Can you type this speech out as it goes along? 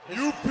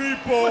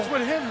people, What's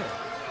with him?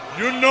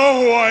 you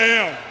know who I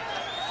am.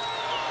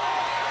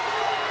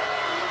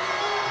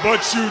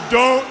 But you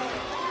don't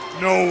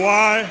know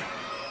why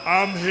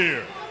I'm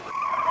here.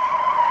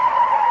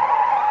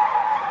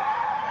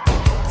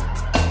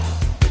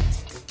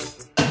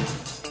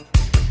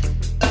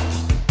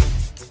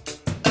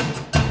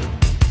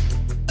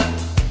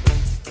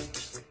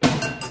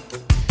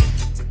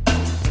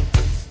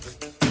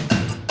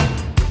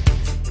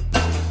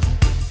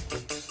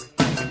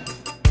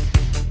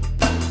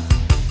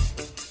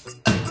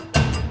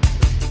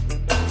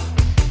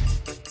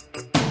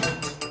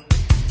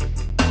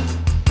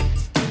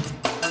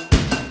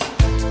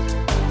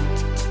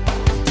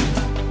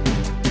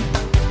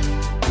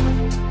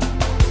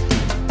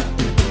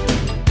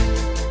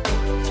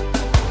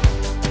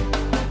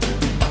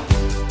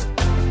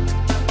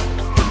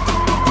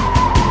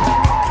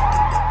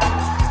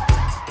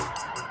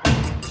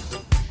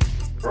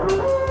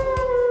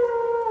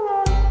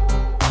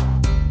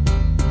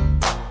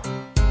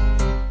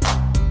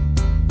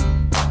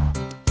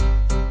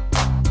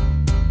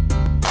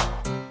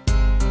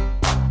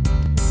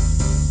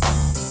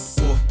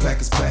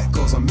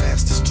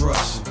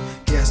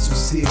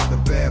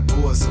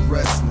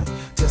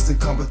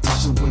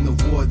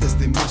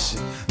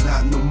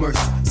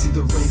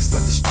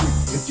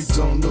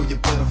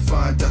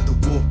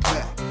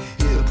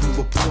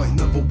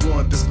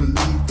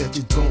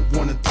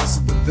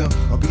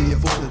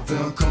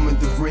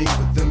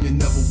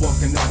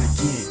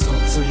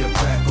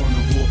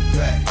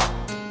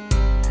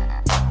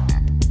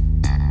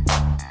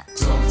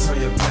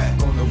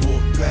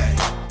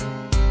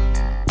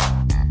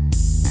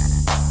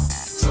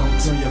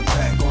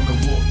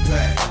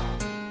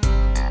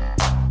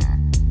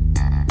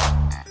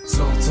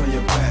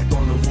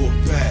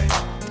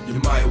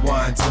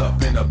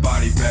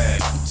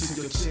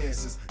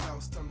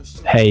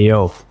 Hey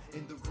yo.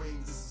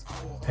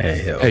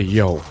 Hey yo. Hey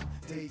yo.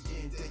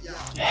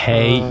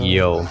 Hey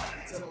yo.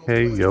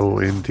 Hey yo,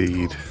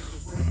 indeed.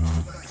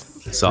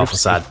 It's awful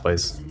sad,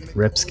 boys.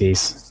 Rip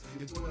skis.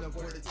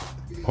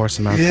 Pour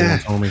some out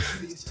homie.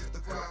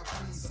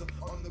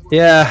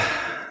 Yeah.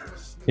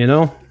 You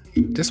know?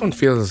 This one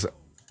feels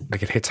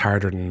like it hits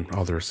harder than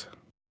others.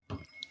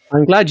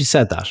 I'm glad you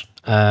said that.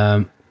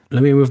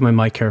 Let me move my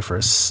mic here for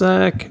a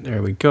sec.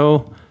 There we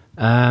go.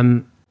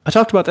 I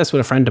talked about this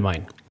with a friend of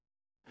mine.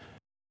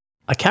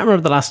 I can't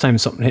remember the last time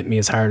something hit me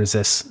as hard as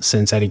this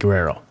since Eddie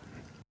Guerrero.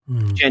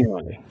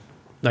 Genuinely.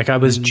 Like, I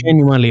was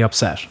genuinely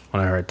upset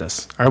when I heard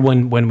this. Or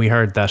when we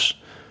heard that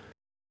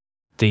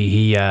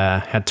he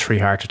had 3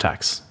 heart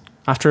attacks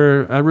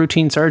after a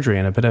routine surgery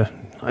and a bit of...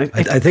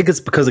 I think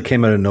it's because it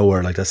came out of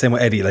nowhere. Like the same way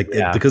Eddie,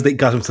 because they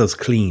got themselves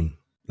clean.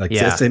 Like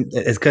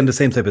it's kind of the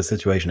same type of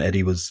situation.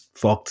 Eddie was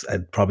fucked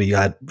and probably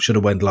should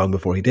have went long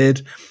before he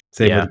did.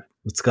 Same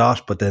with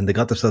Scott, but then they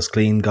got themselves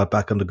clean, got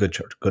back on the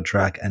good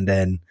track, and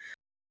then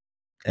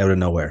out of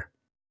nowhere.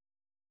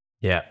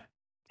 Yeah.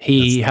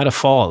 He had a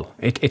fall.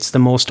 It's the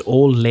most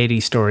old lady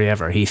story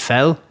ever. He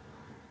fell,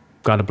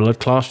 got a blood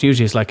clot.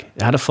 Usually it's like,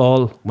 had a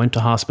fall, went to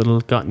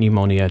hospital, got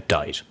pneumonia,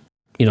 died.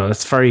 You know,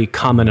 that's very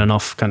common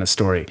enough kind of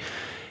story.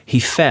 He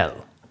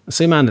fell. The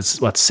same man that's,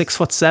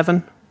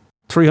 6'7",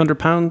 300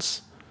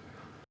 pounds?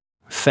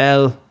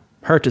 Fell,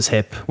 hurt his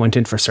hip, went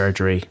in for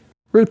surgery.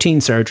 Routine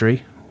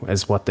surgery,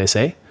 is what they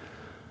say.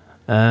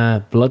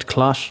 Blood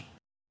clot,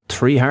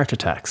 3 heart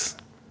attacks.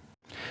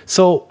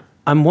 So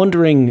I'm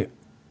wondering,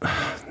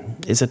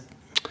 is it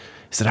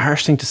a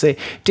harsh thing to say?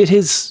 Did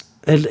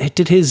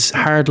his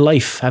hard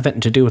life have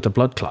anything to do with the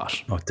blood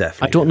clot? Oh,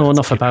 definitely. I don't know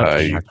enough about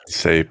it. I'd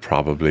say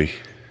probably.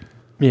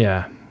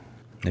 Yeah.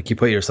 Like, you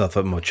put yourself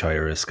at much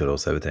higher risk of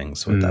those type of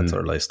things with that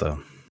sort of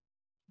lifestyle.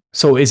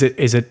 So is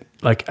it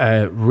like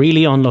a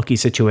really unlucky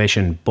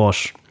situation,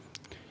 but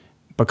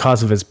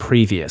because of his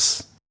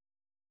previous,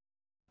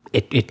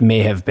 it may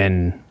have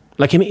been...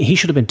 Like, he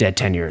should have been dead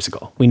 10 years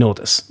ago. We know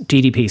this.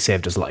 DDP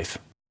saved his life.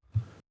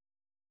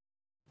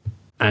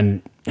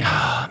 And,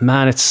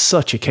 man, it's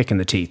such a kick in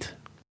the teeth.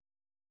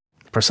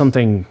 For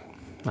something,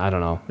 I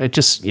don't know. It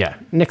just,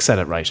 Nick said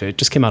it right. It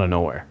just came out of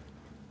nowhere.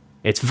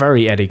 It's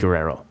very Eddie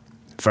Guerrero.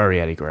 Very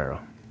Eddie Guerrero.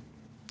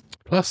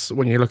 Plus,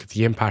 when you look at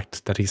the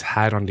impact that he's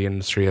had on the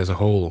industry as a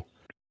whole,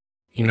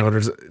 you know,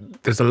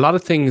 there's a lot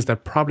of things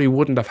that probably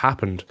wouldn't have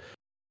happened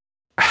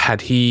had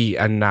he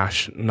and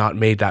Nash not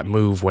made that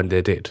move when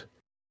they did.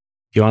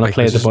 You want to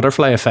play the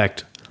butterfly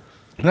effect?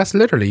 That's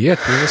literally it.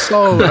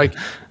 So I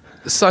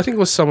think it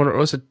was someone,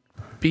 was it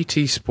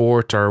BT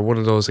Sport or one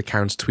of those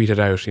accounts tweeted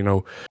out, you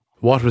know,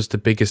 what was the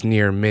biggest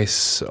near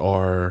miss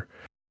or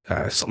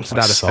something to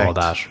that effect. I saw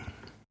that.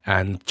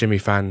 And Jimmy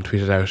Fan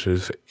tweeted out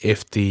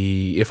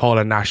if Hall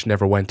and Nash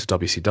never went to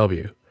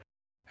WCW.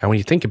 And when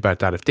you think about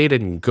that, if they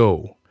didn't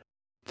go,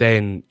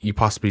 then you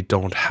possibly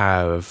don't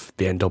have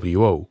the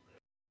NWO.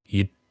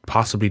 You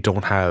possibly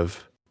don't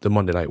have the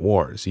Monday Night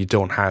Wars. You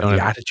don't have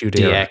the Attitude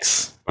Era.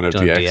 DX.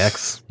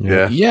 DX.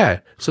 Yeah.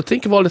 So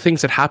think of all the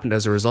things that happened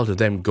as a result of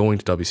them going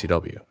to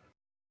WCW.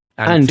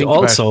 And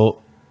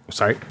also...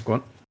 sorry, go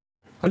on.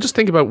 And just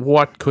think about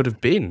what could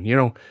have been. You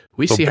know,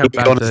 we see how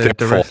bad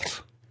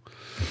the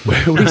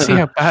We see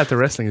how bad the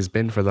wrestling has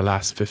been for the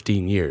last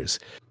 15 years.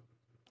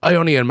 I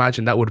only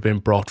imagine that would have been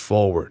brought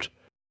forward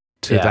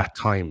to that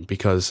time,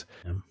 because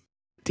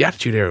the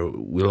Attitude Era,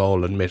 we'll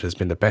all admit, has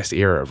been the best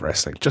era of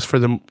wrestling, just for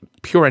the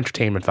pure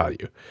entertainment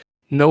value.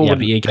 No one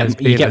but you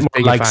get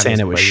more like saying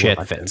it was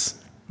shit,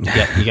 Vince.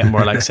 You get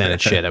more like saying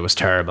it's shit. It was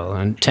terrible,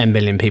 and 10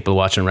 million people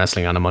watching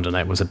wrestling on a Monday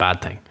night was a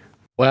bad thing.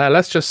 Well,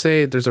 let's just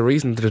say there's a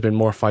reason there's been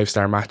more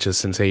 5-star matches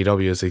since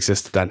AEW has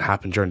existed than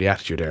happened during the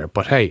Attitude Era.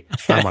 But hey,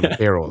 I'm on a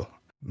payroll.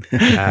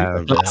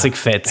 Classic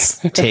Fitz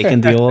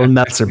taking the old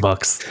Meltzer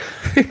bucks.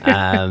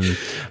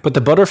 But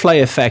the butterfly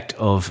effect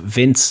of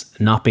Vince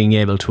not being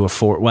able to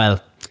afford,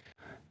 well,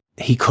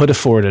 he could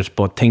afford it,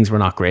 but things were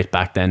not great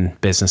back then.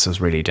 Business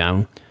was really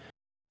down.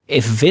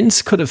 If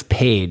Vince could have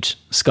paid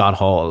Scott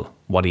Hall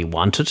what he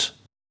wanted,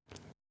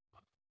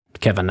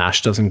 Kevin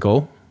Nash doesn't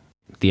go.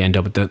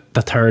 The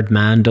third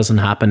man doesn't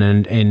happen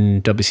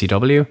in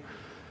WCW.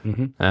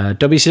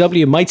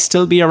 WCW might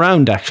still be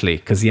around, actually,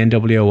 because the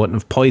NWO wouldn't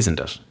have poisoned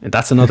it.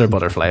 That's another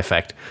butterfly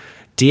effect.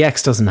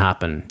 DX doesn't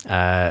happen.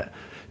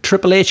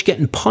 Triple H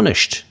getting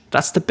punished.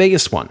 That's the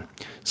biggest one.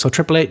 So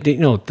Triple H,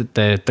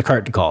 the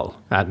curtain call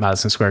at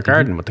Madison Square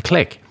Garden with the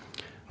Click.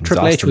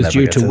 Triple H was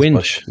due to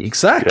win.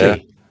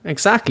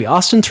 Exactly.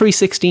 Austin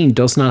 316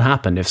 does not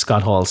happen if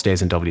Scott Hall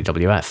stays in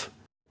WWF,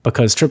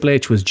 because Triple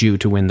H was due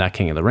to win that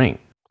King of the Ring.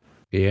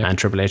 Yeah. And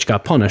Triple H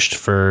got punished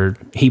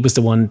he was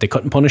the one, they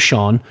couldn't punish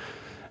Shawn.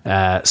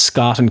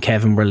 Scott and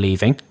Kevin were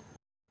leaving.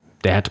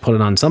 They had to put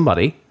it on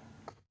somebody.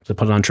 So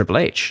put it on Triple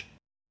H.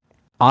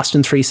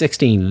 Austin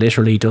 316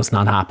 literally does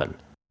not happen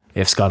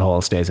if Scott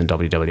Hall stays in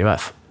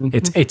WWF.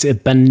 It's a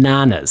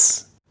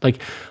bananas. Like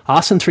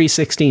Austin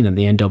 316 and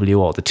the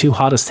NWO, the two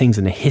hottest things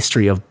in the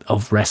history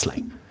of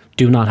wrestling,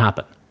 do not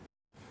happen.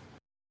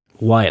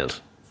 Wild.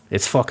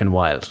 It's fucking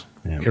wild.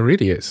 Yeah. It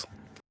really is.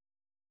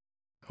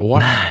 What?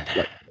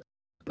 Man.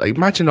 Like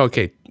imagine,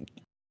 okay,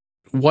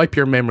 wipe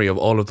your memory of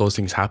all of those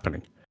things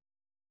happening.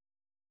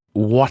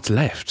 What's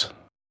left?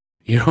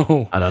 You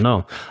know? I don't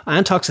know.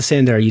 Antox is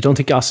saying there, you don't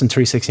think Austin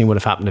 316 would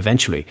have happened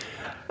eventually?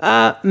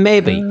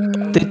 Maybe.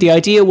 The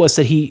idea was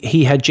that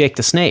he had Jake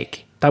the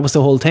Snake. That was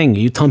the whole thing.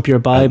 You thump your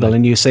Bible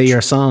and you say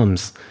your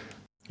Psalms.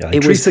 Yeah,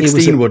 like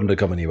 316 wouldn't have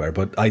come anywhere,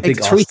 but I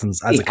think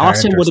Austin's as a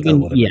character would have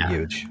been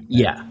huge.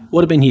 Yeah,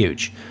 would have been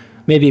huge.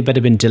 Maybe it would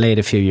have been delayed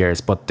a few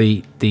years, but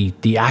the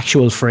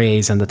actual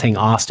phrase and the thing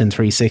Austin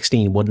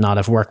 316 would not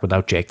have worked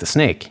without Jake the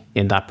Snake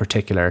in that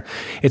particular.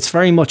 It's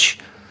very much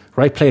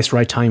right place,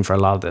 right time for a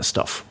lot of this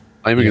stuff.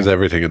 Timing is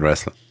everything in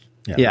wrestling.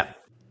 Yeah.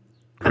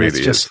 And really it's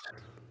just,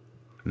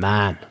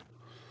 man.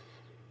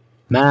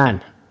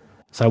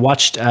 So I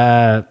watched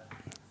the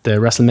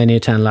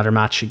WrestleMania 10 ladder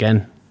match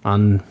again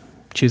on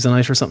Tuesday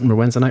night or something, or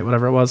Wednesday night,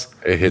 whatever it was.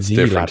 It hits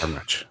different. Ladder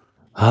match.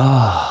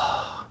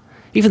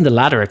 Even the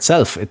ladder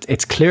itself,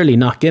 it's clearly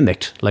not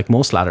gimmicked like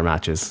most ladder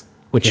matches,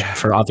 which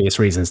for obvious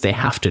reasons they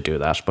have to do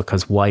that,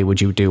 because why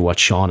would you do what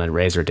Shawn and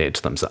Razor did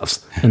to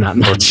themselves in that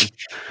match?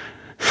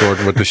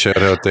 Jordan with the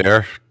shout out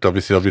there.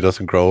 WCW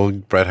doesn't grow,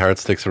 and Bret Hart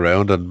sticks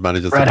around and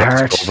manages to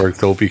duck Goldberg's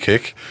dopey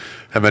kick.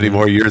 How many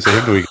more years of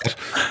him do we get?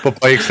 But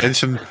by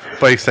extension,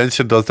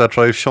 does that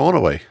drive Shawn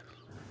away?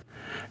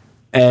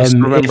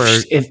 Remember,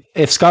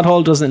 if Scott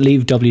Hall doesn't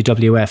leave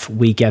WWF,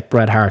 we get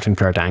Bret Hart and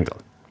Kurt Angle.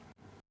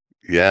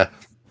 Yeah.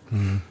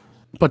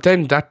 But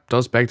then that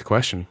does beg the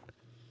question.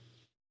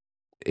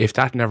 If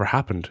that never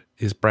happened,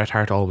 is Bret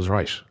Hart always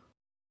right?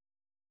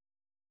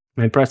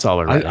 I mean, Bret's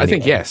always right. I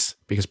think yes,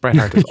 because Bret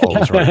Hart is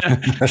always right.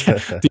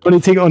 The only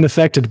thing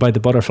unaffected by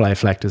the butterfly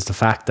effect is the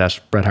fact that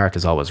Bret Hart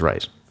is always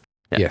right.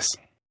 Yeah. Yes.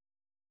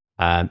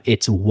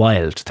 It's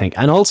wild to think.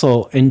 And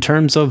also, in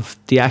terms of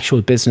the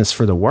actual business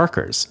for the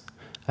workers,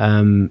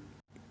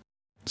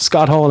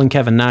 Scott Hall and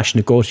Kevin Nash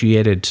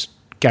negotiated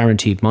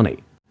guaranteed money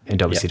in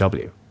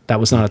WCW. Yep. That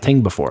was not a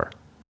thing before.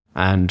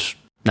 And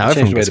now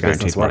everyone gets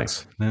guaranteed money.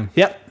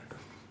 Yep.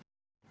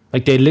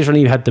 Like they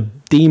literally had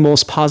the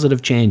most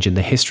positive change in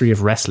the history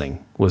of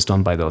wrestling was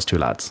done by those two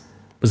lads.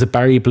 Was it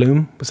Barry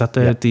Bloom? Was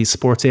that the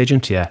sports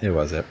agent? Yeah. It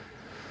was, yeah.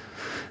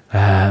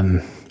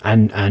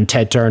 And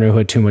Ted Turner, who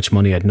had too much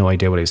money, had no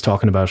idea what he was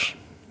talking about.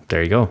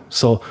 There you go.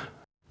 So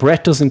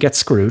Bret doesn't get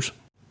screwed.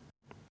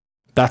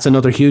 That's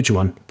another huge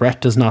one.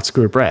 Bret does not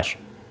screw Bret.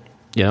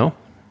 You know?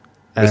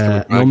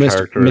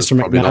 Mr.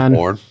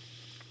 McMahon.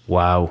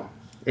 Wow.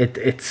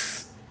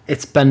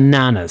 It's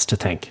bananas to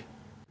think.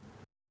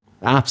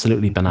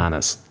 Absolutely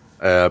bananas.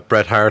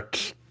 Bret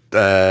Hart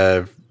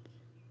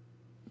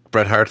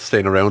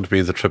staying around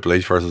means that Triple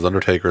H versus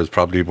Undertaker is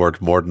probably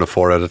worth more than a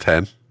 4 out of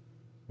 10.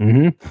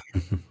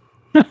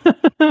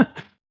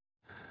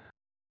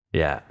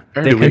 Yeah.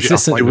 They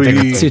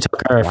consistently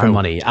took her for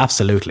money.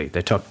 Absolutely.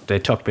 They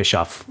took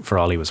Bischoff for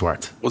all he was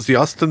worth. Was the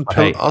Austin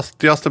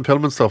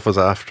Pillman stuff was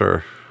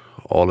after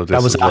all of this?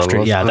 That was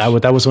after,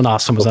 that was when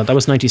Austin was on. That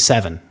was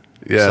 97.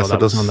 Yeah,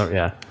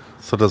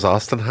 so does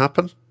Austin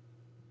happen?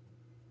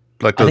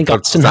 Like, I think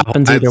Austin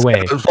happens either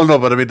way. Well, no,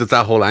 but I mean, does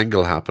that whole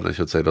angle happen? I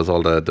should say, does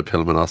all the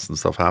Pillman Austin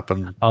stuff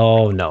happen?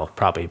 Oh no,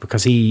 probably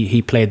because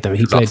he played them.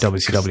 He played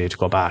WCW to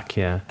go back.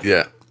 Yeah.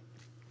 Yeah.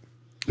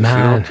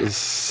 Man.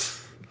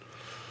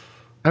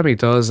 I mean,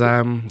 does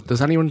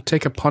anyone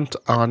take a punt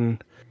on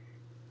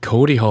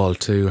Cody Hall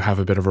to have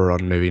a bit of a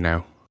run maybe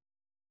now?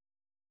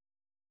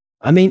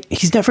 I mean,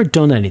 he's never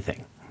done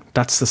anything.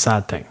 That's the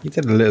sad thing. He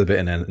did a little bit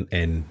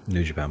in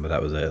New Japan, but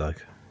that was it.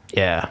 Like,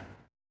 yeah.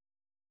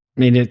 I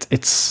mean,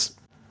 it's.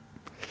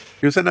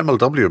 He was in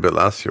MLW a bit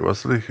last year,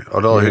 wasn't he?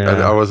 Although,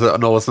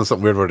 wasn't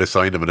something weird where they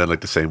signed him and then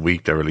like the same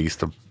week they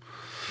released him.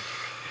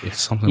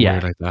 It's something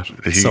weird like that.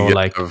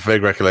 A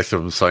vague recollection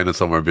of him signing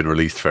somewhere and being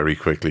released very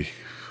quickly.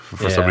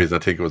 For some reason, I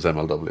think it was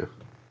MLW.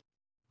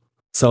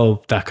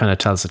 So that kind of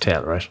tells the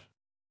tale, right?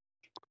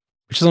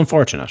 Which is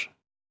unfortunate,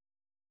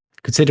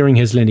 considering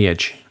his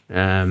lineage.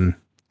 But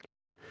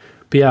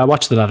yeah, I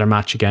watched the ladder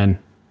match again.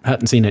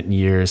 Hadn't seen it in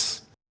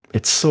years.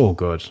 It's so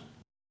good.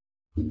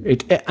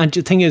 And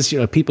the thing is,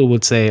 people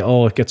would say,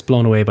 "Oh, it gets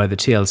blown away by the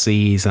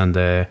TLCs and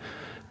the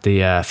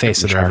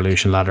Face of the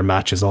Revolution ladder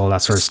matches, all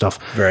that sort of stuff."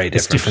 Very different.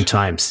 It's different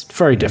times.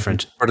 Very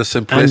different. For the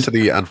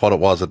simplicity and what it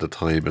was at the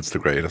time, it's the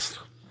greatest.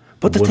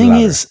 But the thing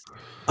is,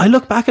 I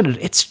look back at it,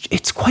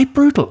 it's quite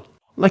brutal.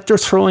 Like they're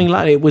throwing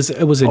ladder. It was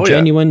a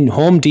genuine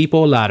Home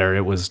Depot ladder.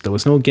 There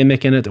was no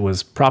gimmick in it. It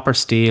was proper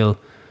steel.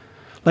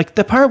 Like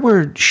the part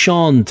where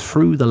Sean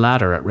threw the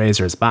ladder at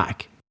Razor's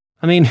back.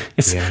 I mean,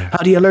 it's how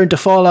do you learn to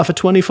fall off a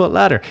 20-foot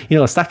ladder?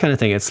 It's that kind of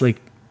thing. It's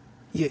like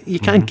you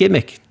can't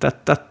gimmick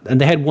that. And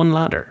they had one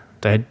ladder.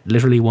 They had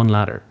literally one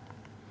ladder.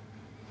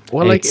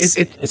 Well, it's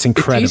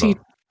incredible. It's easy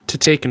to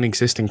take an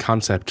existing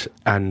concept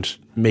and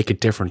make it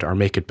different or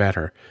make it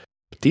better.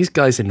 But these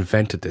guys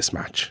invented this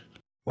match.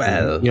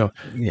 Well,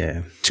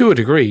 to a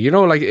degree,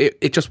 like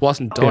it just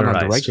wasn't done on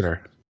the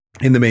regular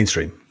in the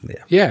mainstream.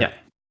 Yeah.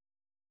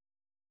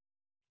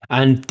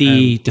 And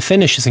the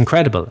finish is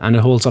incredible, and it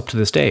holds up to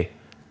this day.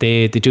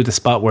 They do the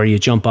spot where you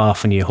jump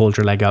off and you hold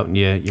your leg out and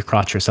you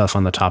crotch yourself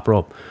on the top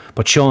rope.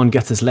 But Sean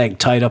gets his leg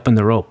tied up in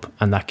the rope,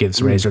 and that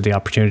gives Razor the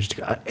opportunity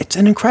to. It's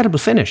an incredible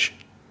finish.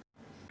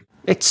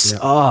 It's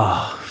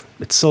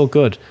it's so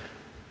good.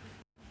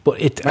 But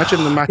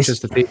imagine the matches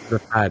that they would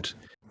have had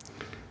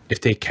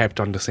if they kept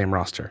on the same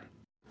roster.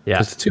 Yeah,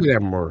 because the two of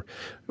them were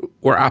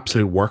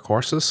absolute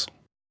workhorses.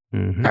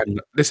 Mm-hmm.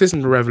 And this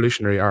isn't a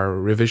revolutionary or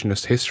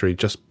revisionist history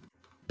just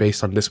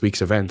based on this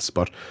week's events,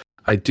 but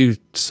I do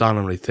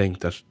solemnly think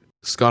that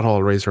Scott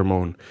Hall, Razor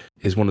Ramon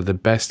is one of the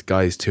best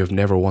guys to have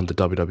never won the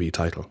WWE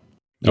title.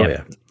 Oh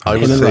yeah, I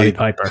would say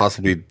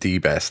possibly the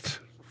best.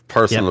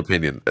 Personal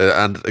opinion.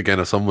 And again,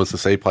 if someone was to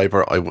say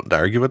Piper, I wouldn't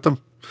argue with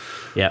them.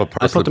 Yeah,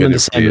 I put them in the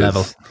same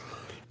level.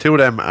 Two of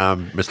them,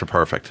 Mr.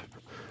 Perfect,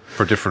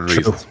 for different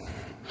reasons.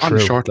 On the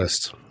short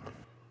list.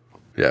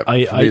 Yeah,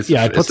 I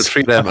put the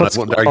three of them, and I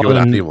wouldn't argue with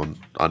anyone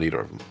on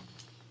either of them.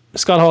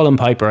 Scott Hall and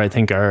Piper, I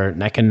think, are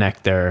neck and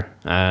neck there.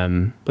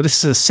 But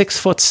this is a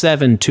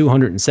 6'7",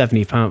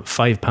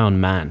 275-pound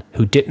man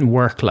who didn't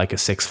work like a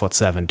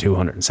 6'7",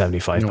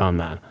 275-pound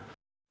man,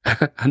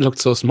 and looked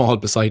so small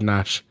beside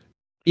Nash.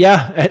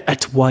 Yeah,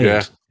 it's wild.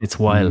 Yeah. It's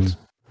wild.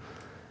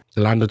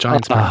 The land of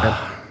giants.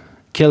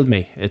 Killed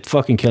me. It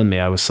fucking killed me.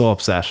 I was so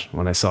upset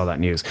when I saw that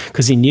news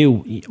because he knew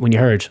when you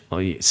heard. Oh,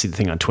 you see the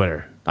thing on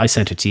Twitter. I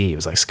sent it to you. It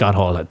was like Scott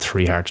Hall had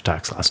 3 heart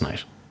attacks last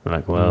night. I'm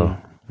like,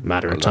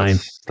 matter of time.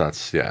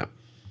 That's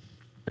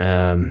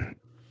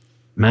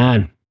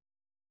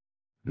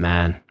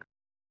Man.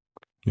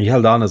 He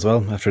held on as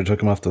well after it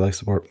took him off the life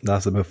support.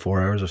 Lasted about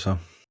 4 hours or so.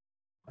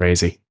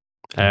 Crazy.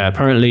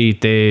 Apparently,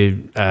 they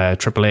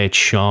Triple H,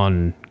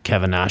 Shawn,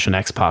 Kevin Nash, and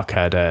X-Pac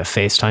had a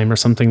FaceTime or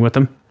something with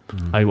him.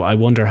 I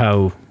wonder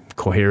how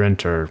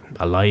coherent or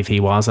alive he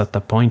was at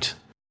that point.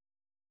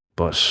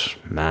 But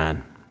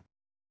man,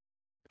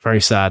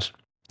 very sad.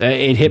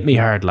 It hit me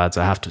hard, lads.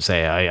 I have to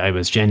say, I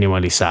was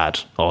genuinely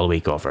sad all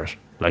week over it.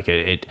 Like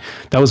that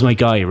was my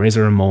guy,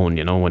 Razor Ramon.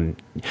 When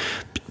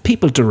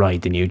people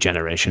deride the new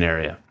generation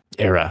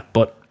era,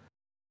 but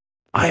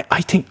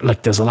I think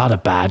like there's a lot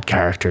of bad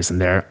characters in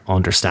there.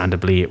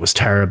 Understandably, it was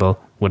terrible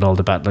with all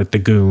the bad, like the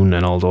Goon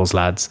and all those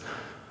lads.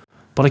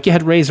 But like you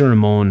had Razor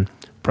Ramon,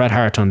 Bret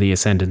Hart on the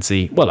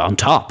ascendancy. Well, on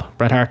top,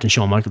 Bret Hart and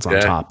Shawn Michaels on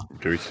top.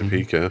 You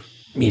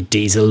had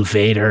Diesel,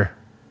 Vader,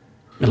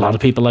 a lot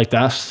of people like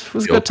that. It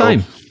was a good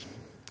time.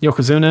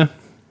 Yokozuna,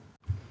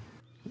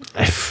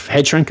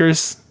 Head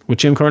Shrinkers with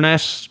Jim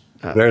Cornette.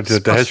 The Head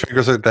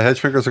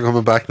Shrinkers are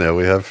coming back now.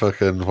 We have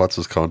fucking what's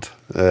his cunt.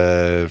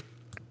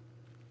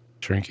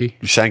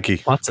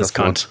 Shanky. What's his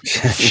cunt?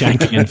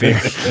 Shanky and Veer.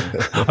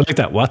 I like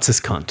that. What's his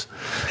cunt?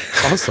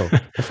 Also,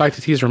 the fact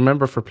that he's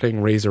remembered for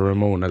playing Razor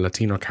Ramon, a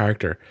Latino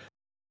character.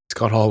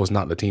 Scott Hall was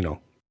not Latino.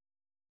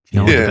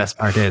 The best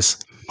part is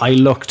I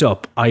looked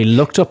up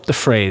the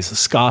phrase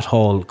Scott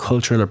Hall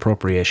cultural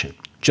appropriation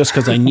just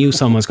because I knew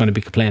someone was going to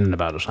be complaining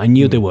about it. I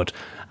knew they would,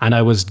 and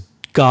I was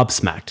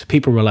gobsmacked.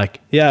 People were like,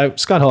 "Yeah,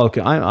 Scott Hall.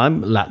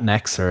 I'm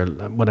Latinx or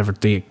whatever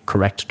the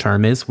correct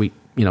term is. We're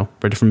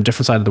from a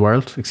different side of the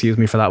world. Excuse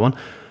me for that one."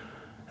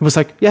 It was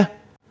like, yeah,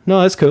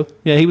 no, that's cool.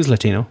 Yeah, he was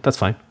Latino. That's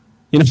fine.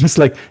 It's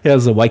like, yeah,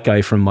 there's a white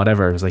guy from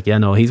whatever. It was like, yeah,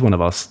 no, he's one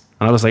of us.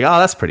 And I was like, oh,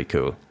 that's pretty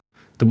cool.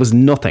 There was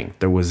nothing.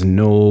 There was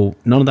none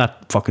of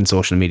that fucking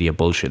social media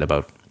bullshit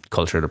about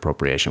cultural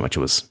appropriation, which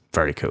was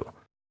very cool.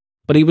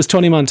 But he was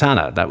Tony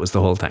Montana. That was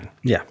the whole thing.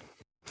 Yeah.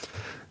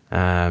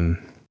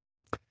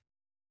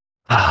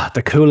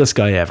 The coolest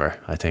guy ever,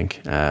 I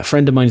think. A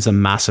friend of mine is a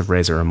massive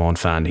Razor Ramon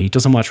fan. He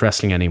doesn't watch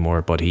wrestling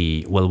anymore, but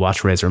he will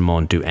watch Razor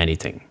Ramon do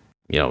anything.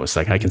 You know, it's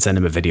like I can send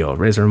him a video.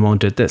 Razor Ramon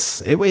did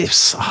this. It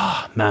was,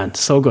 man,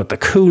 so good. The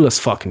coolest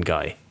fucking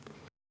guy.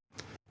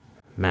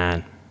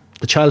 Man,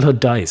 the childhood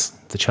dies.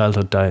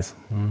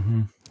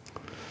 Mm-hmm.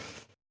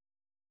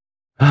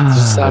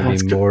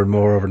 Maybe more and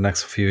more over the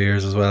next few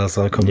years as well.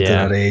 So I'll come to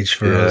that age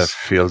for us.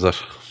 Feels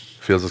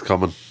it's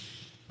coming.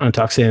 And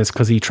Talk saying it's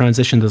because he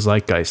transitioned the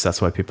zeitgeist.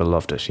 That's why people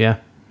loved it. Yeah.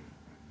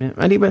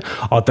 And even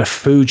the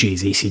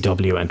Fuji's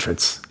ECW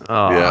entrance.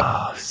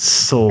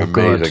 So amazing.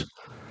 Good.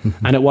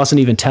 And it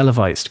wasn't even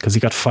televised because he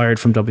got fired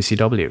from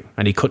WCW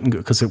and he couldn't,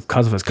 because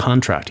of his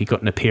contract, he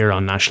couldn't appear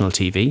on national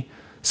TV.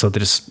 So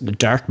there's a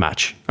dark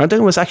match. I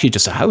think it was actually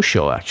just a house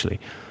show, actually.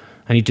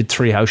 And he did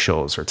 3 house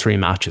shows or 3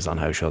 matches on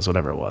house shows,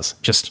 whatever it was.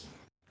 Just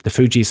the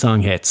Fuji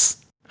song hits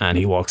and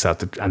he walks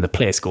out and the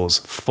place goes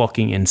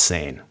fucking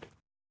insane.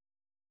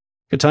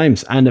 Good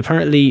times. And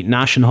apparently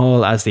Nash and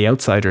Hall as the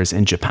Outsiders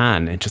in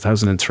Japan in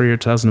 2003 or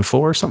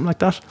 2004 or something like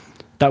that.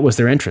 That was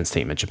their entrance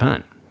theme in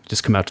Japan.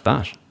 Just come out to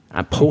that.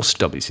 And post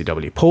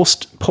WCW,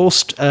 post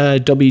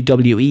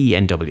WWE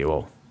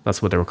NWO. That's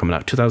what they were coming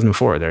out.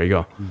 2004. There you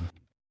go.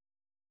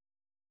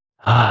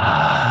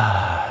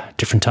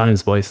 Different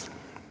times, boys.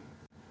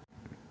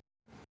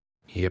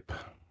 Yep.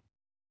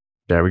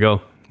 There we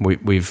go.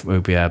 We've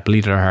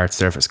bleeded our hearts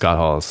there for Scott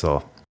Hall.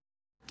 So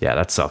yeah,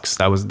 that sucks.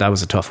 That was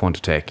a tough one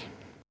to take.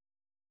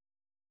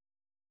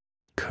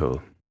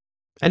 Cool.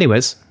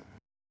 Anyways,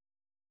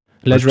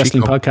 Alleged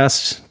Wrestling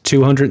Podcast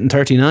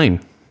 239.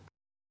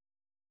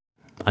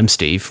 I'm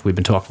Steve. We've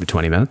been talking for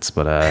 20 minutes,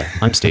 but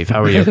I'm Steve.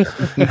 How are you?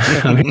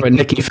 I'm here with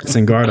Nicky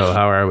Fitz-Gordo.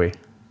 How are we?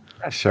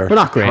 Sure. We're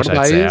not great,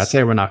 I'd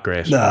say we're not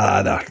great.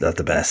 Nah, not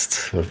the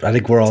best. I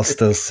think we're all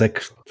still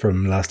sick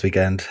from last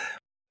weekend.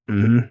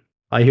 Mm-hmm.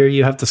 I hear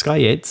you have the Sky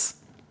AIDS.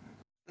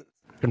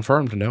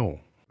 Confirmed, no.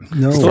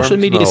 Social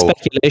media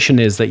speculation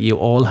is that you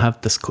all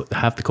have the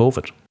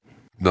COVID.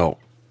 No.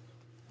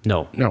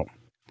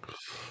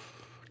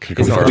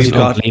 Because you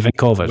don't believe in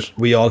COVID.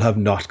 We all have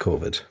not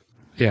COVID.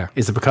 Yeah.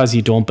 Is it because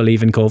you don't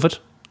believe in COVID?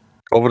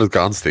 COVID is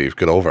gone, Steve.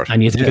 Get over it.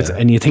 And you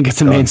think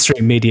it's a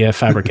mainstream media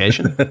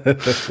fabrication?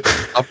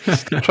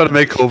 I'm trying to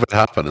make COVID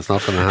happen. It's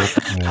not going to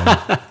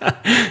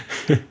happen.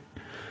 Yeah.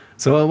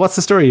 So what's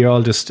the story? You're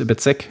all just a bit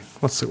sick.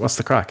 What's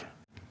the crack?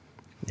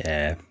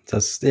 Yeah,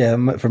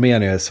 for me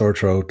anyway, sore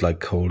throat, like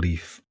coldy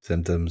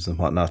symptoms and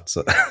whatnot.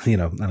 So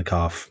and a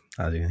cough,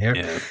 as you can hear.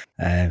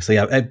 Yeah.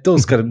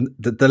 Those kind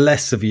of the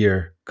less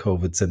severe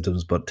COVID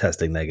symptoms, but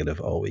testing negative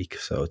all week.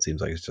 So it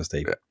seems like it's just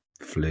a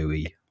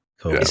flu-y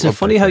COVID. Yeah, it's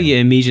funny how you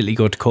immediately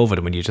go to COVID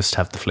when you just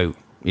have the flu.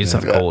 You just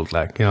have a cold,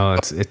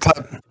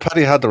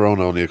 Paddy had the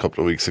Rona only a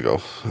couple of weeks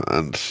ago,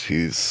 and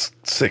he's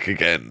sick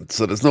again.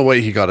 So there's no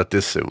way he got it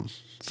this soon.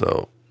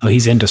 So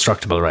he's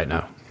indestructible right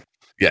now.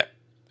 Yeah,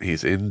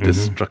 he's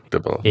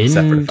indestructible. Mm-hmm.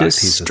 Separate fact,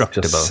 he's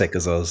just sick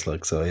as us.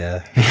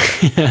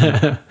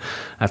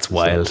 That's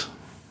wild.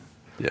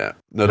 Yeah,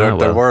 no,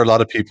 there were a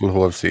lot of people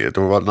who have seen it.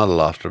 There were not a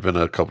lot. There have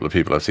been a couple of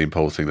people I've seen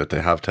posting that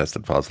they have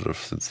tested positive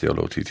since the old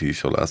OTT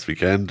show last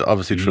weekend.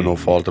 Obviously, through no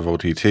fault of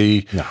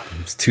OTT. No,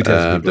 it's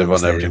 2,000 people. They've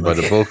run everything by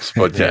the books,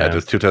 but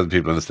there's 2,000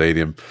 people in the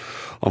stadium.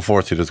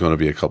 Unfortunately, there's going to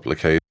be a couple of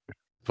cases.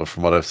 But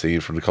from what I've seen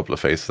from the couple of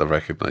faces I've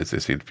recognised, they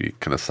seem to be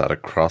kind of sat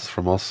across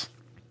from us.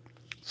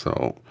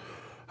 So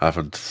I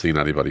haven't seen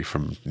anybody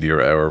from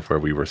near where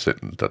we were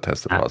sitting that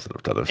tested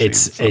positive that I've seen.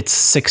 It's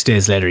 6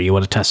 days later. You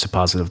would have tested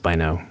positive by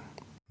now.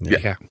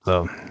 Yeah.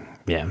 So,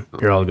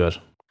 you're all good.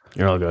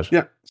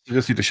 Yeah. You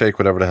just need to shake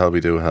whatever the hell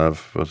we do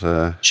have.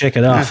 But shake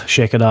it off.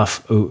 Shake it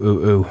off.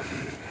 Ooh.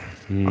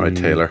 All right,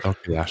 Taylor.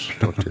 Don't do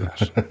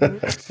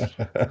that.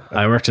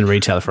 I worked in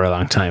retail for a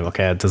long time,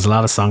 okay? There's a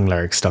lot of song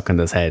lyrics stuck in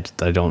this head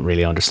that I don't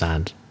really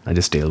understand. I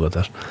just deal with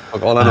it.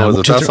 Look, all I know is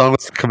if that song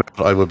was to come out,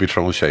 I would be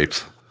throwing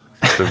shapes.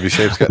 There'd be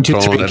shapes getting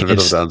thrown in the middle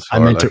of the dance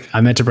floor. I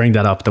meant to bring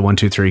that up, the 1,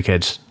 2, 3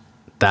 kid.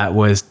 That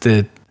was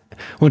the...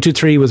 1, 2,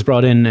 3 was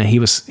brought in. He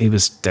was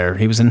there.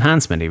 He was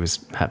enhancement.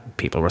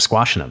 People were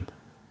squashing him,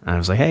 and I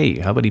was like, "Hey,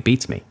 how about he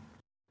beats me?"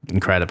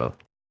 Incredible.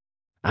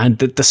 And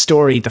the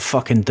story,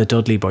 the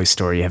Dudley Boys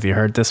story. Have you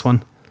heard this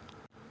one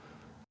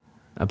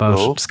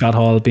about Scott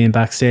Hall being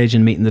backstage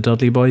and meeting the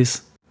Dudley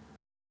Boys?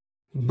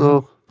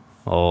 No.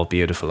 Oh,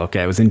 beautiful.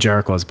 Okay, it was in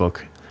Jericho's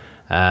book.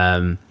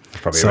 Probably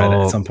read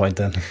it at some point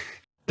then.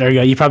 There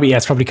you go.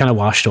 It's probably kind of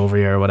washed over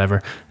you or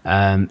whatever.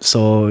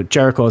 So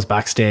Jericho's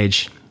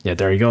backstage. Yeah,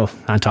 there you go.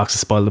 Antox has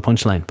spoiled the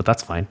punchline, but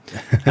that's fine.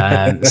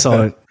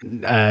 So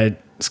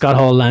Scott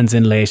Hall lands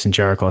in late and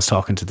Jericho's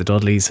talking to the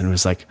Dudleys and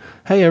was like,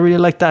 "Hey, I really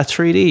like that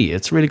 3D.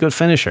 It's a really good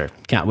finisher.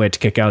 Can't wait to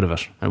kick out of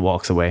it," and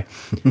walks away.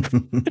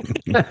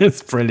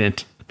 It's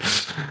brilliant.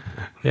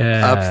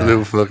 Yeah.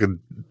 Absolute fucking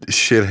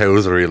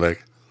shithousery,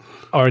 like.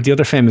 Or the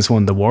other famous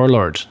one, the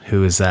Warlord,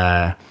 who is...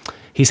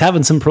 he's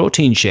having some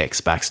protein shakes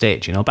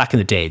backstage. Back in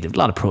the day, there were a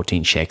lot of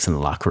protein shakes in the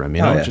locker room,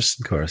 just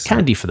of course,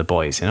 candy for the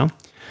boys,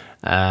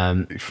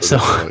 So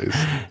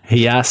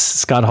he asked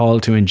Scott Hall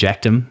to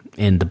inject him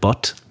in the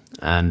butt,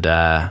 and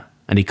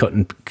he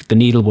couldn't. The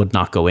needle would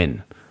not go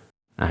in,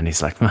 and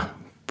he's like, well,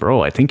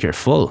 "Bro, I think you're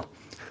full."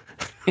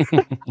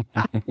 Good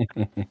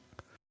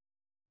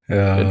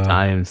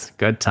times.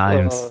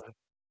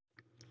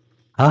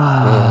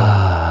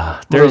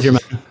 There's your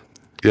man.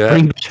 Yeah.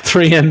 Bring back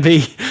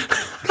 3MB.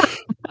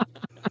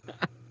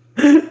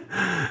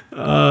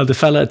 The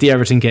fella at the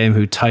Everton game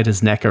who tied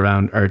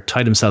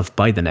himself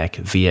by the neck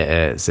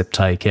via a zip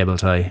tie, cable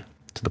tie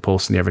to the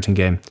post in the Everton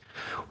game.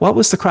 What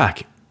was the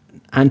crack?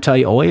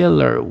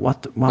 Anti-oil or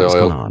what was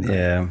going on?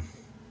 Yeah.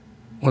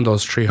 One of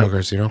those tree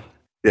huggers, you know?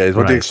 Yeah, he's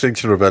one of the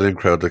Extinction Rebellion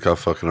crowd that got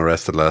fucking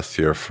arrested last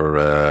year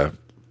for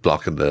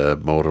blocking the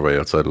motorway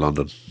outside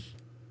London.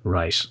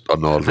 Right.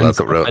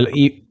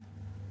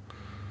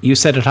 You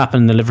said it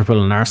happened in the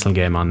Liverpool and Arsenal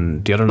game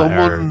on the other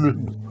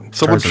night.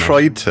 Someone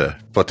tried to,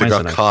 but they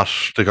got caught.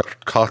 They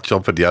got caught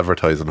jumping the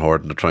advertising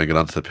horde to try and get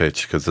onto the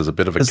pitch because there's a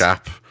bit of a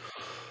gap.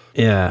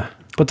 Yeah,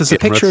 but there's a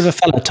picture of a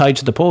fella tied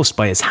to the post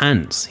by his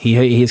hands.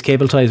 He has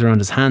cable ties around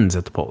his hands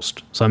at the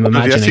post. So I'm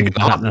imagining it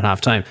happened at half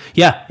time.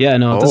 Yeah,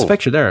 no, there's a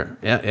picture there.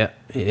 Yeah,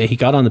 he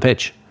got on the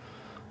pitch.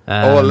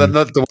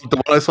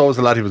 The one I saw was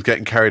the lad who was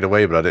getting carried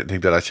away, but I didn't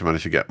think they'd actually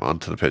managed to get him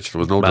onto the pitch. There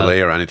was no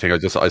delay or anything. I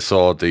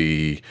saw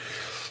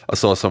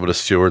some of the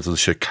stewards and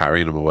shit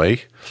carrying him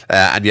away.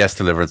 And yes,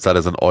 Deliverance, that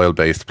is an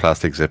oil-based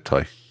plastic zip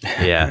tie.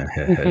 Yeah,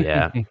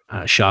 yeah.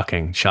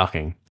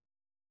 Shocking.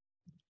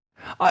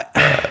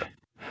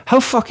 How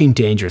fucking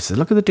dangerous is it?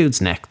 Look at the dude's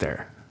neck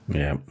there.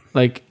 Yeah.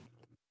 Like,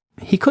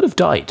 he could have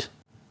died.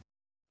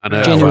 For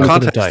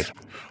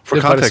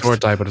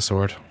context, die by the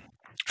sword.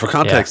 For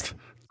context,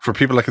 for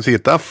people that can see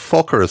it, that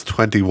fucker is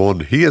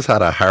 21. He has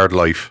had a hard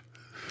life.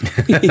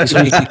 He's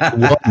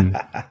 21.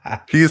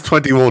 He is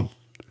 21.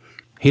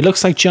 He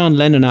looks like John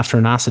Lennon after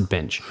an acid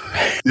binge.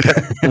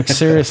 Like,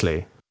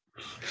 seriously.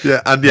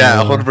 Yeah, and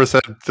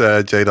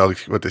 100% J-Dog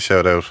with the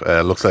shout out.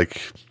 Looks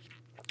like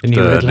the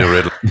new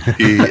Riddler.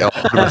 He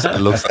 100%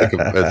 looks like him.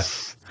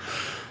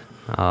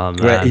 Oh,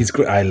 man. He's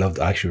great. I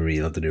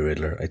really love the new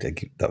Riddler. I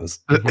think that was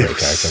a great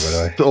character, by the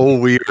way. So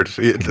weird.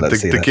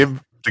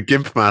 The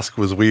Gimp mask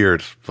was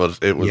weird, but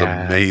it was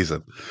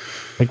amazing.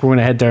 I think we're going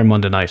to head there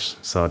Monday night,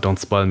 so don't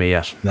spoil me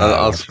yet.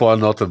 I'll spoil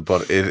nothing,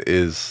 but it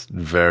is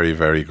very,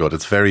 very good.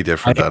 It's very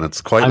different and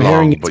it's quite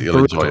long, but you'll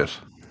enjoy it.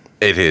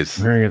 It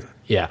is.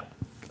 Yeah.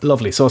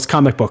 Lovely. So it's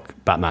comic book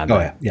Batman.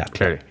 Oh, yeah.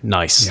 Clearly.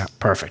 Nice. Yeah.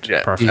 Perfect.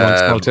 Yeah. Perfect. You want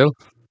small too?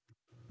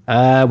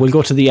 We'll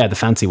go to the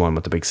fancy one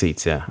with the big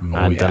seats, the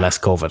less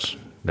COVID.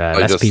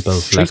 Less people,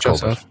 less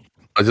COVID.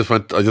 I just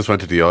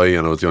went to the Eye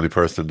and I was the only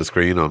person in the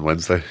screen on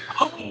Wednesday.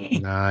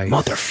 Nice.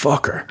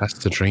 Motherfucker. That's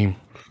the dream.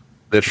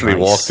 Literally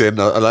walked in.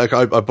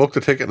 I booked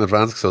a ticket in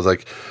advance because I was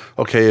like,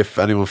 okay, if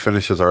anyone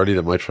finishes early,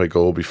 they might try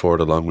go before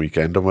the long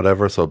weekend and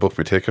whatever. So I booked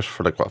my ticket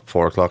for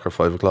 4 o'clock or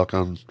 5 o'clock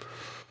on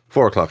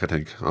 4 o'clock, I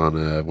think,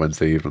 on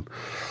Wednesday evening.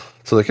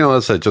 So as I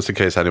said, just in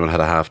case anyone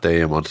had a half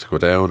day and wanted to go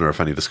down, or if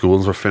any of the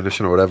schools were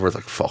finishing or whatever, it's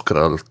like, fuck it,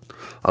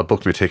 I'll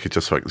book my ticket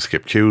just so I can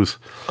skip queues.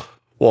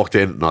 Walked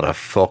in, not a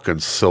fucking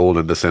soul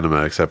in the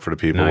cinema except for the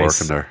people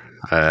working there.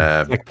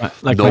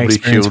 Like nobody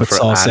queuing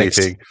for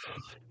anything. 6.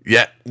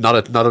 Yeah,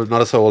 not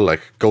a soul,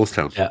 like ghost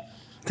town. Yeah.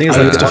 Thing is,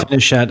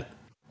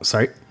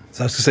 sorry.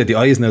 So I was going to say, the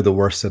Eye is now the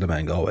worst cinema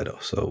in Galway, though.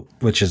 So,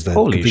 which is the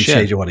complete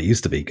change of what it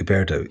used to be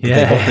compared to.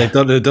 They've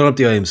done up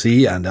the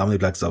IMC, and the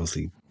Omniplex is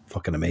obviously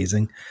fucking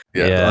amazing.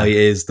 Yeah. The Eye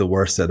is the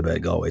worst cinema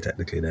in Galway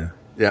technically now.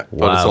 Yeah,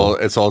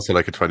 but it's also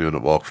like a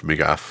 20-minute walk from me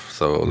gaff.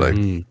 So like,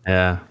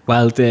 yeah.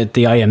 Well, the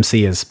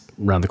IMC is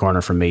around the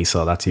corner from me,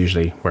 so that's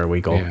usually where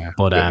we go. Yeah.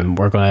 But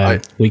we're gonna.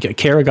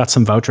 Kira got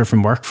some voucher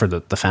from work for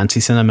the fancy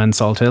cinema in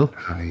Salt Hill.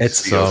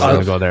 Nice. So we're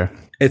gonna go there.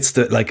 It's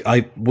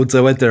I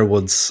went there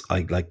once.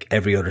 I like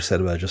every other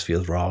cinema just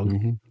feels wrong.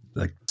 Mm-hmm.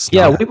 Like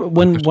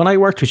when I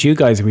worked with you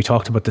guys, we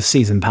talked about the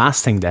season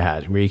pass thing they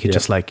had, where you could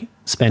just like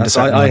spend a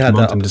certain amount of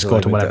month and just go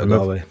to whatever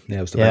movie. Yeah,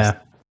 it was the best.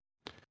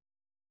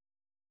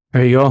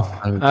 There you go.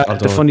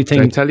 The funny thing,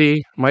 did I tell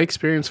you my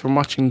experience from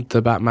watching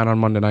the Batman on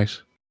Monday night?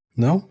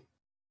 No.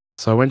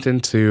 So I went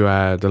into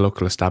the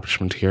local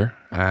establishment here,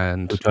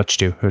 and who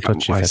touched you? Who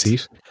touched my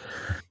seat?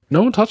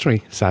 No one touched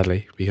me,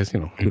 sadly, because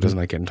who doesn't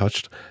like getting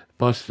touched?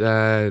 But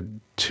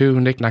 2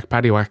 knick-knack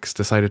paddywhacks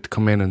decided to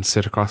come in and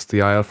sit across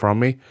the aisle from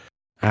me,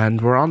 and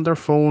were on their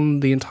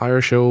phone the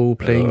entire show,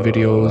 playing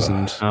videos,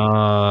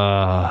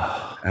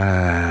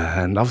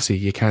 and obviously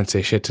you can't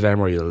say shit to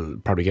them or you'll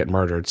probably get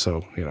murdered.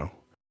 So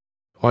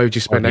why would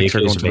you spend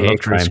extra going to the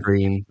luxury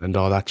screen and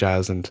all that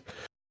jazz, and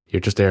you're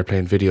just there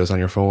playing videos on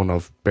your phone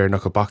of bare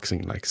knuckle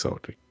boxing? Like, so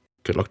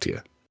good luck to you.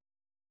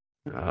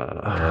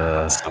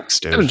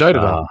 Sucks, dude. Still enjoyed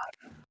it though.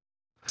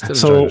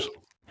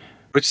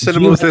 Which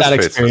cinema was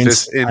this? Was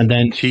this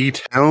in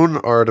T-Town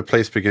or the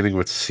place beginning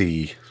with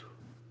C?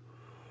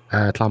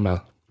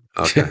 Clonmel.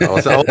 Okay, I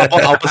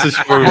wasn't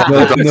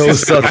sure. No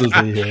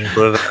subtlety here.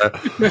 But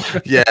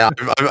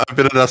I've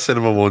been in that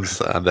cinema once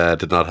and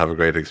did not have a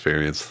great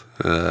experience.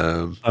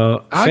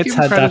 Fitz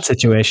had that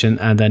situation,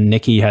 and then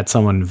Nicky had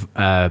someone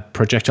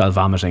projectile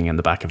vomiting in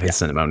the back of his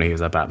cinema when he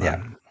was at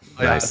Batman. Yeah.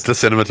 I had the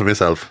cinema to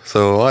myself,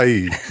 so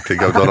I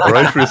think I've done all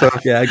right for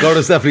myself. Yeah,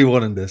 Gordo's definitely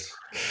won in this.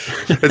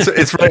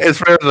 It's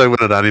rare that I win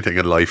at anything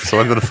in life, so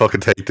I'm going to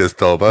fucking take this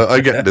dub.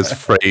 I'm getting this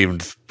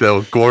framed.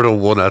 Gordo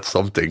won at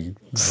something.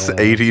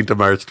 18th of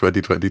March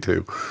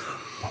 2022.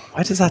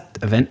 Why does that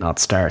event not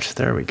start?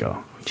 There we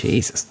go.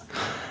 Jesus.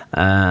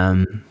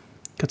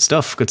 Good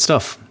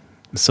stuff.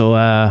 So,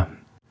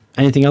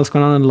 anything else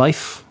going on in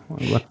life?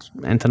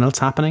 Anything else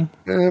happening?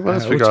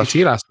 OTT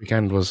last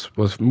weekend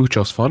was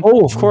muchos fun.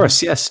 Oh, of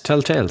course, yes.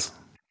 Tell tales.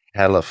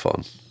 Hella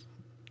fun.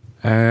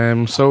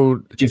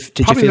 So did you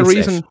probably feel the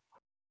reason. safe?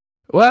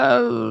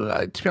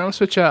 Well, to be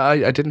honest with you,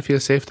 I didn't feel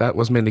safe. That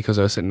was mainly because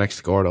I was sitting next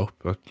to Gordo.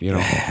 But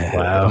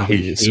wow,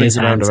 he is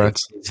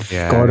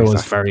handsy. Gordo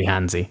was very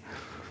handsy.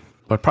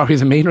 But probably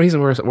the main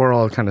reason we're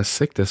all kind of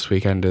sick this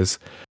weekend is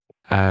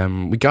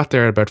we got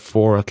there at about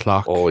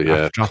 4:00. Oh yeah,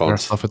 after dropping our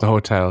stuff at the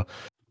hotel.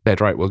 Said,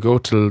 right, we'll go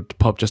to the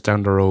pub just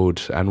down the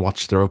road and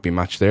watch the rugby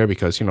match there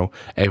because,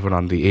 everyone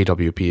on the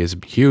AWP is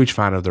a huge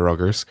fan of the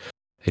Ruggers,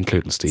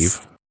 including Steve.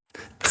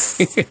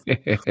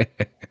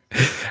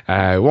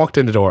 Walked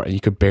in the door and you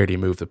could barely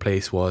move. The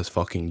place was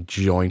fucking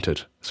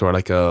jointed. So we're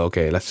like,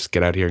 okay, let's just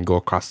get out here and go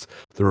across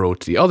the road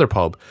to the other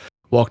pub.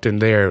 Walked in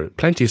there,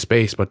 plenty of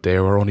space, but they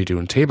were only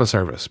doing table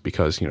service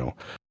because,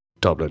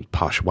 Dublin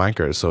posh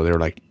wankers. So they were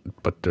like,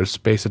 but there's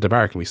space at the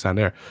bar. Can we stand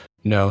there?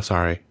 No,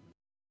 sorry.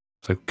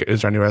 So,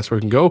 is there anywhere else where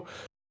we can go?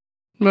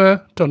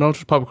 Don't know.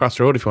 Just pub across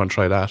the road if you want to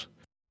try that.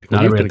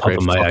 Not a real pub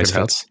in my eyes.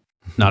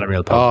 Not a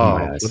real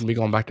pub in my eyes. Wouldn't be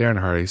going back there in a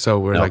hurry. So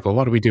we're like, well,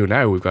 what do we do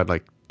now? We've got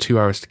like 2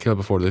 hours to kill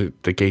before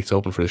the gates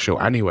open for the show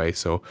anyway.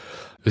 So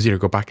it was either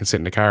go back and sit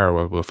in the car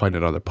or we'll find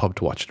another pub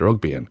to watch the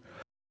rugby in.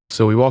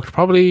 So we walked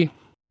probably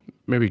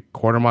maybe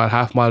quarter mile,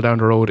 half mile down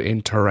the road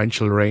in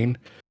torrential rain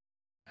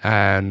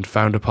and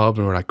found a pub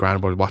and we're like,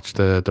 grand, we'll watch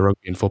the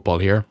rugby and football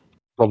here.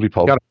 Lovely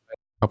pub. Got a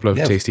couple of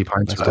tasty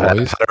pints with the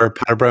boys.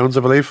 Patter Browns,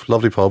 I believe.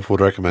 Lovely pub, would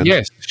recommend.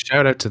 Yes,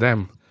 shout out to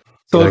them.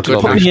 So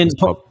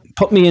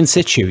put me in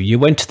situ. You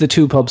went to the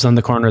 2 pubs on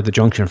the corner of the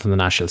junction from the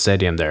National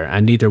Stadium there,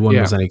 and neither one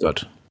was any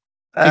good.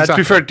 To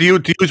be fair,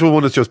 the usual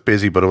one is just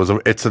busy, but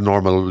it's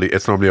normally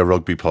a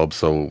rugby pub,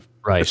 so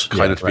it's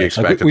kind of to be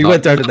expected. We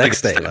went there the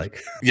next day,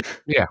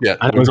 yeah,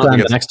 and it was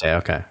grand the next day.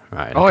 Okay,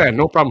 right. Oh yeah,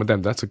 no problem with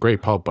them. That's a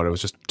great pub, but it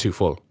was just too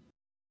full.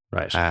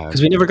 Right,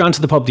 because we never gone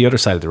to the pub the other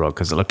side of the road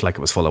because it looked like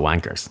it was full of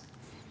wankers.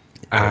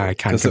 I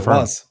can't confirm. It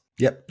was.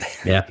 Yep.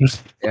 Yeah.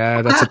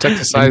 Yeah, that's a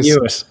Texas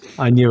size.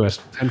 I knew it.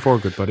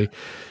 10-4, good buddy.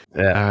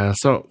 Yeah.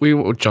 So we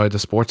enjoyed the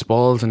sports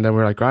balls, and then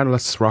we're like, grand,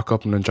 let's rock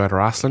up and enjoy the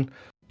wrestling.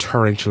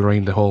 Torrential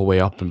rain the whole way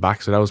up and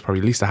back, so that was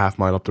probably at least a half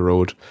mile up the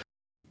road.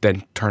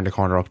 Then turned the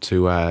corner up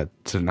to the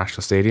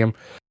National Stadium,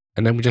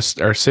 and then we just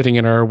are sitting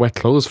in our wet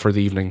clothes for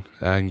the evening,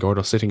 and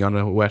Gordo sitting on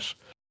a wet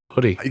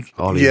hoodie.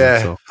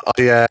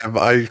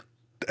 I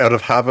out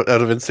of habit,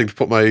 out of instinct,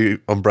 put my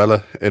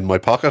umbrella in my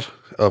pocket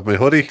of my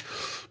hoodie,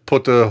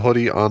 put the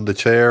hoodie on the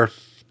chair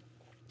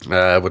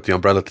with the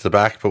umbrella to the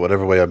back, but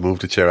whatever way I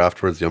moved the chair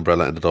afterwards, the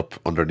umbrella ended up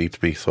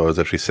underneath me, so I was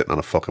actually sitting on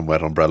a fucking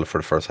wet umbrella for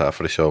the first half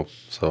of the show.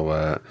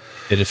 So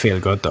did it feel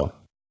good though?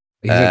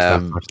 It's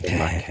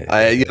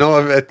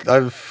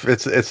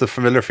a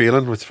familiar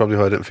feeling, which is probably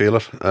why I didn't feel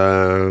it.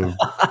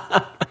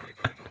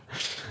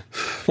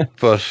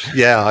 But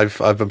yeah,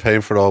 I've been paying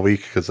for it all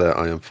week because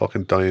I am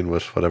fucking dying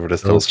with whatever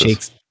this Those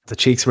cheeks is. The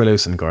cheeks were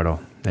loosened, Gordo.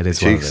 It is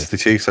the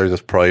cheeks are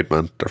just pride,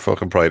 man. They're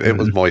fucking pride. It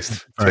was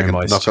moist. Very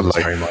moist. Not gonna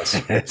lie. Very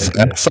moist.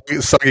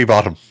 Soggy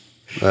bottom.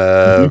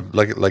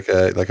 Like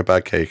a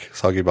bad cake.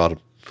 Soggy bottom.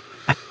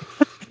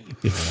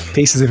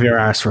 Pieces of your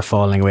arse were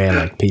falling away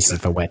like pieces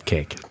of a wet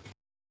cake.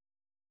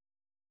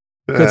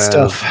 Good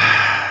stuff.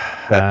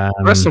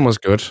 Wrestling was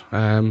good.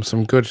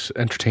 Some good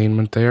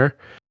entertainment there.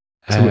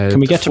 So can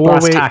we get to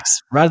brass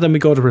tacks rather than we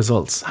go to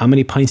results? How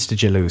many pints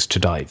did you lose to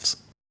dives?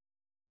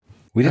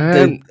 We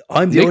didn't.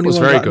 I'm the only one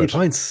got any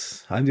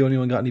points. I'm the only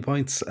one got any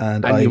points,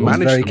 and I was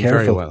very careful.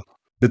 Very well.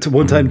 The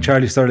one time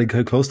Charlie started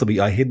close to me,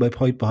 I hid my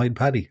point behind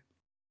Paddy.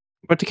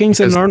 But the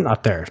Kings of the North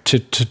not there to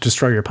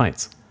destroy your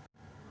pints.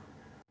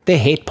 They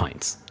hate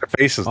pints. Their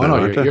faces. Oh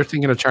no, you're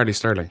thinking of Charlie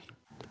Sterling.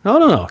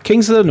 No.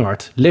 Kings of the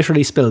North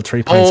literally spilled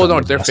 3 pints. Oh no,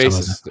 their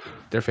faces.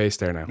 Their face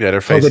there now. Yeah,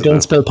 their faces. Oh, they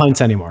don't spill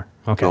pints anymore.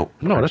 Okay.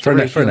 No, that's for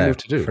now.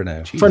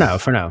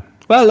 For now.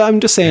 Well, I'm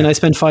just saying, I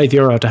spent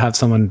 €5 to have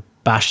someone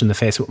bashed in the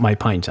face with my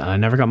pint, and I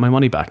never got my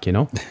money back.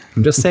 I'm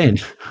just saying.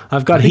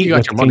 I've got heat. You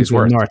got your money's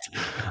worth.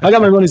 I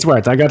got my money's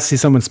worth. I got to see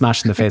someone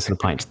smashed in the face with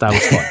a pint. That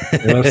was fun.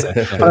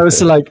 But I was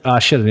still like, oh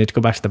shit, I need to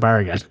go back to the bar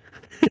again.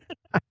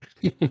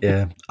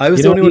 Yeah, I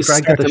was the only one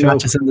drank at the show.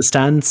 Matches in the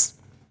stands.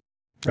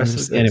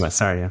 Anyway,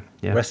 sorry. Yeah.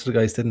 The rest of the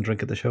guys didn't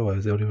drink at the show. I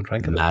was the only one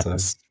drinking.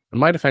 Madness. In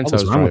my defense, I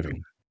was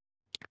driving.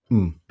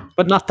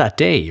 But not that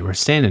day. You were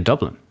staying in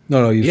Dublin.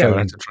 No, he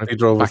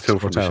drove us to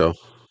the show.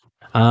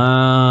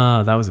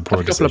 Ah, that was a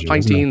poor decision. A couple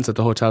of pinteens at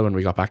the hotel when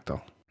we got back, though.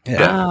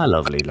 Yeah.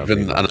 Lovely.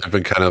 And I've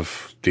been kind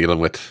of dealing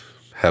with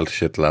health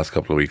shit the last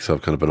couple of weeks, so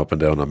I've kind of been up and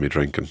down on me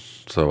drinking.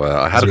 So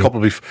I had a couple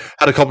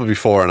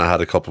before, and I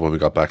had a couple when we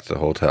got back to the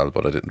hotel,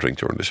 but I didn't drink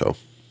during the show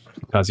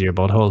because of your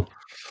butthole.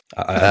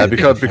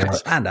 Because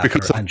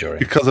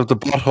of the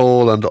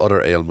butthole and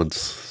other ailments.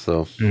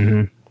 So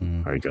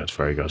very good,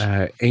 very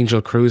good.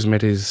 Angel Cruz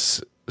made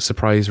his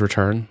surprise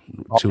return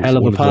to one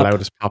of the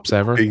loudest pops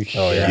ever.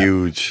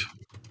 Huge.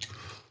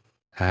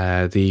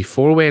 The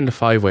 4-way and the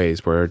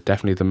 5-ways were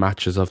definitely the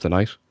matches of the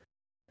night.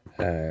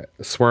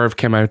 Swerve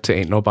came out to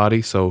Ain't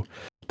Nobody, so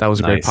that was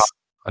a great pop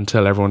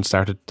until everyone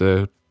started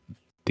the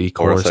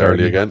chorus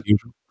early again.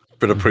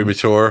 Bit of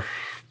premature.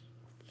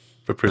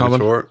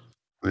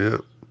 Yeah.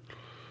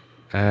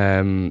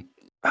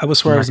 How was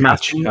Swerve's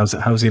match?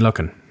 How's he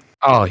looking?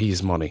 Oh,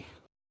 he's money.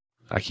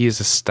 Like, he is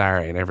a star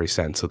in every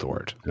sense of the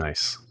word.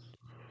 Nice.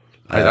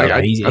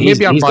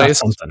 Maybe I'm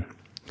biased. Something.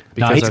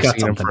 No, he's got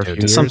something.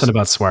 There's something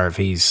about Swerve.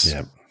 He's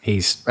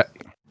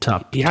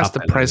top. He has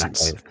the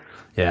presence.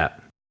 Yeah.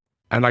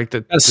 And like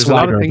there's a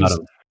lot of things.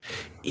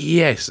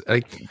 Yes,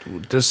 like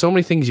there's so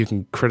many things you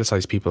can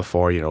criticize people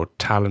for.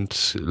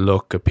 Talent,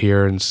 look,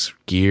 appearance,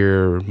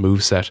 gear,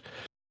 moveset.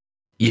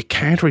 You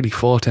can't really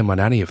fault him on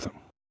any of them.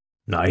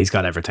 No, he's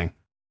got everything.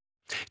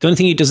 The only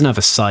thing he doesn't have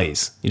is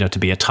size, to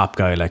be a top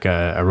guy like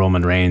a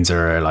Roman Reigns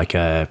or like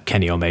a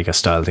Kenny Omega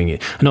style thing. I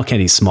know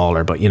Kenny's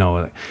smaller, but he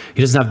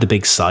doesn't have the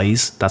big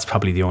size. That's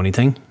probably the only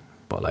thing.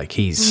 But like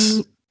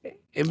he's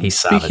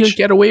savage. He'll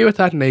get away with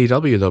that in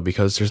AEW though,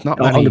 because there's not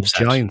many 100%.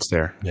 giants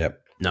there.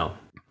 Yep. No.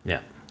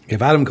 Yeah.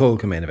 If Adam Cole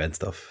can main event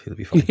stuff, he'll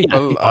be fine.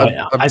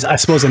 I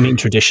suppose I mean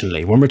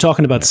traditionally. When we're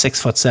talking about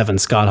 6'7"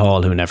 Scott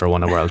Hall who never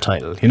won a world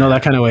title,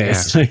 that kind of way.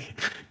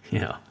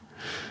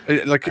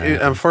 It's like,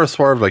 and for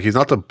Swerve, like he's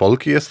not the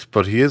bulkiest,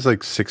 but he is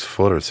like 6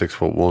 foot or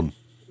 6'1",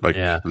 like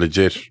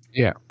legit.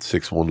 Yeah,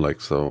 6'1",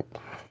 like so.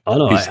 Oh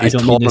no, I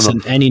don't mean this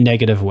in any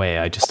negative way.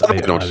 I was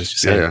just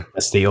saying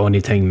that's the only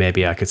thing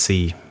maybe I could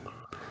see.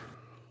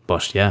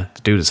 But yeah,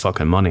 the dude is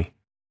fucking money.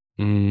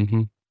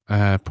 Mm-hmm.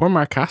 Poor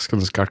Mark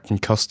Haskins got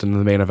concussed in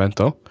the main event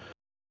though.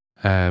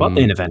 What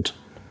main event?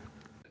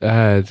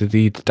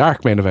 The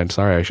dark main event.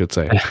 Sorry, I should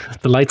say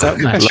the lights out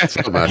match.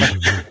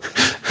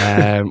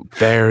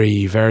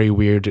 Very, very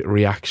weird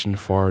reaction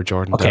for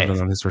Jordan Devlin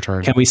on his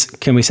return.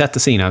 Can we set the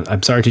scene?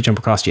 I'm sorry to jump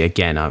across you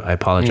again. I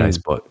apologize,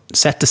 but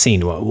set the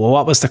scene.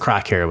 What was the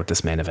crack here with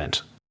this main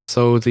event?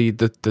 So the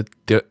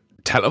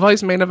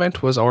televised main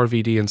event was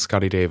RVD and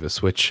Scotty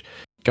Davis, which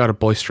got a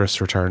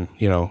boisterous return.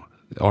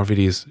 RVD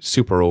is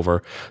super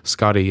over.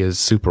 Scotty is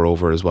super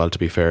over as well, to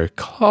be fair.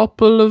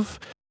 Couple of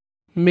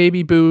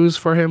maybe boos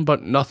for him,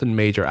 but nothing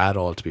major at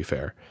all, to be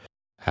fair.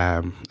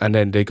 And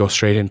then they go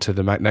straight into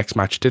the next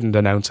match. Didn't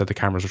announce that the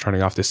cameras were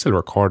turning off. They still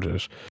recorded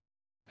it.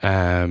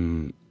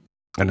 And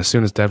as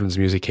soon as Devlin's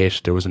music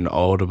hit, there was an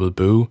audible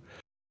boo.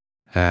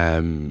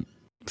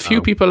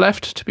 Few people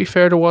left, to be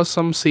fair. There was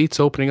some seats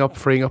opening up,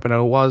 freeing up, and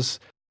it was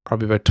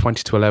probably about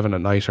 20 to 11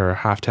 at night or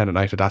 10:30 at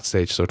night at that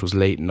stage, so it was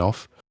late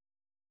enough.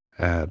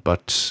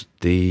 But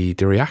the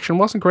reaction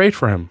wasn't great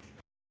for him.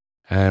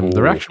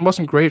 The reaction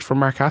wasn't great for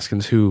Mark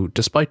Haskins, who,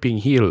 despite being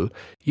heel,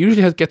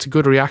 usually gets a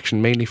good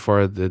reaction, mainly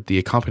for the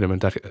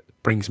accompaniment that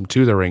brings him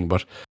to the ring.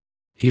 But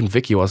even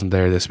Vicky wasn't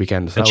there this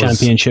weekend. So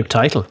championship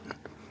title.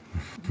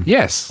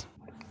 Yes.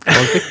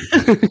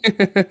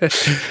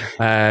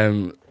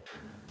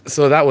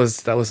 So that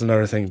was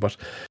another thing. But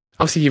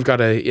obviously, you've got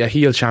a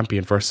heel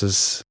champion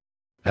versus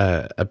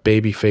a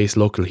babyface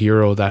local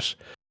hero that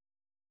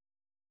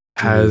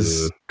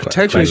has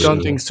potentially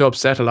done things to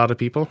upset a lot of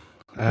people,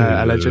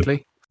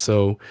 allegedly.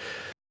 So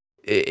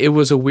it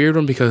was a weird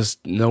one because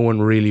no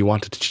one really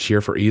wanted to cheer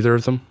for either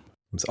of them.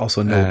 It was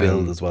also no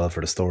build as well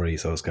for the story,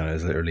 so it's kind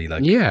of literally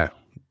like it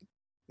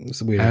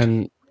was weird.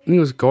 And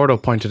Gordo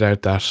pointed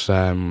out that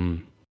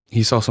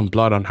he saw some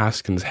blood on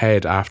Haskins'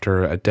 head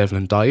after a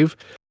Devlin dive,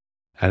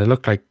 and it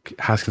looked like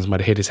Haskins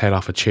might have hit his head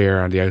off a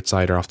chair on the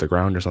outside or off the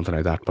ground or something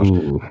like that. But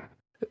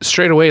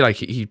straight away, like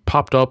he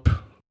popped up,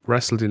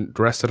 wrestled in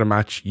the rest of the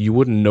match. You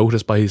wouldn't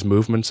notice by his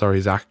movements or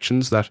his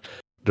actions that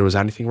there was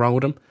anything wrong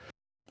with him.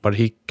 But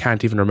he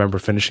can't even remember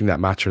finishing that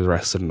match or the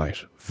rest of the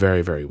night.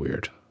 Very, very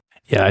weird.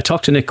 Yeah, I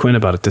talked to Nick Quinn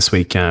about it this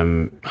week. I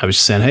was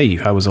just saying, hey,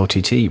 how was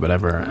OTT,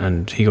 whatever?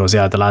 And he goes,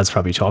 yeah, the lads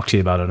probably talked to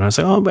you about it. And I was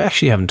like, oh, we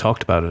actually haven't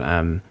talked about it.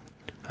 I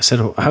said,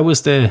 how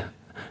was the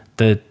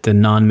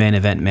non-main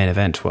event main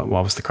event? What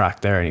was the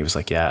crack there? And he was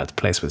like, yeah, the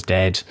place was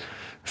dead.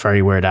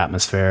 Very weird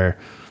atmosphere.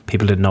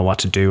 People didn't know what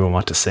to do and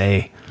what to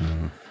say.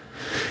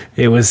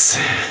 It was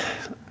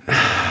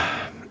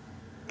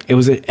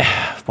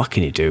what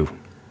can you do?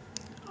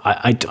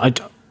 How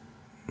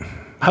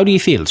do you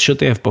feel? Should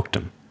they have booked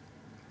him?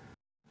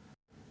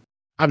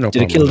 I've no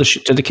Did problem.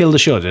 Did they kill the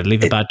show? Did it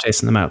leave a bad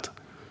taste in the mouth?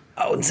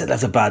 I wouldn't say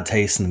that's a bad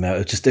taste in the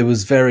mouth.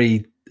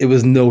 It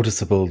was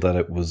noticeable that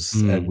it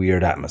was a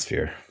weird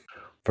atmosphere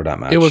for that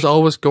match. It was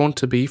always going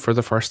to be for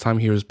the first time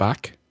he was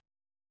back.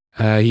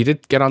 He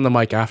did get on the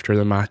mic after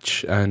the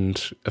match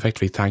and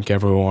effectively thank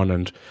everyone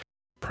and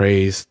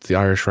praise the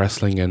Irish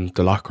wrestling and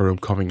the locker room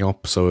coming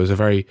up. So it was a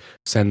very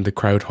send the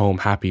crowd home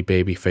happy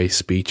babyface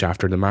speech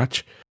after the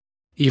match.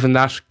 Even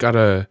that got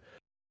a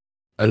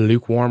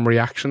lukewarm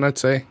reaction, I'd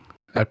say,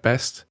 at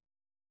best.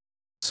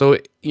 So,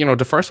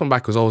 the first one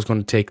back was always going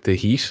to take the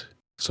heat,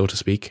 so to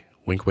speak.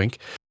 Wink, wink.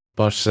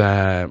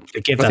 But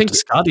they gave that to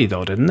Scotty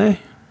though, didn't they?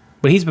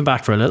 But he's been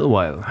back for a little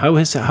while. How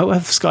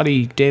have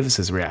Scotty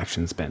Davis's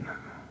reactions been?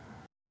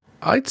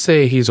 I'd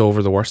say he's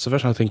over the worst of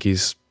it. I think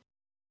he's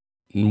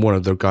one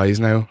of the guys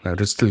now. Now,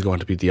 there's still going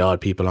to be the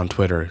odd people on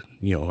Twitter,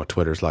 what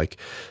Twitter's like,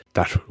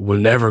 that will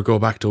never go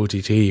back to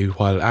OTT,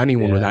 while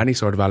anyone with any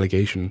sort of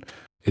allegation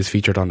is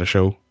featured on the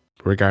show,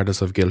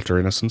 regardless of guilt or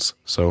innocence.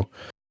 So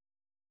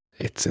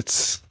it's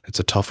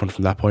a tough one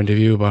from that point of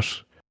view, but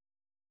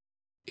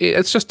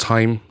it's just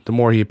time. The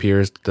more he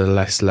appears, the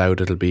less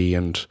loud it'll be,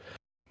 and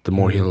the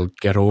more he'll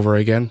get over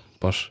again.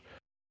 But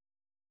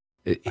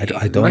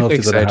I don't know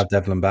if they're going to have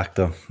Devlin back,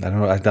 though. I don't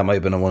know. That might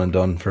have been a one and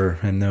done for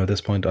him now at this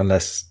point,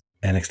 unless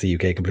NXT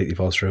UK completely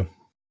falls through.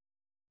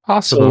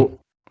 Possible.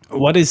 So,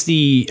 what is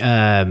the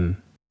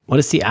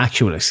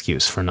actual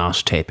excuse for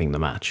not taping the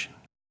match?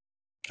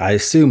 I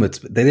assume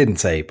they didn't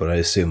say, but I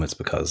assume it's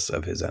because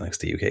of his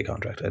NXT UK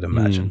contract, I'd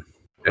imagine.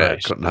 Yeah,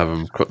 couldn't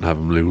have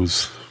him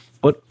lose.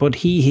 But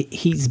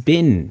he's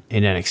been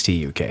in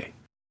NXT UK.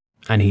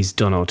 And he's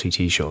done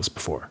OTT shows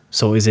before.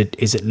 So is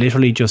it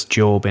literally just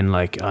Joe being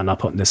like, I'm not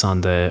putting this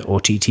on the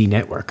OTT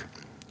network?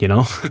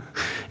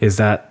 Is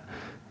that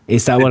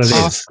what it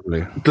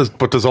is?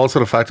 But there's also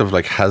the fact of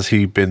like, has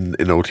he been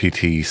in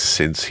OTT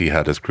since he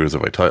had his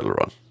Cruiserweight title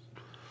run?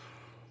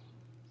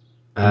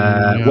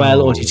 No.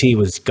 Well, OTT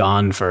was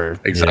gone for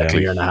a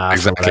year and a half.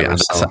 Exactly, and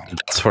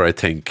that's where I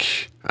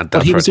think.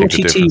 But he was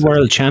OTT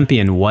World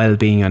Champion while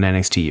being on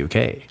NXT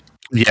UK.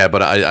 Yeah,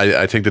 but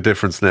I think the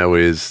difference now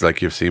is,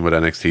 like you've seen with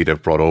NXT, they've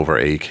brought over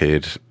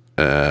A-Kid,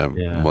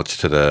 much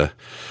to the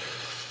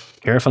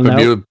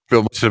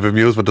much of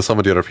amusement to some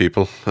of the other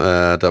people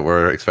that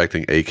were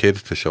expecting A-Kid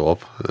to show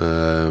up.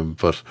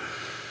 But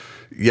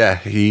yeah,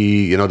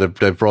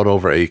 they've brought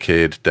over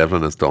A-Kid.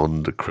 Devlin has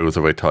done the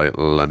Cruiserweight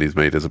title, and he's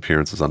made his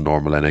appearances on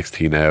normal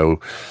NXT now.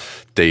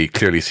 They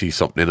clearly see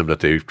something in him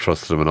that they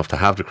trusted him enough to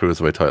have the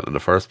Cruiserweight title in the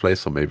first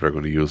place, so maybe they're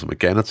going to use him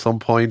again at some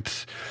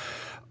point.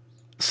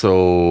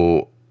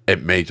 So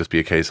it may just be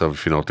a case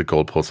of, the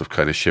goalposts have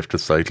kind of shifted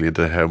slightly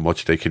into how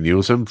much they can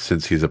use him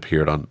since he's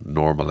appeared on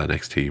normal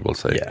NXT, we'll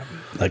say. Yeah,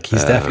 like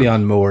he's definitely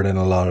on more than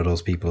a lot of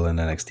those people in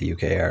NXT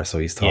UK are, so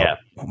he's thought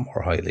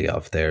more highly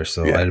of there.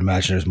 So I'd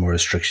imagine there's more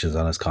restrictions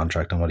on his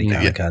contract on what he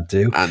can and can't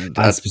do.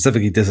 And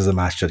specifically, this is a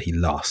match that he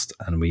lost,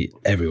 and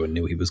everyone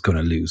knew he was going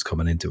to lose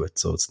coming into it.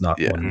 So it's not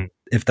one,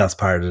 if that's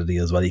part of the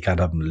deal as well, you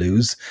can't have him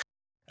lose.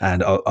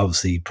 And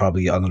obviously,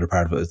 probably another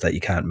part of it is that you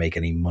can't make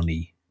any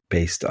money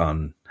based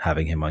on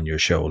having him on your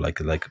show, like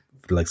the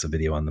likes of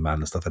Video on Demand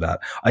and stuff like that.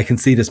 I can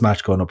see this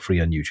match going up free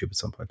on YouTube at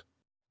some point.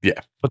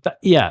 Yeah, but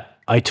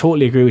I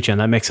totally agree with you,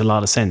 and that makes a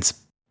lot of sense.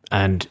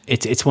 And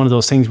it's one of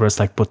those things where it's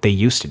like, but they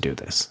used to do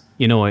this.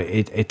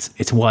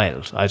 It's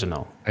wild. I don't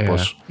know. Yeah.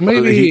 But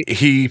maybe I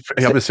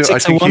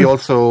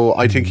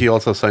think he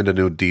also signed a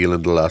new deal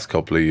in the last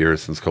couple of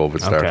years since COVID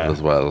started as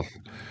well.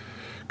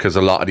 Because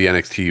a lot of the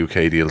NXT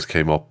UK deals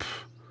came up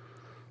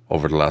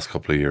over the last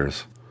couple of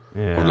years.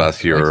 Over the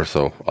last year or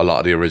so, a lot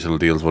of the original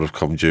deals would have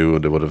come due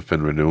and they would have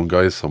been renewing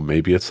guys, so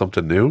maybe it's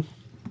something new.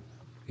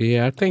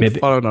 Yeah, I think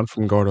following on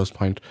from Gordo's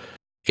point,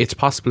 it's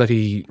possible that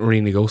he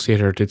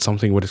renegotiated or did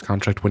something with his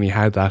contract when he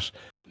had that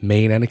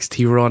main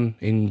NXT run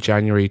in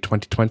January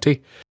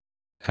 2020.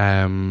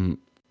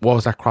 What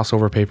was that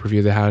crossover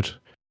pay-per-view they had?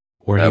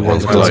 Where he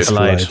was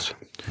Collide.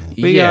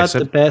 We got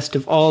the best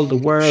of all the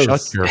worlds.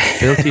 Shut your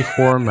filthy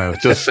whore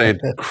mouth. Just saying,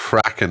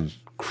 cracking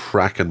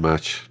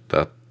match,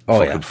 that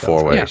fucking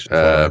four-way.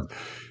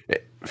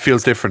 It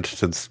feels different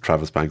since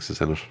Travis Banks is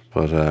in it,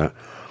 but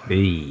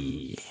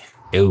very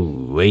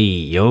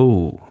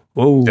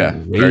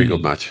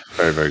good match.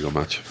 Very, very good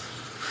match.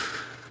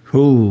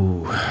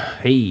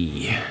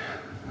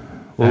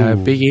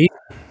 Big E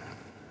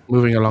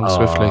moving along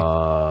swiftly.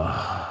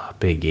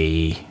 Big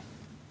E,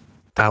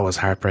 that was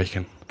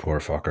heartbreaking. Poor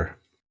fucker.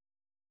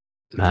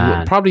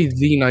 Man. Probably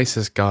the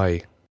nicest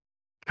guy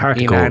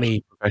in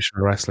any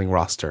professional wrestling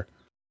roster.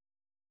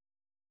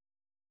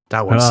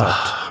 That one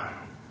sucked.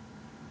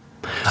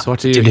 So what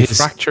did he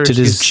fracture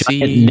his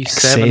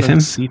C7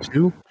 and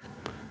C2?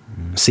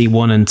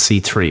 C1 and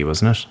C3,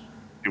 wasn't it?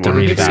 The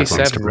really bad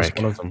ones to break.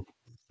 Was one of them.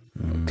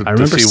 I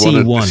remember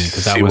C1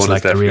 because that was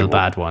like the real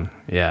bad one.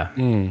 Yeah.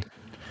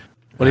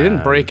 Well, he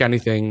didn't break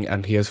anything,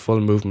 and he has full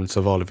movements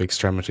of all of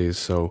extremities.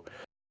 So,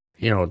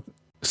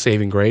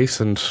 saving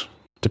grace, and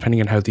depending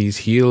on how these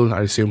heal,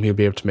 I assume he'll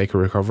be able to make a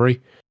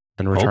recovery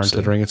and return to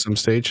the ring at some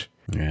stage.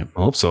 Yeah,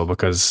 I hope so,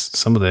 because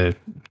some of the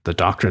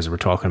doctors were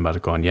talking about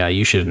it, going,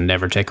 you should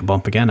never take a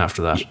bump again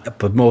after that. Yeah,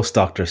 but most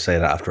doctors say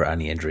that after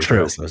any injury.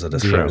 True.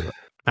 True.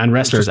 And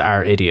wrestlers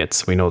are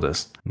idiots. We know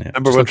this. Yeah.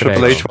 Remember when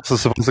Triple H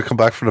was supposed to come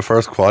back from the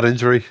first quad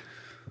injury?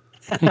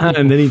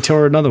 And then he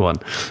tore another one.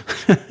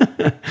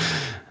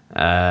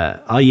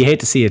 You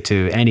hate to see it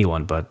to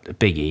anyone, but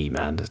Big E,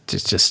 man,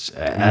 it's just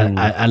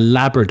a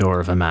Labrador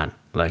of a man.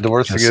 Like, the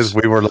worst thing is,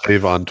 we were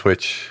live on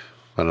Twitch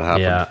when it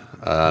happened,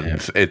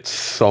 and it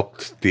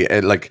sucked.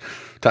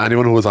 To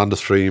anyone who was on the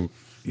stream,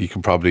 you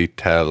can probably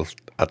tell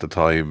at the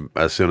time,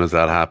 as soon as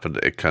that happened,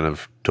 it kind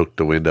of took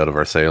the wind out of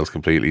our sails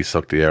completely,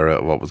 sucked the air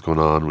out of what was going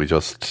on. We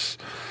just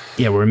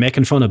Yeah, we were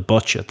making fun of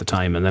Butch at the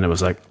time, and then it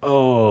was like,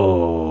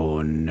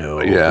 oh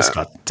no,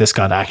 this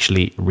got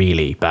actually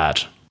really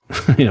bad.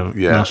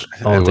 Not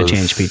all they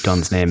changed Pete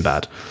Dunne's name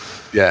bad.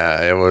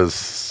 Yeah, it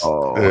was.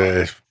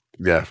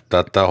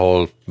 That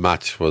whole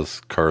match was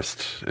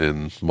cursed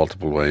in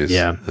multiple ways.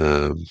 Yeah.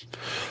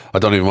 I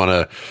don't even want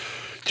to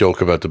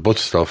joke about the Butch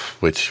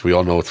stuff, which we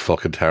all know it's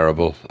fucking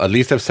terrible. At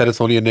least they've said it's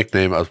only a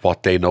nickname as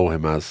what they know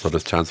him as, so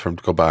there's chance for him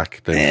to go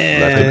back. I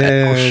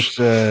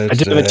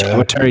did have a chat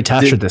with Terry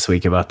Tatchett this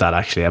week about that,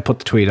 actually. I put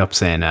the tweet up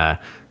saying,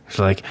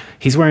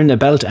 he's wearing a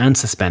belt and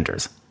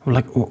suspenders. I'm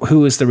like,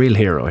 who is the real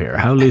hero here?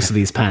 How loose are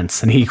these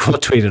pants? And he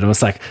quote tweeted and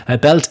was like, a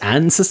belt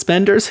and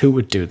suspenders? Who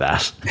would do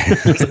that?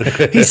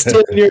 He's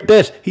still in your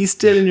bit. He's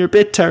still in your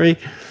bit, Terry.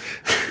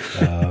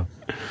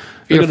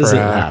 He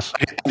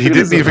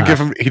didn't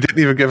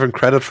even give him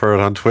credit for it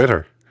on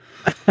Twitter.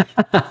 Look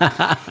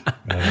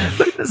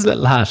at this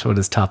little hat with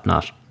his top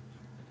knot.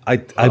 I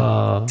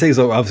think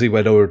so. Obviously,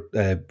 went over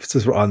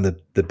since we're on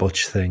the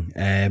Butch thing.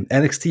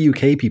 NXT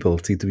UK people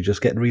seem to be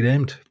just getting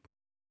renamed.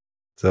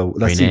 So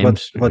let's see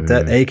what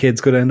that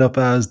A-Kid's going to end up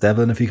as.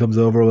 Devlin, if he comes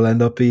over, will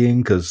end up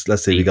being, because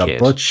let's see, we got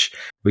Butch,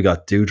 we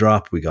got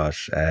Doudrop, we got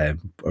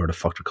or the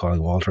fuck we're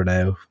calling Walter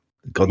now,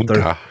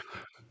 Gunther.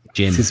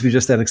 Jim. Seems to be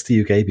just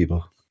NXT UK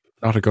people.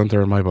 Not a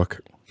Gunther in my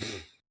book.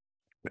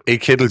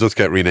 A-Kid will just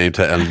get renamed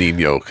to El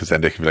Nino, because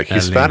then they can be like,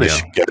 he's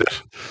Spanish, get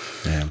it.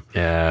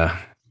 Yeah.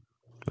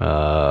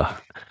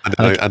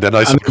 And then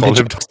I call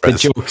him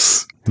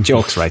the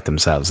jokes write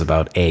themselves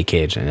about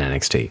A-Kid and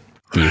NXT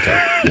UK.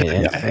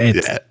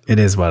 It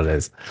is what it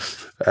is.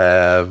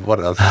 What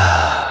else?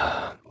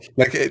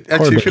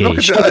 Actually, if you look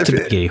at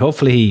McGee,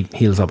 hopefully he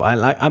heals up.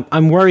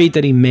 I'm worried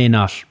that he may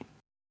not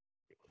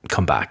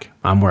come back.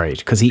 I'm worried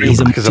because he's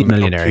a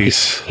multi-millionaire.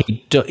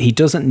 He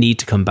doesn't need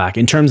to come back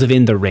in terms of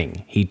in the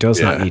ring. He does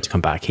not need to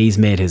come back. He's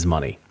made his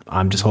money.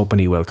 I'm just hoping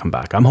he will come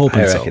back. I'm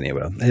hoping so. He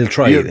will. He'll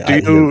try.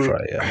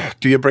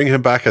 Do you bring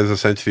him back as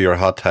essentially your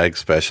hot tag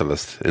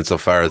specialist?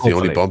 Insofar as the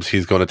only bumps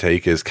he's going to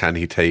take is can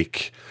he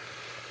take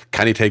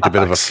the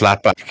bit of a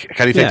flat back?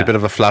 Can he take the bit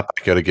of a flat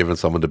back out of giving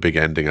someone the big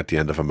ending at the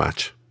end of a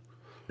match?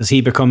 Does he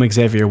become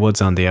Xavier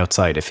Woods on the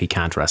outside if he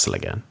can't wrestle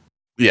again?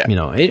 Yeah,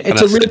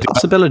 it's a real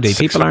possibility.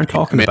 People aren't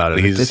talking about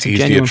it. It's a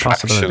genuine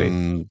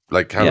possibility.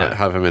 Like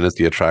have him in as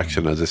the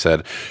attraction. As I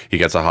said, he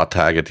gets a hot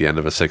tag at the end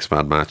of a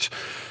 6-man match.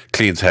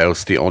 Cleans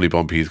house. The only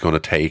bump he's going to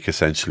take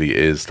essentially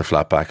is the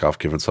flat back off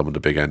giving someone the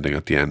big ending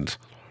at the end.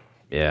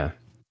 Yeah,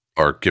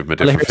 or give him a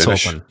different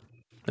finish.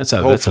 That's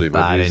a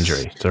bad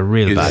injury. It's a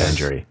real bad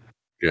injury.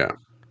 Yeah.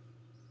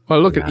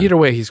 Well, look, either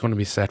way, he's going to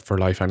be set for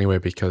life anyway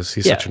because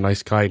he's such a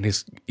nice guy and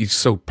he's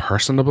so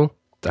personable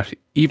that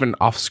even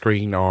off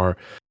screen or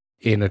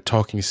in a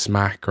talking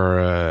smack or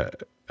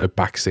a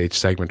backstage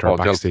segment or a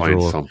backstage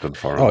role, something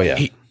for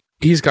him.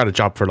 He's got a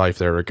job for life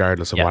there,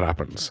 regardless of what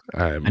happens.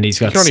 And he's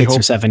got 6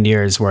 or 7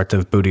 years worth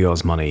of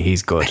Boudio's money.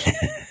 He's good.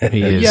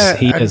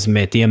 He has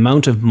made the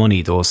amount of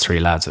money those 3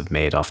 lads have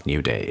made off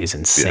New Day is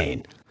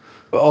insane. Yeah.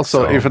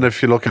 Also, even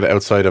if you look at it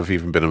outside of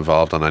even been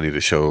involved on any of the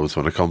shows,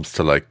 when it comes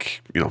to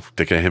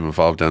they get him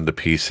involved on the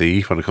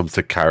PC, when it comes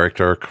to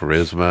character,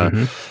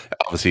 charisma,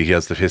 obviously he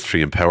has the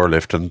history in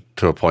powerlifting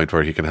to a point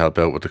where he can help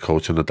out with the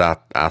coaching of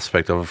that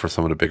aspect of it for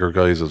some of the bigger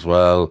guys as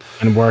well.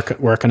 And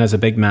working as a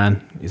big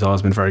man, he's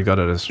always been very good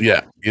at it.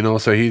 Yeah,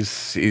 so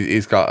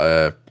he's got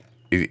a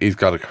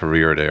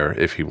career there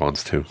if he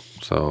wants to.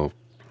 So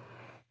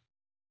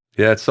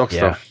yeah, it sucks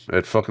though.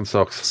 It fucking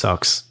sucks.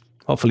 Sucks.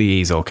 Hopefully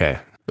he's okay.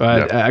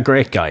 A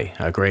great guy.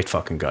 A great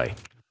fucking guy.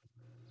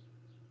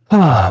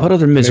 What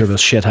other miserable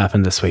shit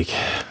happened this week?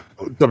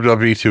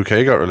 WWE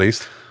 2K got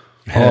released.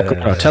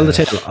 Tell the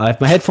tale. I have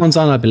my headphones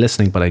on, I'll be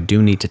listening, but I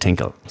do need to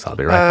tinkle, so I'll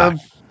be right back.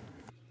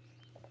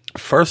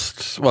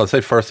 First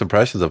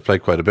impressions, I've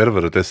played quite a bit of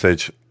it at this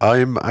stage.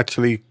 I'm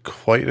actually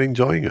quite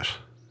enjoying it.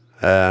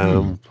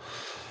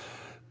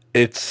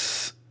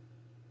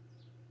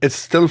 It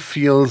still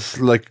feels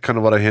like kind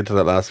of what I hinted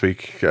at last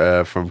week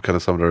from kind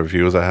of some of the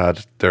reviews I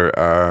had. There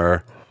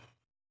are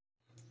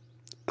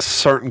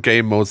certain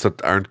game modes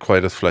that aren't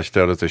quite as fleshed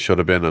out as they should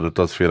have been, and it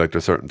does feel like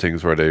there's certain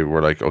things where they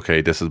were like,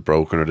 okay, this is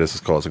broken or this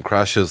is causing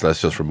crashes,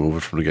 let's just remove it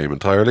from the game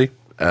entirely,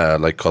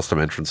 like custom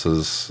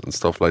entrances and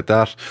stuff like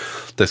that.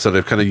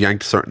 They've kind of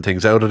yanked certain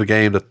things out of the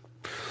game that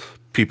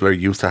people are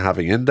used to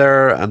having in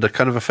there, and it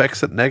kind of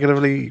affects it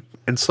negatively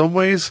in some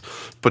ways,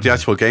 but the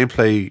actual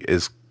gameplay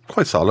is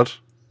quite solid.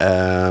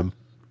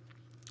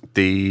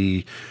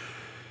 The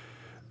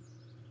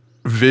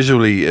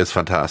visually is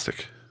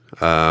fantastic.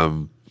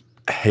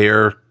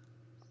 Hair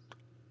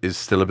is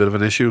still a bit of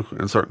an issue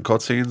in certain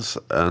cutscenes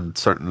and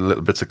certain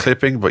little bits of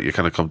clipping, but you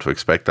kind of come to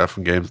expect that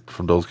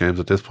from those games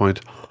at this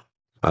point.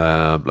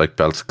 Like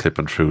belts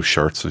clipping through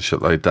shirts and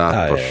shit like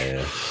that.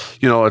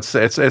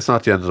 It's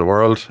not the end of the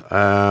world.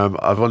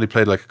 I've only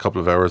played like a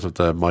couple of hours of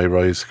the My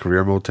Rise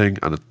career mode thing,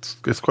 and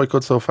it's quite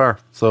good so far.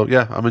 So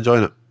yeah, I'm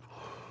enjoying it.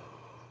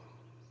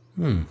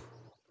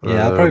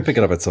 Yeah, I'll probably pick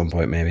it up at some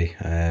point, maybe.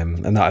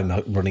 And I'm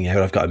not running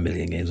out. I've got a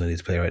million games I need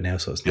to play right now,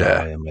 so it's not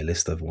high on my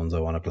list of ones I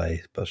want to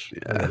play. But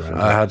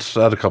I had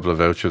a couple of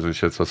vouchers and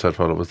shit, so I said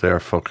while it was there,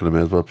 fucking I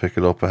may as well pick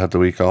it up. I had the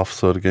week off,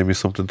 so it gave me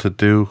something to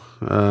do.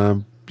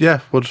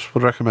 Would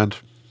recommend.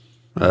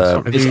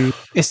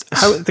 Is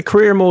how the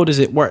career mode, is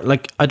it work?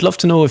 Like, I'd love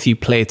to know if you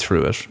play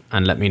through it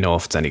and let me know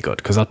if it's any good,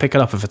 because I'll pick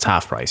it up if it's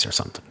half price or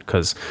something,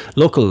 because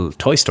local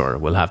toy store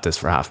will have this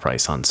for half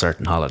price on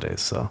certain holidays.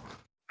 So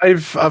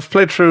I've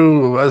played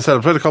through, as I said,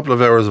 I've played a couple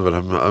of hours of it.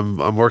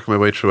 I'm working my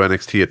way through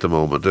NXT at the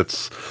moment. You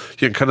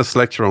can kind of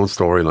select your own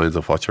storylines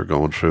of what you're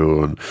going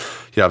through, and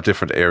you have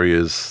different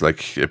areas.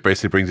 Like, it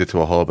basically brings you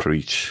to a hub for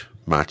each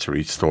match or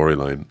each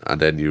storyline,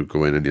 and then you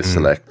go in and you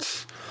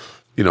select.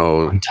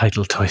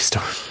 Untitled Toy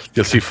Store.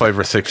 You'll see 4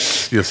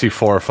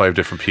 or 5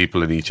 different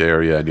people in each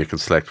area, and you can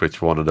select which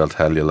one, and they'll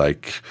tell you,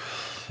 like,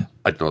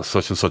 I don't know,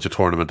 such and such a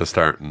tournament is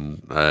starting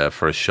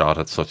for a shot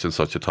at such and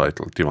such a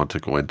title. Do you want to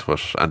go into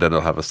it? And then they'll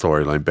have a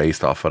storyline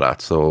based off of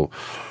that. So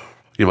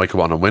you might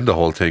go on and win the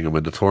whole thing and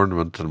win the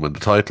tournament and win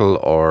the title,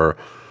 or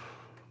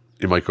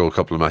you might go a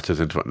couple of matches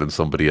into it and then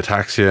somebody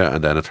attacks you,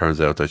 and then it turns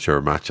out that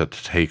your match at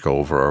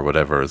TakeOver or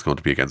whatever is going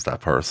to be against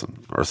that person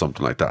or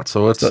something like that.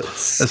 So it's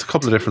a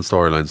couple of different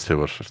storylines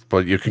to it,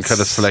 but you can kind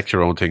of select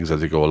your own things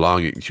as you go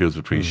along. You can choose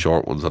between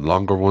short ones and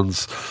longer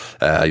ones.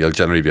 You'll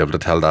generally be able to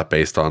tell that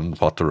based on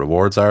what the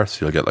rewards are,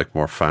 so you'll get like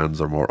more fans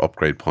or more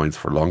upgrade points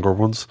for longer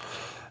ones.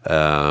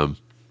 Overall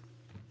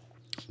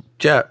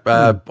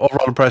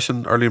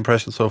early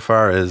impression so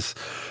far is,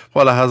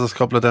 while it has a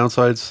couple of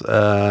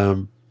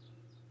downsides,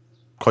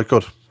 quite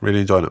good. Really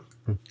enjoying it.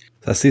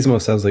 That season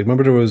sounds like,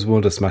 remember there was one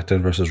of the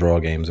SmackDown versus Raw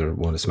games, or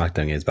one of the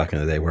SmackDown games back in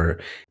the day, where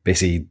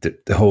basically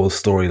the whole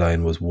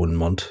storyline was 1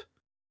 month.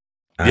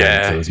 And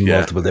there was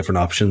multiple different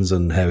options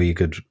on how you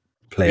could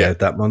play out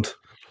that month.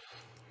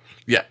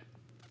 Yeah.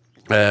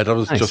 That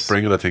was just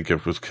Bring It. I think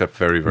it was kept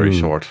very, very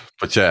short.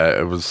 But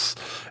it's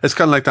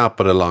kind of like that,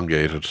 but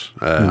elongated.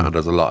 And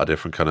there's a lot of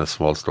different kind of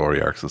small story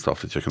arcs and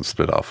stuff that you can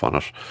split off on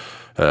it.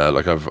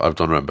 Like I've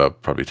done around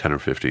about probably 10 or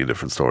 15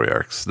 different story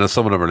arcs. Now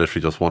some of them are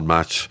literally just one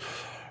match.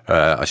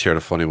 I shared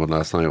a funny one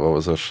last night. What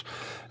was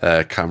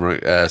it?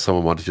 Cameron.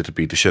 Someone wanted you to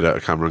beat the shit out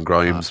of Cameron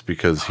Grimes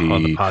because he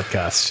on the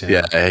podcast.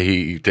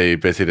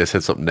 They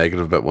said something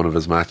negative about one of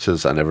his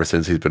matches, and ever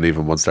since he's been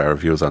leaving 1-star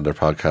reviews on their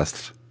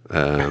podcast.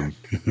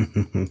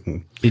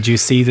 Did you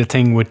see the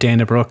thing with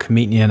Dana Brooke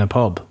meeting you in a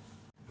pub?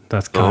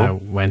 That kind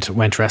of went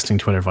wrestling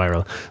Twitter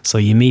viral. So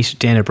you meet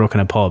Dana Brooke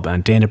in a pub,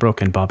 and Dana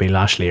Brooke and Bobby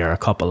Lashley are a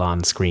couple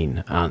on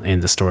screen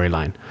in the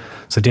storyline.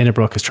 So Dana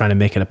Brooke is trying to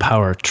make it a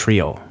power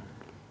trio.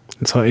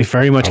 And so it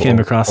very much came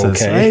across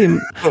as, hey, me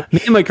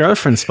and my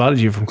girlfriend spotted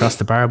you from across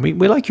the bar. We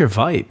like your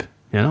vibe.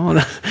 You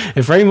know,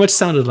 it very much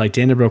sounded like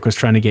Dana Brooke was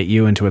trying to get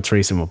you into a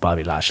threesome with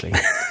Bobby Lashley,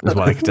 is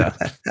what I could tell.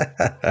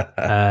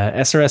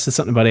 SRS is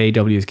something about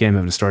AEW's game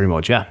having a story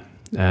mode. Yeah.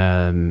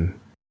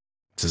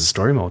 This is a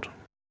story mode.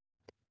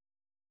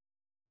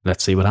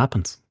 Let's see what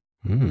happens.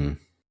 Don't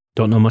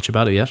know much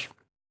about it yet.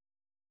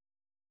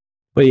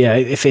 But yeah,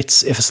 if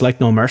it's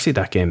like No Mercy,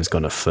 that game is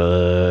going to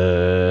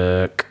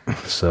fuck.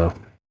 So,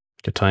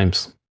 good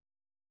times.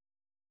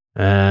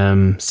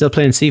 Still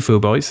playing Sifu,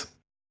 boys.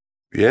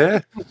 Yeah.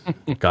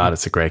 God,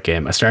 it's a great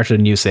game. I started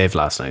a new save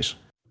last night,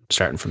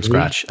 starting from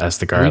scratch as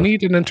the girl. We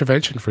need an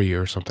intervention for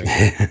you or something.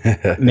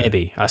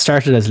 Maybe. I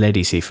started as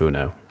Lady Sifu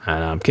now,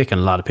 and I'm kicking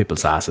a lot of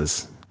people's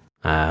asses.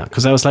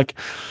 Because I was like,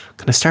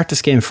 can I start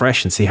this game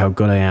fresh and see how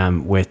good I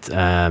am with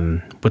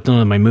none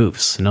of my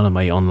moves, none of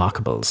my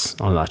unlockables,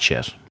 all that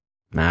shit.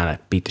 Man, I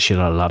beat the shit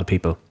out of a lot of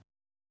people.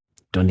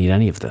 Don't need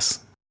any of this.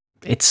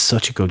 It's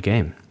such a good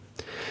game.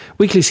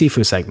 Weekly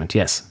Sifu segment,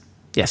 yes.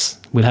 Yes,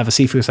 we'll have a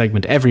Sifu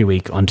segment every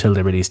week until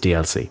they release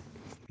DLC.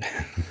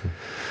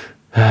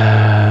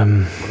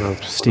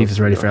 Steve is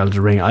ready for Elden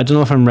Ring. I don't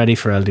know if I'm ready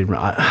for Elden Ring.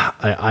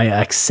 I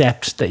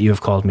accept that you have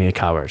called me a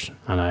coward,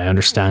 and I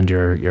understand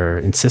your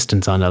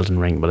insistence on Elden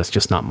Ring, but it's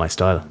just not my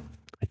style.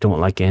 I don't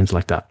like games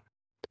like that.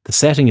 The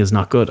setting is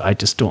not good. I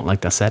just don't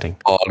like that setting.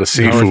 Oh, the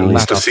Sifu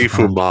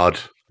mod.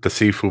 The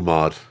Sifu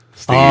mod.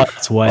 Steve. Oh,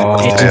 that's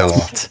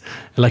wild.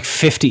 Like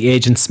 50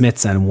 Agent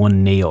Smiths and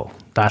 1 Neo.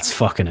 That's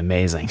fucking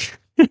amazing.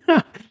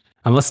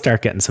 I must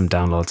start getting some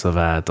downloads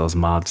of those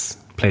mods.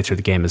 Play through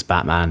the game as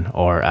Batman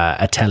or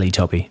a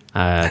Teletubby.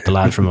 The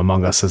lad from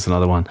Among Us is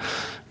another one.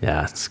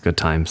 Yeah, it's good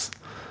times.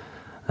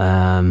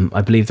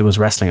 I believe there was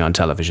wrestling on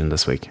television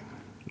this week.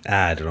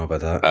 I don't know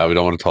about that. We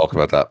don't want to talk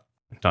about that.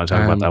 Don't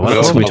talk about that. What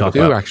else can we talk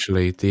about?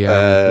 Actually, did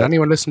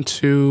anyone listen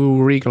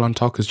to Regal on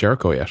Talk is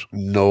Jericho yet?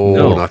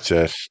 No, not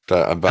yet.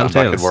 I'm back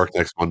at work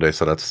next Monday,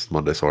 so that's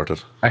Monday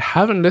sorted. I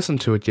haven't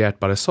listened to it yet,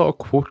 but I saw a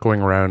quote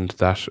going around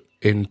that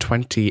in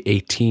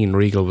 2018,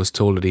 Regal was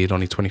told that he had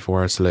only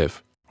 24 hours to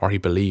live, or he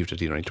believed that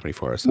he had only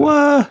 24 hours to live.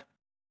 What?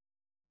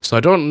 So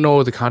I don't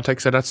know the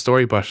context of that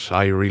story, but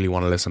I really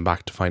want to listen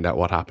back to find out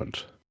what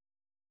happened.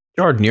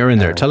 Jordan, you're in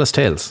there. Tell us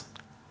tales.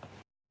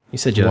 You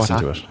said you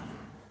listened to it.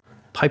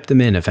 Pipe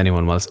them in if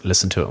anyone wants to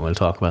listen to it, and we'll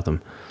talk about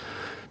them.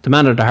 The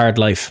man had a hard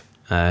life.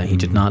 He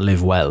did not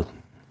live well.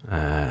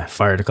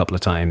 Fired a couple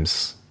of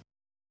times.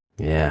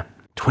 Yeah.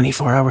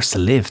 24 hours to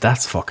live.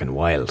 That's fucking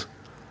wild.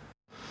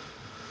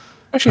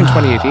 Especially in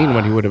 2018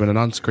 when he would have been an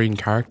on-screen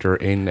character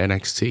in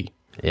NXT.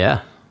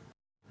 Yeah.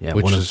 Yeah,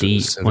 Which one of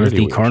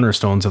the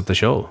cornerstones of the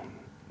show.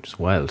 Just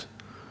wild.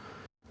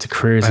 It's a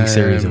crazy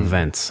series of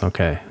events.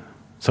 Okay.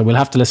 So we'll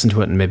have to listen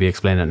to it and maybe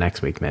explain it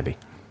next week, maybe.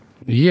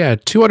 Yeah,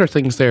 2 other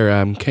things there.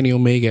 Kenny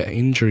Omega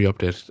injury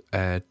update.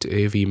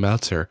 Davey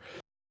Meltzer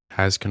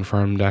has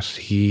confirmed that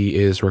he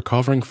is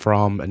recovering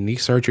from a knee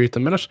surgery at the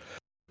minute,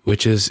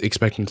 which is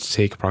expected to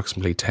take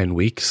approximately 10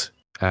 weeks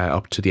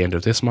up to the end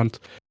of this month.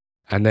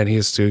 And then he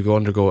has to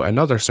undergo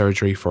another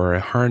surgery for a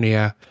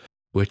hernia,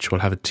 which will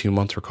have a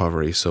 2-month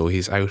recovery. So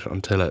he's out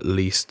until at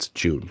least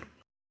June.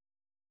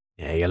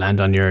 Yeah, you land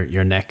on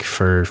your neck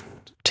for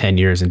 10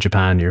 years in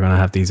Japan, you're going to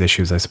have these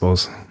issues, I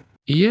suppose.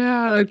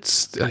 Yeah,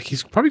 it's like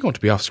he's probably going to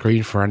be off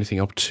screen for anything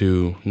up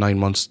to 9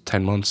 months,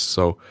 10 months.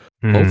 So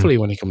hopefully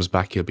when he comes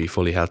back, he'll be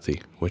fully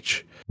healthy,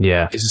 which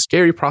is a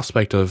scary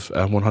prospect of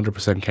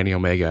 100% Kenny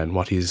Omega and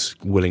what he's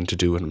willing to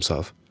do with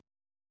himself.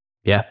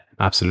 Yeah,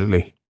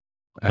 absolutely.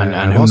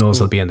 And who knows,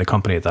 he'll be in the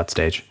company at that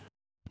stage.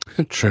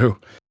 True.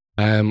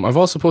 I've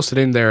also posted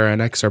in there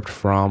an excerpt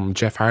from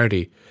Jeff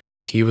Hardy.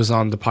 He was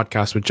on the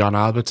podcast with John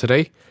Alba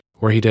today,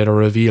 where he did a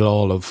reveal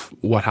all of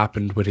what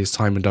happened with his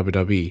time in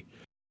WWE.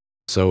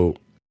 So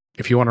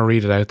if you want to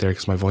read it out there,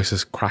 because my voice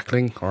is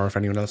crackling, or if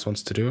anyone else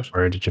wants to do it.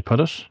 Where did you put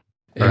it?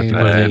 In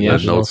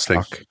the notes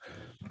doc.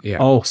 Yeah.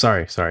 Oh,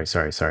 sorry.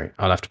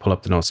 I'll have to pull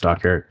up the notes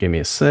doc here. Give me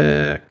a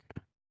sec.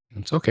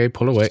 It's okay,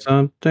 pull away.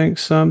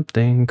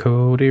 Something,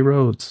 Cody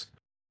Rhodes.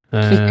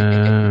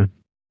 Where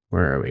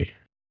are we?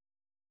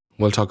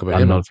 We'll talk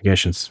about him.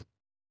 Notifications.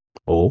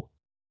 Oh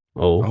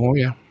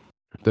yeah.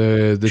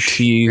 The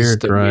tease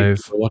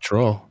drive. Watch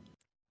Raw.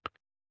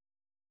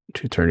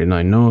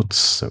 239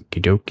 notes.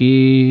 Okie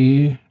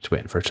dokie. Just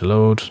waiting for it to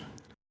load.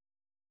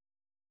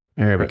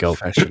 There we go.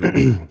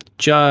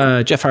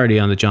 Jeff Hardy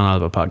on the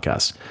John Alba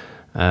podcast.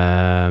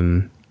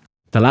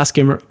 The last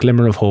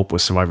glimmer of hope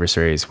was Survivor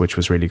Series, which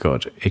was really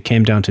good. It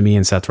came down to me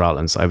and Seth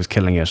Rollins. I was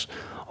killing it.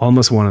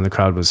 Almost one in the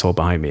crowd was so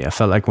behind me. I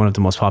felt like one of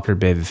the most popular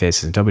baby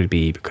faces in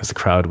WWE because the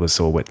crowd was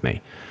so with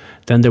me.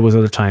 Then there was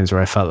other times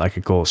where I felt like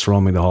a ghost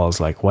roaming the halls,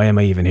 like, why am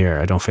I even here?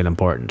 I don't feel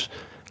important.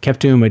 Kept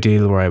doing my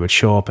deal where I would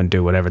show up and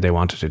do whatever they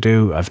wanted to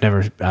do. I've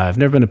never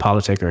been a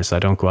politicker, so I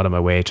don't go out of my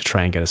way to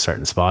try and get a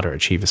certain spot or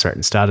achieve a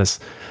certain status.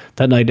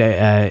 That night,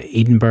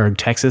 Edinburgh,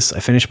 Texas, I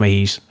finished my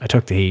heat. I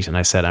took the heat and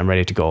I said, I'm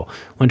ready to go.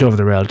 Went over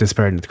the rail,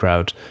 disappeared into the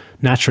crowd.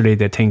 Naturally,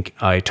 they think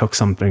I took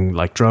something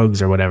like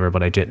drugs or whatever,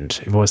 but I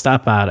didn't. If it was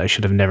that bad, I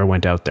should have never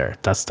went out there.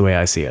 That's the way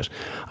I see it.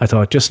 I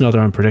thought, just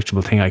another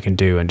unpredictable thing I can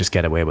do and just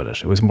get away with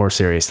it. It was more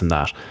serious than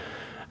that.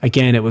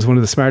 Again, it was one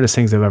of the smartest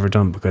things I've ever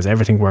done because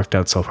everything worked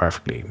out so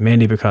perfectly.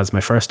 Mainly because my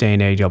first day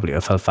in AEW, I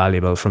felt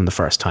valuable from the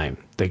first time.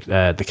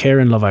 The care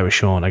and love I was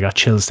shown, I got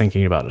chills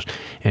thinking about it.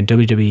 In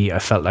WWE, I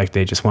felt like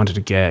they just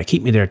wanted to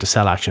keep me there to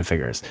sell action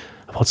figures.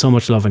 I put so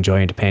much love and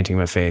joy into painting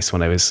my face.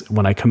 When I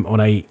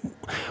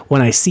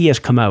see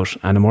it come out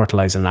and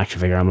immortalized in an action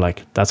figure, I'm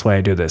like, that's why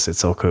I do this. It's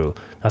so cool.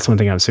 That's one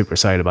thing I'm super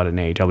excited about in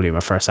AEW. My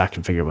first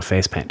action figure with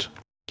face paint.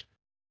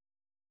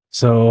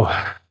 So,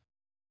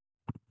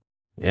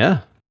 yeah.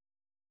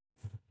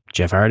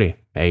 Jeff Hardy,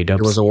 AEW.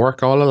 It was a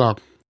work all along.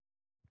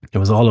 It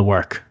was all a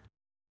work.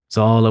 It's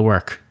all a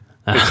work.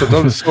 So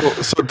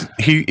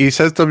he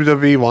says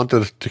WWE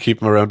wanted to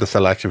keep him around to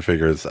sell action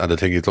figures, and the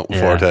thing he's looking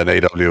forward to in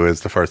AEW is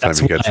the first time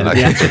he gets an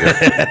action figure.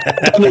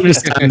 I don't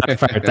understand that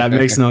part. That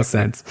makes no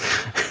sense.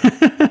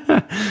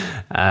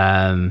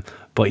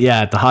 But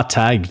yeah, the hot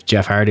tag,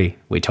 Jeff Hardy.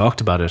 We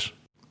talked about it.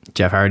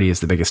 Jeff Hardy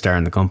is the biggest star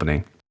in the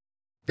company.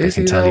 I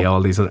can tell you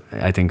all these.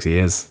 I think he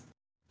is.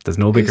 There's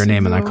no bigger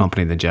name in that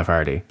company than Jeff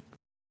Hardy.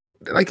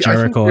 Like,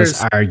 Jericho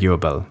is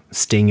arguable.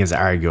 Sting is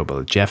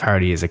arguable. Jeff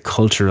Hardy is a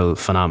cultural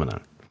phenomenon.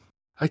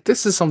 Like,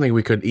 this is something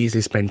we could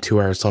easily spend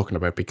 2 hours talking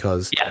about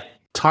because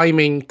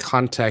timing,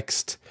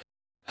 context,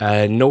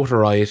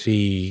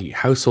 notoriety,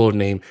 household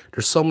name,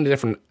 there's so many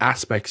different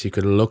aspects you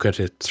could look at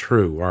it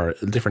through, or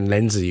different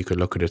lenses you could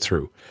look at it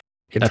through.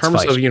 In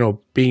terms of,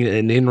 being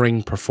an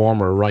in-ring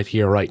performer right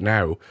here, right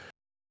now,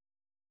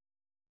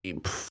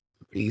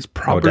 he's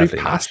probably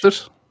past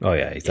it. Oh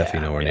yeah, he's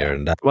definitely nowhere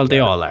near that. Well, they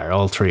all are.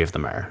 All three of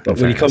them are. But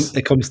when it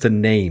comes to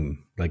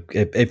name, like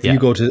if you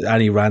go to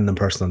any random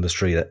person on the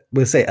street,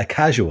 we'll say a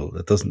casual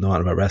that doesn't know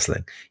anything about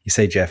wrestling, you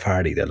say Jeff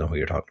Hardy, they'll know who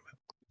you're talking about.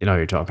 You know who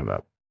you're talking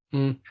about.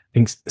 I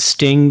think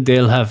Sting,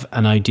 they'll have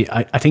an idea.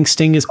 I think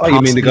Sting is. Oh,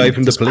 you mean the guy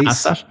from the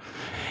Police?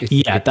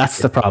 Yeah, that's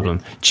the problem.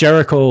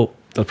 Jericho,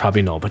 they'll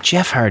probably know, but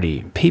Jeff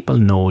Hardy, people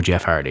know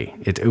Jeff Hardy.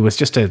 It was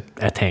just a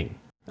thing.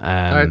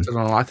 I don't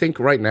know. I think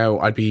right now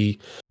I'd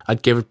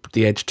give it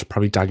the edge to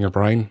probably Daniel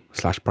Bryan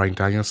 / Bryan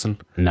Danielson.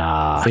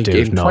 Nah, I think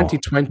dude, in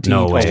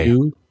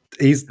 2022,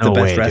 he's the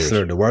best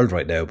wrestler in the world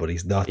right now, but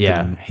he's not.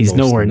 Yeah, he's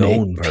nowhere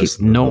known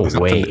person. No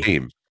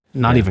way.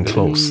 Not even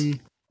close.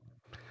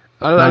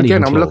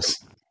 Again,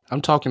 I'm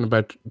I'm talking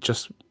about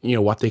just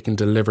what they can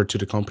deliver to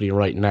the company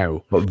right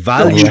now. But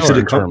value to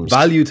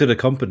the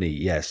company,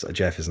 yes,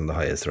 Jeff isn't the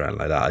highest around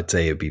like that. I'd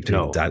say it'd be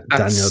between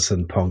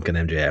Danielson, Punk, and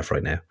MJF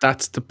right now.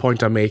 That's the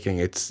point I'm making.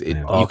 You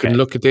can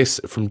look at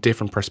this from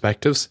different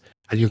perspectives,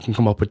 and you can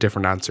come up with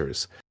different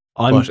answers.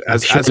 But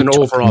as an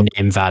overall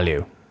name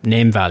value,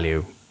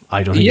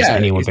 I don't think there's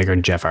anyone bigger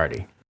than Jeff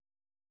Hardy.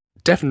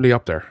 Definitely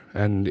up there,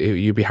 and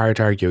you'd be hard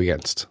to argue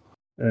against.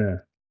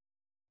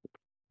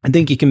 I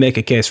think you can make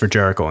a case for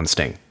Jericho and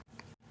Sting,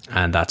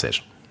 and that's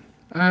it.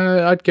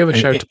 I'd give a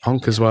shout to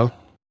Punk as well.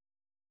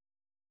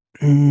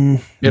 Been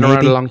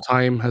around a long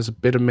time, has a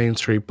bit of Main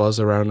Street buzz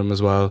around him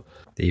as well.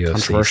 The UFC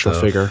controversial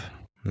stuff. figure.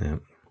 Yeah.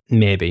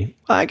 Maybe.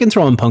 I can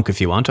throw in Punk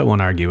if you want. I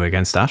won't argue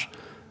against that.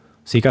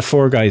 So you got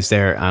 4 guys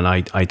there, and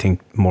I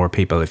think more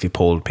people, if you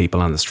polled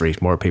people on the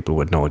street, more people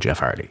would know Jeff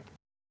Hardy.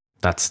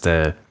 That's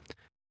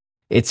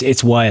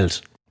it's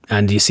wild.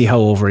 And you see how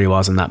over he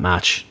was in that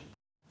match.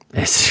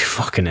 It's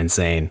fucking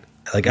insane.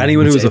 Like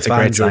anyone who was a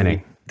fan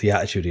during the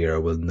Attitude Era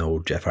will know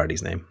Jeff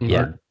Hardy's name.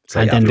 Yeah.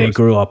 And then they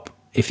grew up.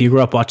 If you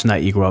grew up watching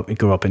that, you grew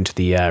up into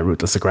the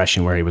Ruthless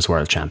Aggression where he was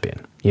world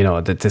champion.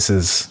 That this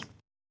is...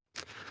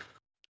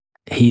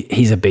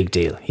 He's a big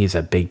deal. He's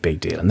a big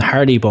deal. And the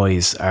Hardy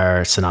Boys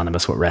are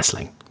synonymous with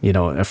wrestling,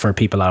 for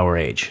people our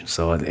age.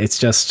 So it's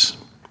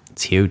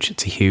huge.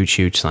 It's a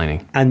huge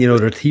signing. And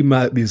their theme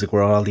music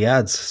were all the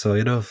ads. So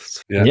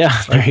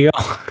yeah, there you go.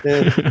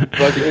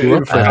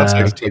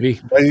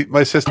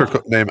 My sister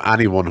couldn't name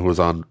anyone who was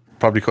on.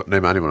 Probably couldn't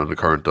name anyone on the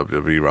current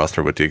WWE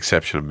roster, with the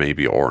exception of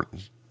maybe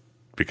Orton,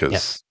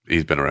 because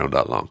he's been around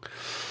that long.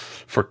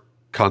 For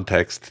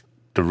context,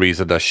 the only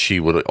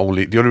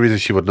reason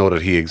she would know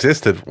that he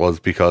existed was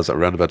because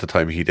around about the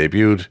time he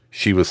debuted,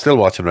 she was still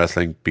watching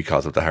wrestling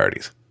because of the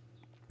Hardys.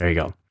 There you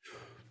go.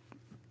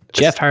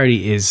 Jeff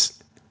Hardy is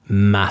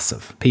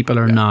massive. People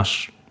are not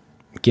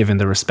given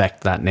the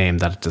respect that name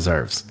that it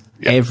deserves.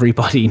 Yeah.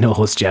 Everybody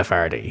knows Jeff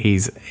Hardy.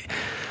 He's...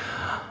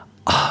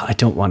 I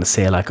don't want to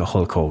say like a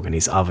Hulk Hogan.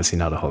 He's obviously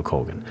not a Hulk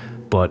Hogan,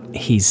 but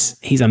he's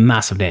a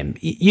massive name.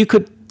 You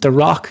could... The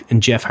Rock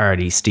and Jeff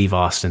Hardy, Steve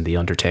Austin, The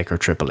Undertaker,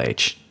 Triple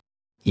H.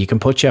 You can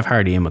put Jeff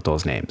Hardy in with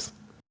those names.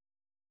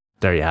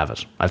 There you have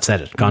it. I've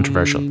said it.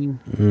 Controversial.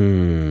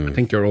 I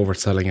think you're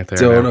overselling it there.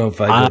 Don't know if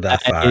I go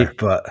that far,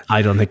 but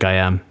I don't think I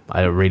am.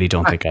 I really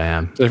don't think I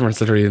am. The difference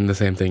literally in the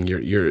same thing.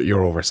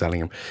 You're overselling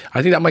him.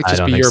 I think that might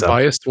just be your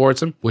bias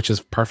towards him, which is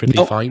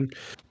perfectly fine.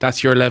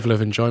 That's your level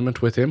of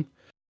enjoyment with him.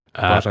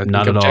 But I think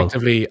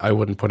objectively, I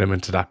wouldn't put him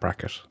into that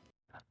bracket.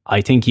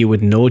 I think you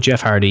would know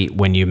Jeff Hardy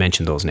when you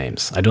mention those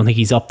names. I don't think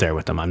he's up there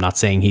with them. I'm not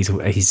saying he's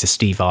a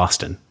Steve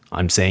Austin.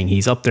 I'm saying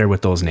he's up there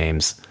with those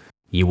names.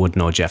 You would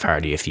know Jeff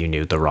Hardy if you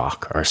knew The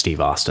Rock or Steve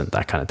Austin,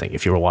 that kind of thing,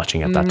 if you were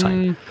watching at that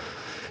time.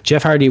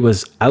 Jeff Hardy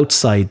was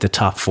outside the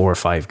top 4 or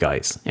 5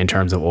 guys in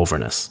terms of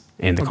overness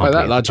in the company.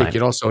 By that logic,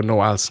 you'd also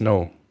know Al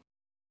Snow.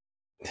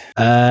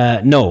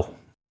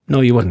 No,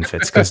 you wouldn't,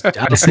 Fitz, because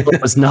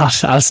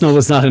Al Snow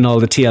was not in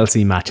all the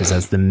TLC matches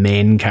as the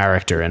main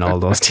character in all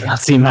those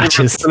TLC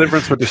matches.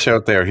 Deliverance with the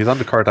shout there. He's on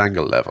the Kurt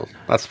Angle level.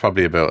 That's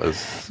probably about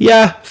as...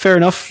 Yeah, fair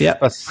enough. Yeah,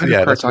 that's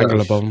Kurt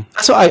Angle above him.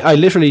 So I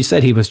literally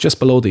said he was just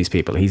below these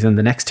people. He's in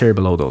the next tier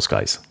below those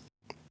guys.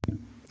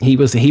 He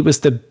was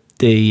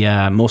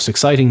the most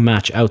exciting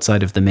match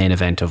outside of the main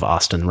event of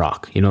Austin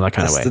Rock. That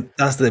kind of way.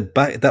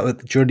 That was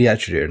during the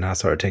Attitude Era and that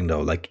sort of thing, though.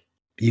 Like,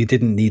 you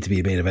didn't need to be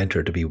a main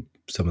eventer to be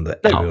someone that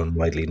everyone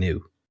widely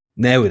knew.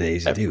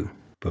 Nowadays you do,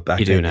 but back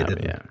then you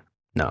didn't. Yeah.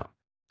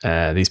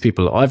 No. These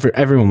people,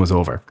 everyone was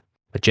over,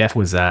 but Jeff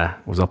was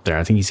up there.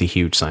 I think he's a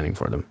huge signing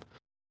for them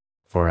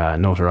for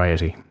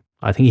notoriety.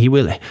 I think he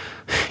will.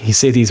 You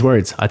say these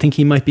words. I think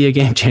he might be a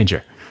game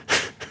changer.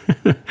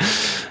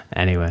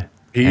 Anyway,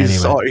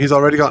 he's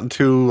already gotten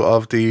 2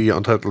 of the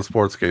Untitled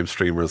Sports Game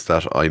streamers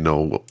that I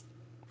know,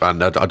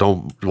 and I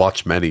don't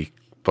watch many,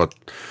 but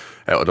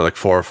out of the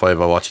 4 or 5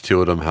 I watched,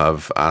 2 of them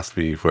have asked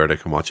me where they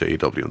can watch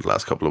AEW in the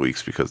last couple of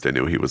weeks because they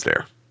knew he was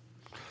there.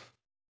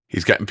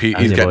 He's getting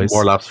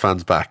more Laps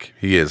fans back.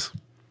 He is.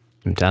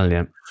 I'm telling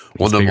you.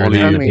 One of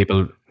them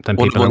people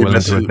are willing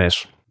to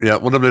admit. Yeah,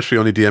 one of them literally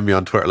only DM'd me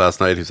on Twitter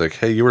last night. He's like,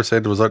 "Hey, you were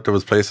saying there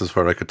was places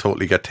where I could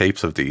totally get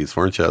tapes of these,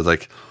 weren't you?" I was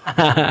like,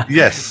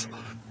 "Yes."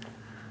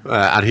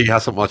 And he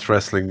hasn't watched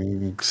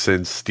wrestling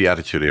since the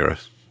Attitude Era.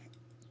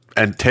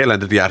 And tail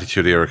end of the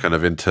Attitude Era, kind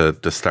of into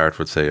the start,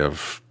 would say,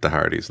 of the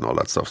Hardys and all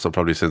that stuff. So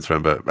probably since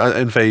around about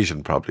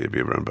Invasion, probably be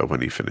around about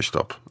when he finished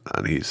up,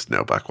 and he's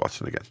now back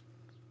watching again.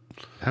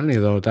 Telling you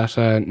though, that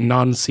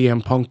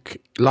non-CM Punk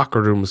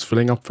locker room is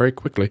filling up very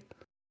quickly.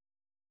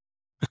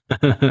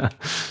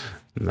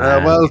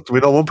 Well, we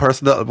know one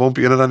person that won't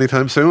be in it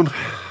anytime soon.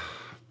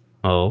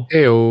 Oh,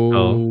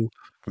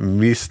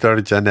 Mr.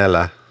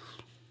 Janela.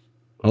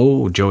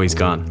 Oh, Joey's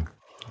gone.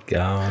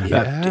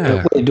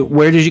 Yeah.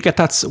 Where did you get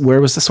that? Where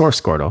was the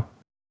source, Gordo?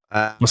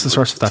 What's the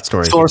source of that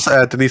story? Source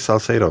Denise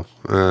Salcedo.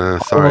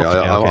 Sorry,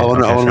 I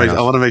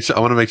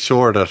want to make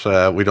sure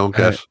that we don't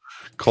get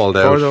called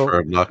out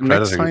for not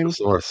crediting the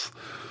source.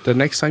 The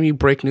next time you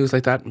break news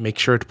like that, make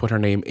sure to put her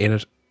name in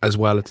it as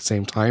well at the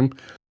same time.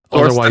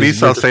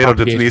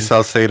 Denise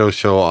Salcedo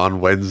show on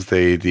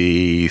Wednesday,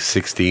 the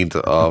 16th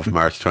of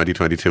March,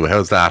 2022.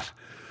 How's that?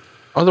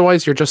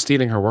 Otherwise, you're just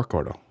stealing her work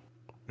order.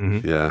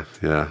 Mm-hmm.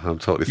 Yeah, I'm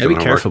totally. Yeah,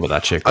 be careful with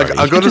that chick.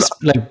 I'm gonna just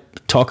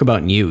talk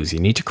about news. You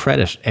need to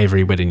credit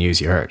every bit of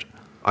news you heard.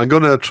 I'm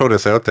gonna throw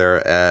this out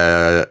there.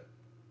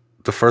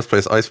 The first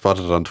place I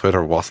spotted it on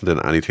Twitter wasn't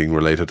in anything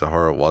related to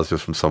her. It was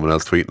just from someone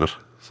else tweeting it.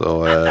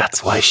 So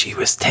that's why she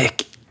was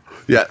thick.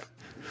 Yeah.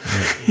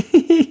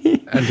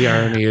 And the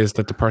irony is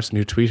that the person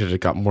who tweeted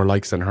it got more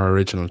likes than her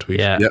original tweet.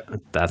 Yeah,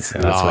 that's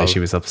why she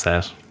was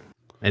upset.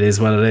 It is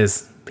what it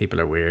is. People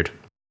are weird.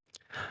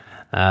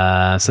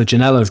 So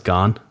Janela's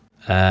gone.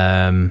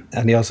 And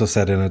he also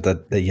said in it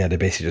that they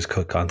basically just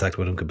cut contact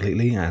with him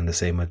completely, and the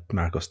same with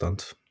Marco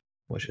Stunt,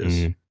 which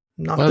is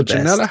not the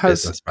best Janela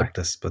business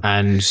practice. But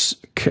and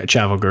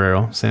Chavo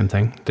Guerrero, same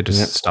thing. They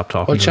just stopped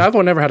talking. Well,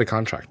 Chavo never had a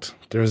contract.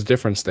 There's a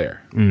difference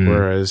there.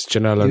 Whereas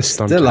Janela and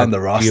Stunt still on the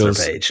roster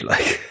page.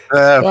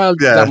 That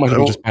might have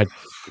been just bad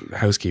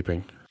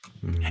housekeeping.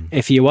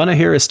 If you want to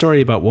hear a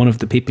story about one of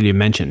the people you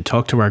mentioned,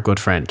 talk to our good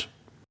friend.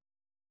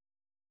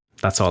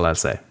 That's all I'll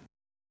say.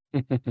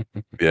 We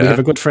have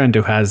a good friend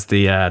who has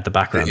the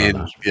background on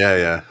that.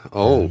 Yeah.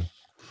 Oh.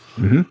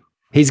 Mm-hmm.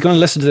 He's going to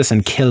listen to this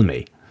and kill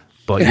me.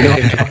 But you know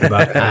what I'm talking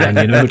about, and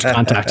you know who to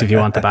contact if you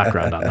want the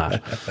background on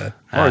that.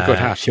 Or a good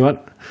hat. If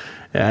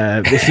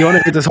you want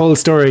to get this whole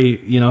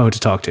story, you know who to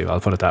talk to. I'll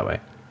put it that way.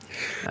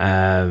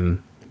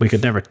 We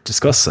could never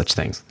discuss such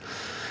things.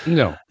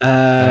 No. The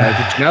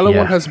Janela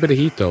one has a bit of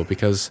heat though,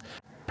 because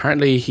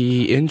apparently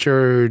he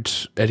injured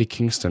Eddie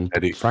Kingston,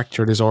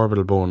 fractured his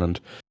orbital bone, and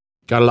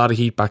got a lot of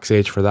heat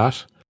backstage for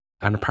that.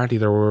 And apparently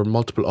there were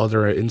multiple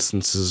other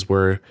instances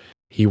where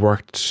he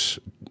worked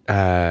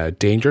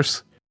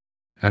dangerous.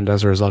 And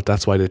as a result,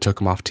 that's why they took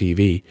him off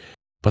TV.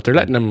 But they're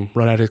letting him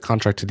run out his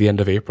contract to the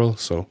end of April,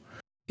 so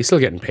he's still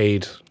getting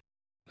paid.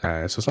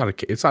 So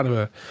it's not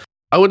a.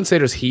 I wouldn't say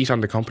there's heat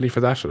on the company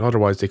for that.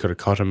 Otherwise, they could have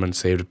cut him and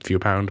saved a few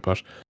pounds.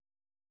 But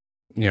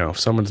if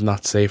someone's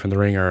not safe in the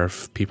ring, or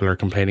if people are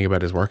complaining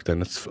about his work,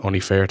 then it's only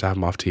fair to have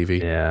him off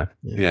TV. Yeah.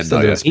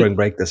 Still doing spring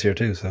break this year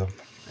too. So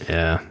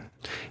yeah.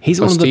 He's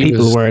one of the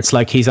people where it's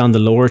like he's on the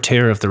lower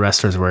tier of the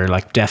wrestlers, where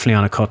like definitely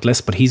on a cut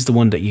list, but he's the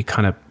one that you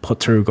kind of put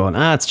through going,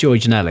 it's Joey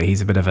Janela.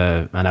 He's a bit of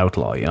an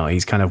outlaw,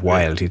 he's kind of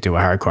wild. He'd do a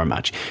hardcore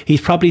match. He's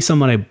probably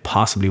someone I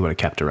possibly would have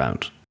kept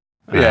around.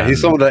 Yeah,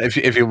 he's someone that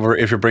if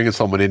you're bringing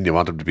someone in, you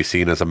want him to be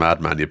seen as a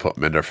madman. You put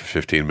him in there for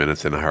 15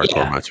 minutes in a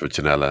hardcore match with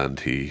Janela, and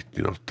he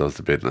does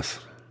the business.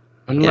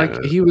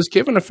 And he was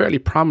given a fairly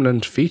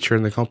prominent feature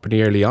in the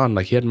company early on.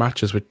 Like he had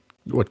matches with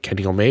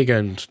Kenny Omega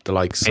and the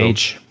likes.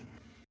 Age.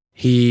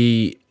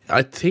 I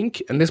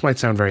think, and this might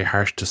sound very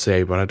harsh to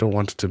say, but I don't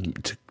want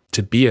it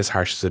to be as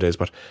harsh as it is,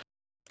 but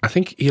I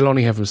think he'll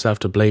only have himself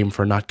to blame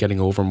for not getting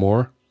over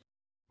more.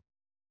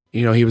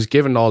 He was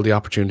given all the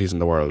opportunities in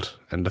the world,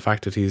 and the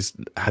fact that he's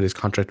had his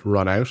contract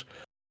run out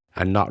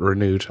and not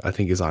renewed, I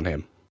think is on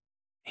him.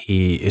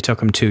 It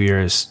took him 2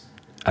 years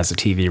as a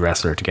TV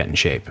wrestler to get in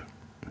shape.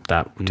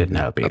 That didn't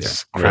help either.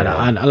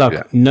 And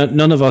look,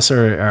 none of us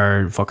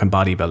are fucking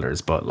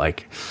bodybuilders, but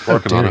like,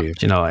 working on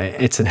it.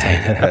 It's a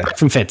thing. Apart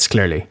from Fitz,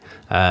 clearly.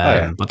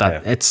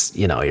 It's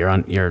you're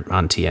on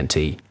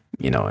TNT.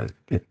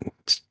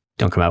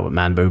 Don't come out with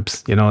man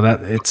boobs. That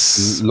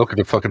it's. Look at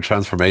the fucking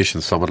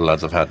transformation some of the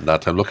lads have had in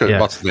that time. Look at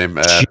what's his name,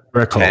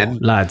 Jericho,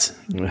 lads.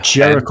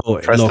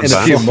 Jericho looks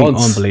fucking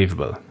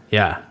unbelievable.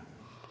 Yeah.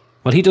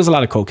 Well, he does a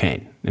lot of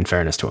cocaine. In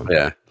fairness to him.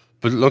 Yeah.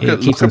 But look at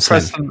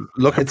Preston.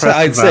 Look at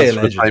Preston. I'd say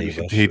allegedly.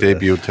 He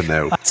debuted to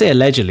now. I'd say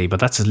allegedly, but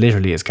that's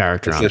literally his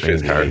character. It's literally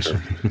his character.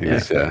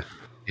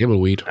 Table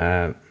weed.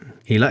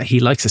 He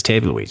likes his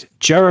table weed.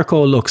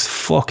 Jericho looks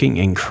fucking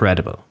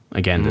incredible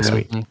again this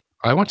week.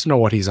 I want to know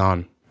what he's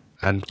on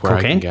and where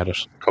I can get it.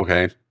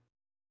 Cocaine.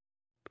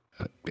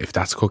 If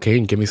that's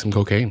cocaine, give me some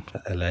cocaine.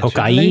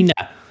 Cocaine.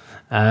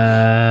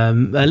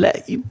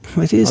 It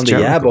is on Jericho. The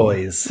Yeah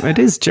Boys. It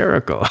is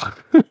Jericho.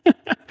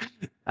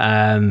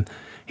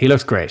 He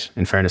looks great,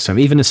 in fairness to him.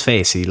 Even his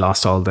face, he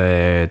lost all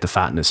the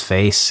fat in his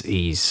face.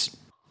 He's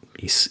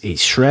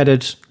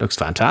shredded. Looks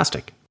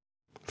fantastic.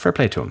 Fair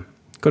play to him.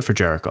 Good for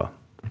Jericho.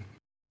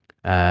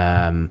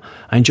 I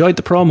enjoyed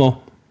the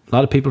promo. A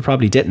lot of people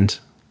probably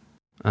didn't.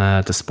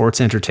 The Sports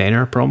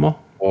Entertainer promo.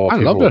 I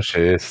loved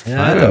it.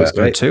 That was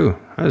good too.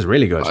 That was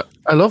really good.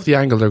 I love the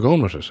angle they're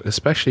going with it,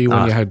 especially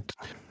when you had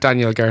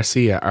Daniel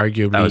Garcia,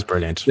 arguably that was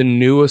brilliant. The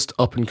newest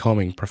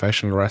up-and-coming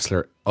professional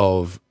wrestler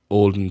of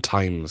olden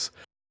times.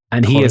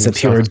 And he is a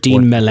pure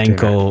Dean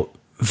Malenko,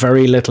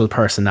 very little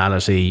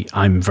personality.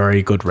 I'm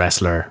very good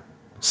wrestler,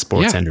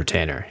 sports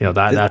entertainer.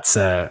 That's this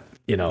is an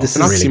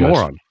really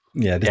oxymoron.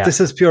 This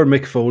is pure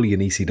Mick Foley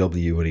in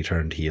ECW when he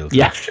turned heel for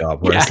his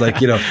job. Where it's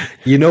like,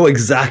 you know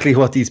exactly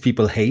what these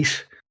people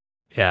hate.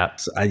 Yeah.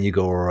 And you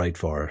go right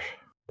for it.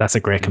 That's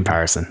a great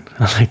comparison.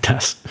 I like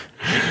that.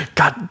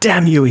 God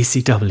damn you,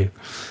 ECW.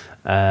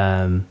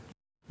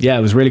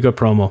 It was really good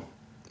promo.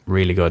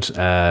 Really good.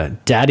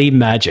 Daddy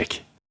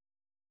Magic.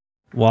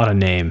 What a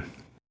name.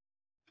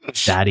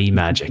 Daddy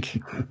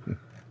Magic.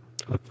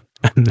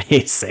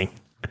 Amazing.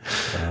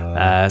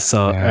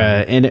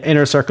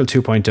 Inner Circle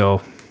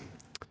 2.0.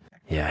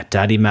 Yeah,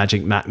 Daddy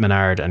Magic, Matt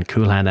Menard, and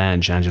Cool Hand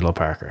Ange, Angelo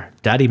Parker.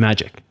 Daddy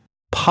Magic.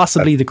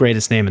 Possibly the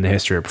greatest name in the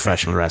history of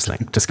professional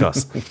wrestling.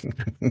 Discuss.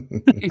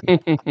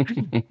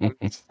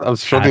 I'm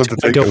struggling to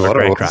think of what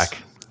it was. Crack.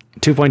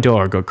 2.0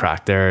 are good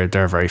crack. They're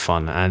very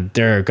fun. And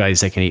they're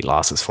guys that can eat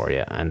losses for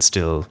you and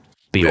still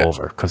be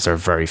over because they're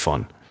very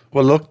fun.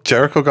 Well, look,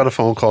 Jericho got a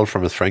phone call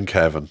from his friend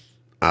Kevin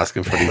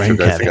asking for these two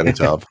guys to get a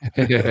job.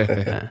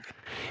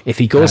 If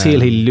he goes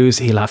heel,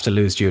 he'll have to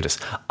lose Judas.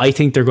 I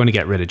think they're going to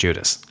get rid of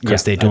Judas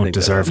because they don't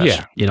deserve it.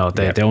 Yeah. You know,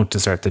 they don't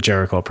deserve the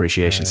Jericho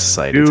Appreciation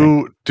Society.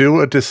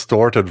 Do a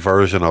distorted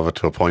version of it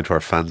to a point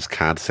where fans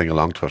can't sing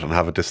along to it and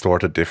have it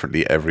distorted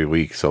differently every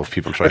week. So if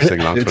people try to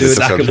sing along to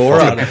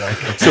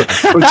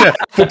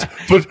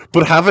it,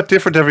 but have it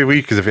different every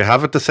week, because if you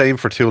have it the same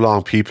for too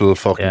long, people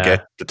fucking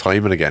get the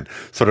timing again.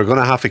 So they're going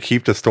to have to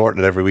keep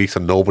distorting it every week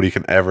so nobody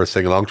can ever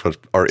sing along to it.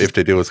 Or if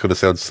they do, it's going to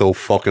sound so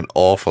fucking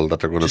awful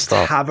that they're going to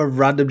stop. Have a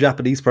random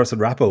Japanese person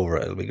rap over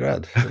it. It'll be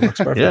great. It works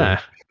perfectly.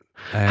 Yeah.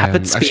 Have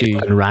it speed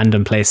up in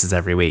random places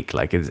every week.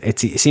 Like it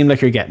seemed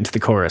like you're getting to the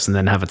chorus and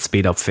then have it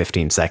speed up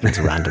 15 seconds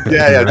randomly.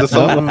 Just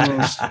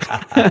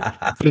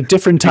but at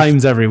different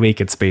times every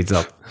week it speeds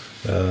up.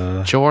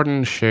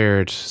 Jordan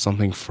shared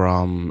something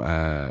from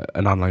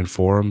an online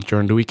forum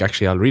during the week.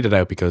 Actually, I'll read it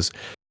out because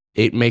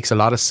it makes a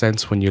lot of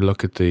sense when you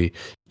look at the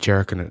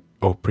Jericho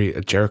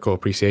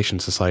Appreciation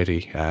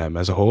Society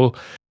as a whole.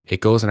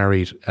 It goes, and I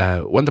read,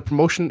 when the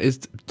promotion is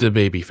the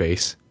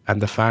babyface and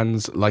the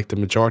fans like the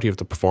majority of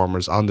the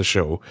performers on the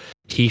show,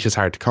 heat is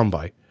hard to come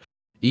by.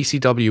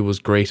 ECW was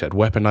great at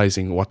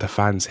weaponizing what the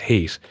fans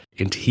hate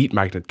into heat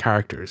magnet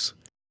characters.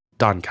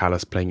 Don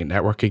Callis playing a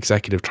network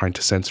executive trying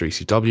to censor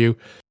ECW,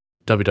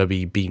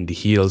 WWE being the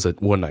heels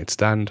at One Night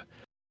Stand.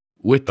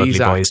 With Ugly these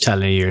boys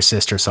telling you your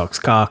sister sucks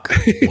cock.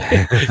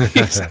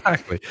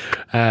 Exactly.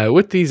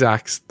 With these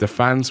acts, the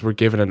fans were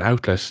given an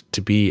outlet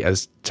to be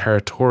as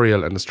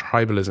territorial and as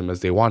tribalism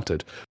as they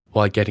wanted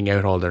while getting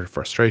out all their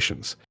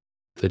frustrations.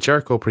 The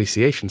Jericho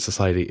Appreciation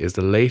Society is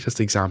the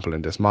latest example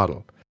in this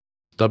model.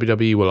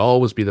 WWE will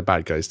always be the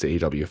bad guys to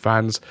AEW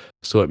fans,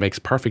 so it makes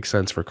perfect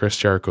sense for Chris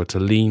Jericho to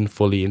lean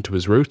fully into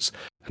his roots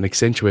and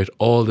accentuate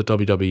all the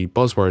WWE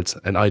buzzwords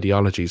and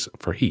ideologies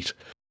for heat.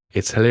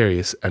 It's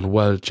hilarious and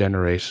will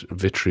generate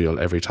vitriol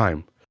every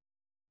time.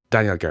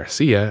 Daniel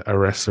Garcia, a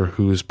wrestler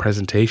whose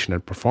presentation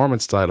and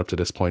performance style up to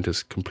this point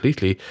is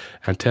completely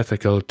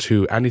antithetical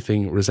to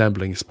anything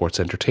resembling a sports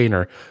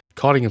entertainer,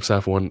 calling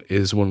himself one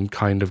is one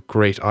kind of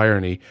great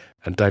irony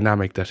and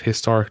dynamic that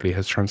historically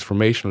has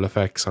transformational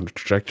effects on the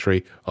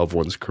trajectory of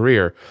one's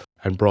career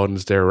and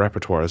broadens their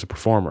repertoire as a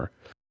performer.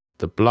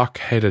 The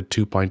block-headed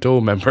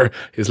 2.0 member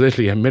is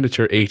literally a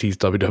miniature 80s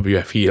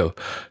WWF heel.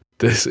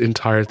 This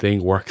entire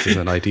thing works as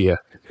an idea.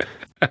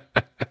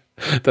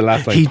 The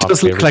last line he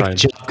does look like a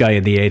job guy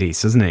in the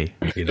 80s, doesn't he?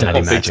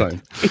 Daddy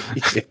Magic.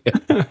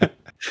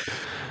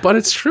 But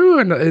it's true,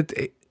 and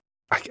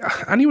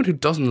anyone who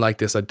doesn't like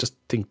this, I just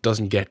think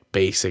doesn't get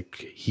basic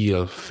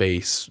heel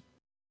face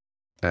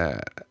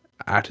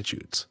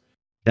attitudes.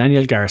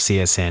 Daniel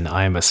Garcia saying,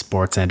 "I am a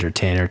sports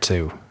entertainer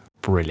too."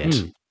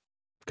 Brilliant.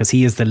 Because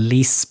he is the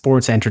least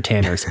sports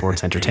entertainer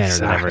exactly.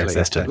 that ever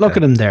existed. Look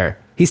at him there.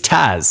 He's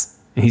Taz.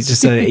 He's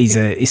just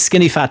he's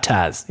skinny fat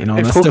Taz. You know,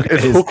 if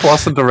Hook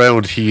wasn't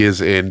around, he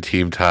is in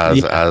Team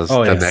Taz as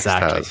the next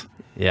Taz.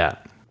 Yeah,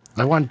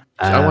 I want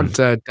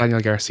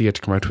Daniel Garcia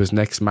to come out to his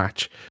next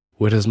match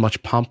with as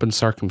much pomp and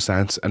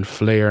circumstance and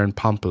flair and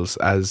pompous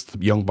as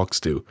the Young Bucks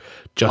do,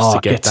 just to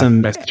get that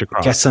message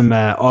across. Get some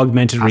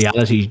augmented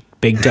reality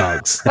big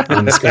dogs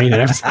on the screen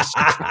and everything.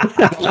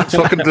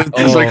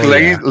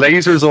 There's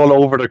lasers all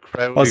over the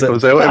crowd. He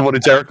comes out in one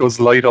of Jericho's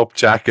light up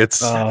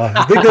jackets.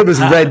 I think that was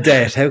Red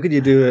Death. How could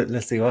you do it?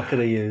 Let's see, what could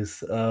I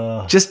use?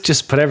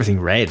 Just put everything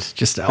red.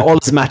 Just all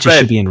his matches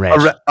should be in red.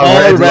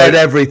 All red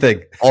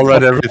everything. All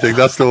red everything.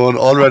 That's the one.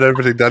 All red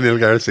everything. Daniel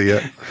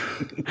Garcia.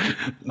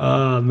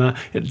 Oh man,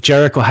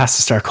 Jericho has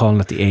to start calling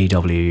it the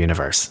AEW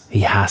universe. He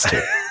has to.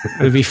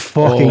 It would be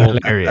fucking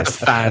hilarious.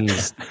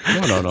 Fans.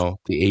 No.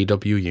 The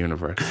AEW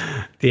universe.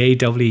 The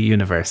AEW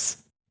universe.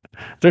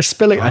 They're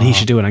spilling, and he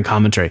should do it on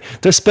commentary.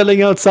 They're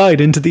spilling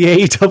outside into the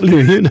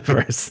AEW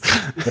universe.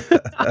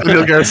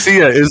 Daniel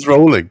Garcia is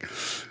rolling.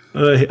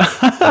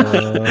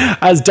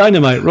 As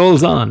Dynamite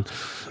rolls on.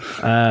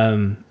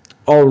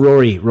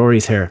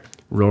 Rory's here.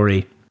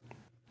 Rory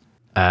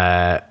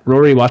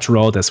watched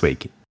Raw this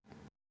week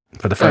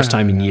for the first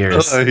time in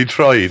years. He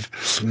tried.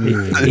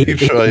 He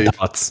tried.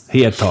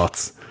 He had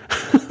thoughts.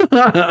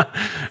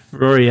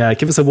 Rory,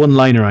 give us a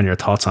one-liner on your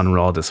thoughts on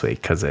Raw this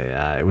week, because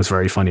it was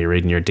very funny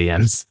reading your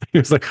DMs. He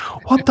was like,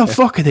 "What the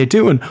fuck are they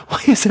doing? Why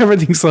is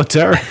everything so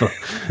terrible?"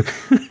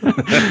 He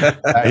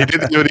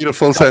didn't even need a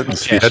full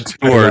sentence. He had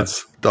 2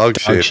 words. Dog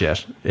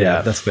shit.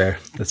 Yeah, that's fair.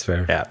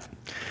 Yeah,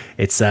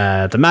 it's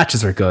the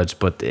matches are good,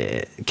 but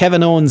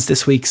Kevin Owens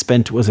this week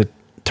spent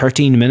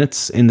 13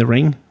 minutes in the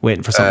ring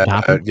waiting for something to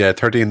happen.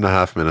 13 and a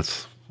half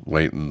minutes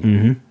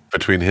waiting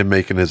between him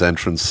making his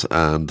entrance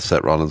and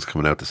Seth Rollins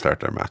coming out to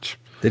start their match.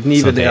 Didn't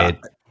even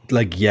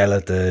yell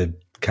at the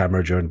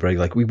camera during the break.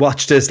 Like, we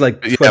watched this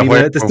like 20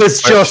 minutes.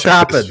 This just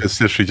happened. It's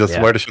literally just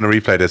where they're trying to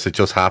replay this. It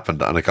just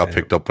happened, and it got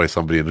picked up by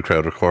somebody in the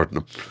crowd recording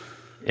them.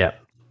 Yeah.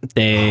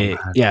 They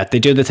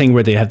do the thing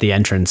where they have the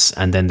entrance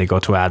and then they go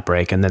to ad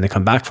break and then they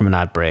come back from an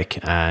ad break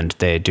and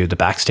they do the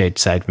backstage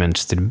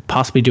segment. They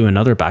possibly do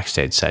another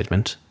backstage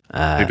segment.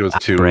 I think there was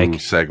two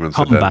segments.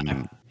 Come back.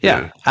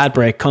 Yeah, ad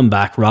break, come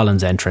back,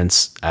 Rollins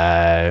entrance.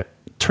 3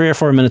 or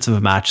 4 minutes of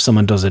a match,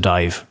 someone does a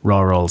dive, Raw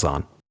rolls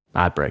on,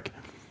 ad break.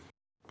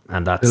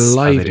 And that's the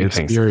live how they do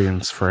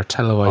experience for a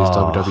televised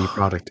WWE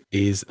product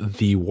is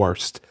the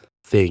worst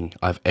thing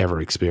I've ever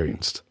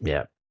experienced.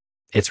 Yeah,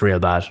 it's real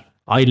bad.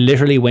 I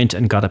literally went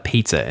and got a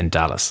pizza in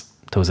Dallas.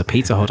 There was a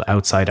Pizza Hut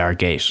outside our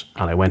gate,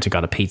 and I went and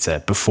got a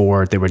pizza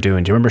before they were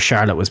doing. Do you remember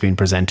Charlotte was being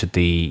presented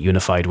the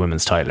Unified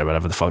Women's title or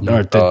whatever the fuck,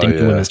 or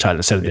the Women's title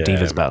instead of the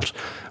Divas belt?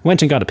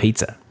 Went and got a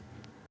pizza,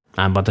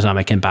 and by the time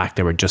I came back,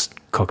 they were just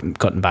cutting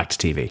back to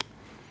TV.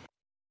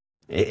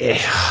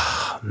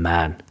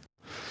 Man.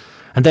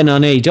 And then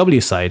on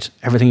AEW side,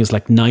 everything is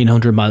like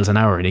 900 miles an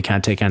hour and you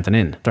can't take anything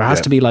in. There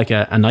has to be like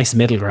a nice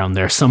middle ground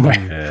there somewhere.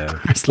 Yeah.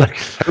 It's like,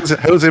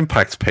 how's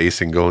Impact's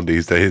pacing going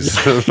these days?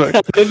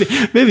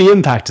 maybe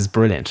Impact is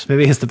brilliant.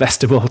 Maybe it's the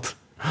best of both.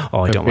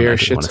 Oh, I didn't want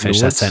to finish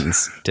that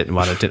sentence. Didn't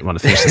want to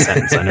finish the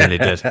sentence. I nearly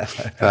did.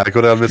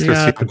 Go down, Mr.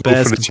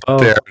 CM.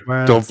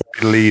 There. Don't bury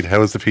the lead.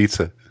 How was the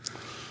pizza?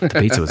 The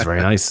pizza was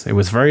very nice. It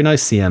was very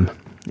nice, CM.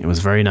 It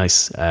was very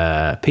nice.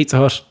 Pizza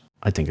Hut,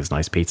 I think it's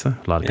nice pizza.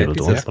 A lot of people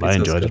don't, but I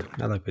enjoyed it.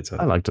 I like pizza.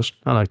 I liked it.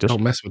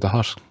 Don't mess with the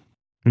Hut.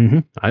 Mm-hmm.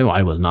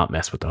 I will not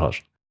mess with the Hut.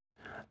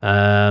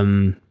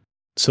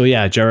 So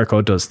yeah,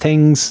 Jericho does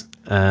things.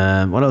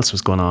 What else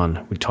was going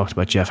on? We talked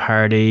about Jeff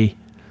Hardy.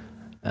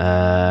 What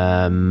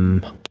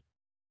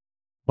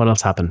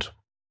else happened?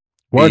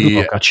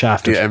 Wardlow got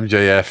shafted. The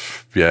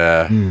MJF,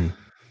 yeah.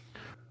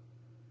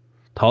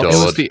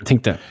 I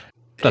think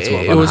that's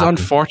what it was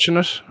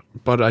unfortunate,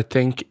 but I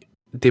think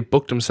they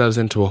booked themselves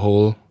into a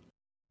hole.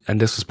 And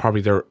this was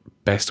probably their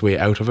best way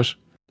out of it.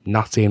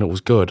 Not saying it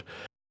was good.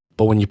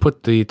 But when you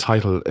put the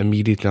title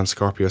immediately on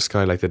Scorpio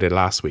Sky like they did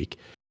last week,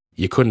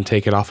 you couldn't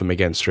take it off him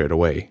again straight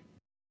away.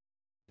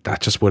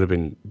 That just would have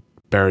been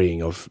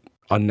burying of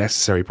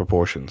unnecessary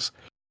proportions.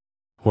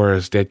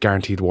 Whereas they'd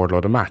guaranteed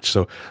Wardlow a match.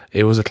 So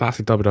it was a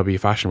classic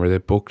WWE fashion where they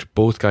booked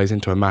both guys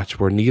into a match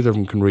where neither of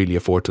them can really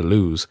afford to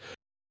lose.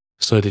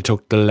 So they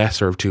took the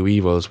lesser of two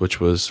evils, which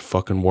was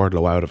fucking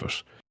Wardlow out of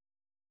it.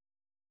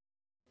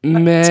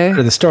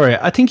 The story.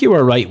 I think you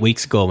were right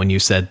weeks ago when you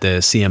said the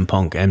CM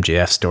Punk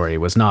MJF story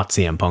was not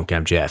CM Punk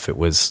MJF. It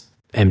was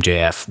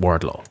MJF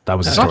Wardlow. That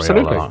was the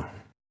story all along.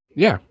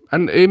 Yeah,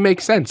 and it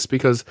makes sense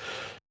because,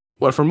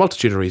 well, for a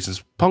multitude of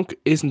reasons, Punk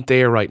isn't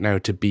there right now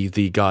to be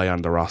the guy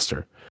on the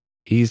roster.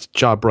 His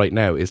job right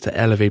now is to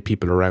elevate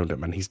people around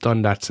him, and he's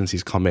done that since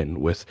he's come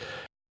in with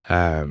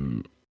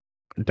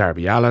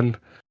Darby Allin,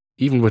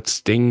 even with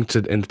Sting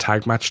in the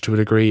tag match to a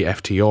degree,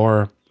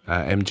 FTR,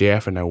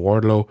 MJF, and now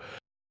Wardlow.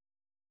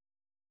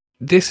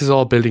 This is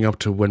all building up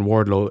to when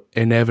Wardlow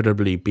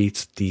inevitably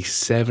beats the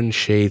 7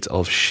 shades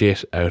of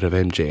shit out of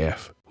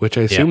MJF, which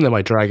I assume they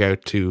might drag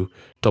out to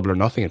Double or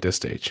Nothing at this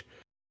stage.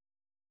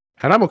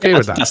 And I'm okay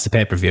with that. That's the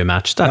pay-per-view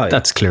match.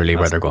 That's clearly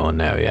where they're going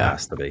now, yeah.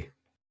 Has to be.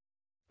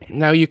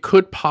 Now, you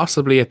could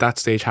possibly at that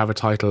stage have a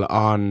title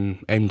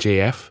on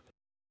MJF.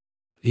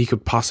 He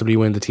could possibly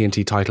win the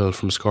TNT title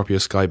from Scorpio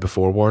Sky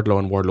before Wardlow,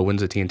 and Wardlow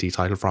wins the TNT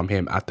title from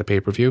him at the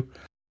pay-per-view.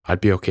 I'd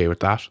be okay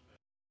with that.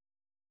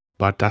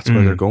 But that's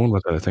where they're going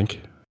with it, I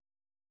think.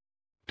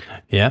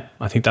 Yeah,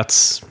 I think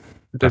that's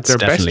their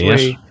definitely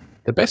best way. it.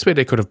 The best way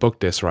they could have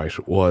booked this, right,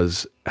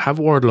 was have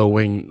Wardlow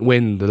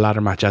win the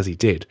ladder match as he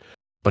did,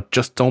 but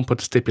just don't put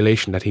the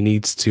stipulation that he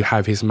needs to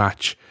have his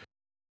match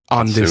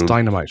on this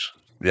Dynamite.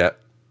 Yeah.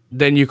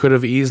 Then you could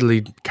have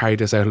easily carried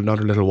this out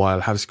another little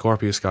while, have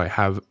Scorpio Sky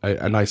have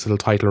a nice little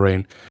title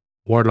reign,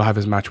 Wardlow have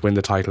his match, win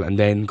the title, and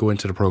then go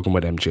into the program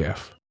with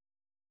MJF.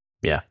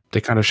 Yeah.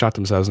 They kind of shot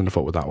themselves in the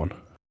foot with that one.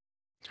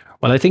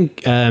 Well, I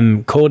think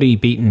Cody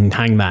beating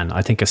Hangman,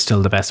 I think, is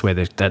still the best way.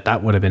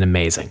 That would have been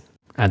amazing.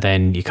 And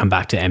then you come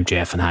back to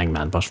MJF and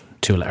Hangman, but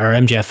too late. Or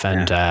MJF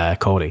and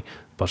Cody,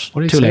 but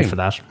too late for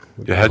that.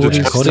 You had your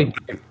chance. Cody's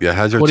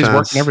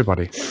working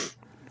everybody.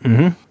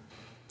 Mm-hmm.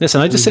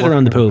 Listen, I just sit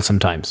around the pool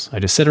sometimes. I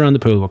just sit around the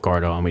pool with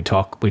Gordo and we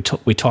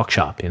talk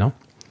shop, you know?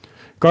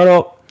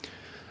 Gordo,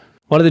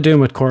 what are they doing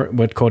with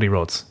Cody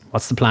Rhodes?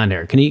 What's the plan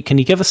there? Can you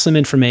give us some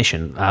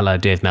information, a la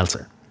Dave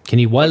Meltzer? Can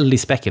you wildly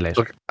speculate?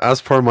 Look,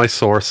 as per my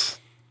source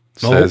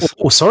says...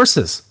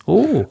 sources.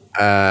 Oh.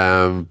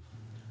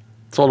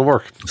 It's all the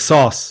work.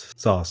 Sauce.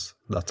 That's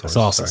what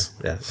sauces.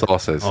 Yeah.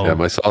 Sauces. Oh. Yeah,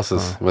 my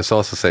sauces. My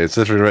sauces say it's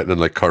literally written in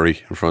like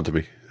curry in front of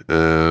me.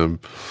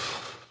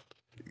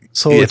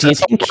 So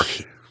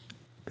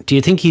do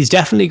you think he's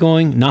definitely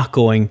going, not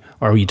going,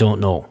 or you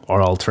don't know,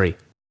 or all three?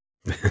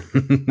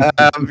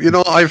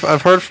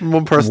 I've heard from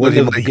one person that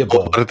he might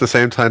go, but at the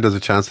same time, there's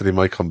a chance that he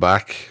might come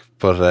back.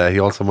 But he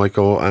also might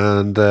go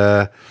and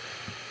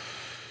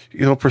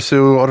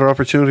pursue other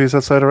opportunities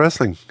outside of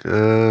wrestling.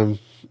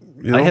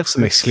 I have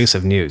some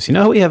exclusive news. You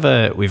know, we have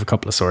a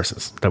couple of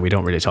sources that we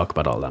don't really talk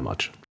about all that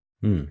much.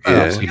 You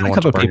don't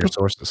want to burn your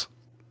sources.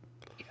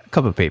 A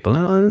couple of people.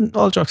 And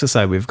all jokes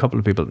aside, we have a couple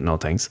of people that know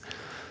things.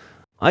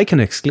 I can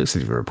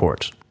exclusively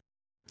report.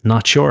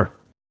 Not sure.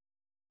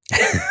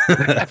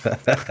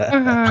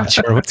 Not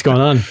sure what's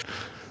going on.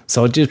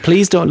 So just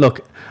please don't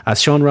look,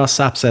 as Sean Ross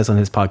Sapp says on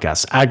his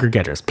podcast,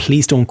 aggregators,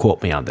 please don't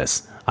quote me on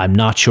this. I'm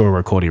not sure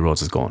where Cody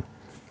Rhodes is going.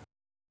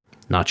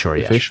 Not sure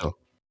yet. Official.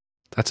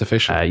 That's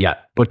official. Yeah,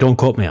 but don't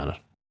quote me on it.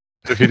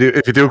 If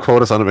you do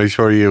quote us on it, make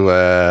sure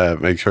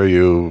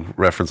you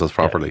reference us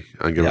properly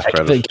and give us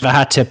credit. Give a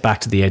hat tip back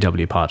to the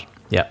AW pod.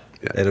 Yeah.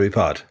 AW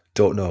pod.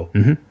 Don't know.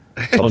 Mm-hmm.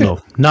 Oh no,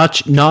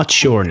 not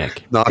sure,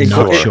 Nick. Not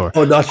sure.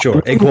 Oh, not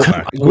sure. I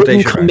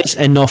wouldn't commit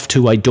enough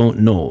to I don't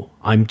know.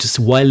 I'm just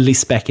wildly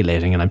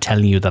speculating, and I'm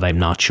telling you that I'm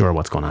not sure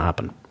what's going to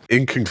happen.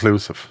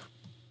 Inconclusive.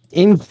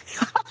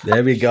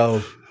 There we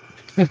go.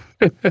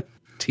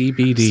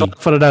 TBD. So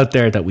put it out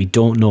there that we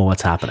don't know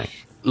what's happening.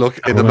 Look,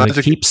 we're going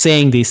to keep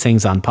saying these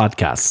things on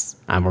podcasts,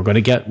 and we're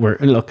going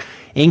to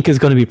ink is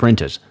going to be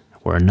printed.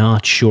 We're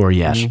not sure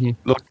yet.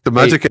 Mm-hmm. Look, the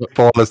Magic 8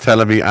 Ball is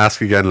telling me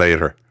ask again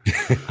later.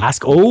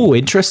 Ask. Oh,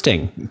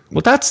 interesting.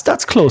 Well,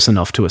 that's close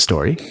enough to a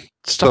story.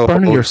 Stop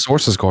burning your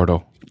sources,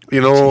 Gordo. You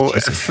know,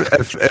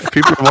 if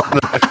people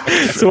want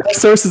so our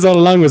sources all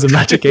along was a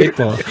Magic 8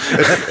 Ball.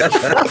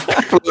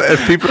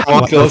 if people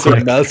want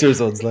Meltzer's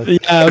ones, like. Yeah,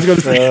 I was going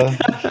to say.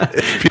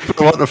 If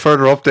people want a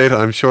further update,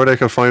 I'm sure they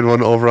can find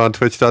one over on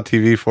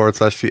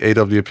twitch.tv/the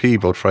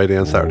AWP both Friday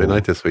and Saturday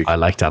night this week. I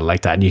like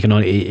that. And you can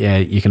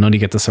only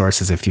get the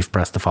sources if you've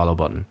pressed the follow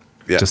button.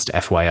 Yeah. Just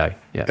FYI.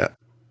 Yeah.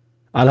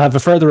 I'll have a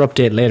further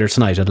update later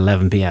tonight at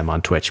 11 p.m.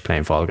 on Twitch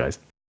playing Fall Guys.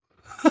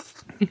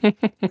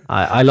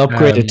 I'll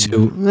upgrade it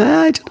to.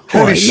 I don't know.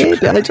 Holy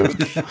shit!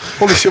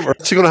 We're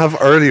actually going to have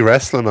early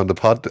wrestling on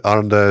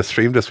the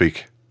stream this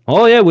week.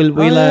 Oh yeah, we'll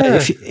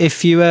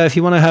if you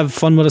want to have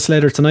fun with us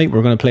later tonight,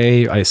 we're going to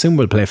play. I assume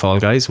we'll play Fall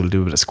Guys. We'll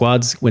do a bit of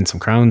squads, win some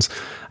crowns,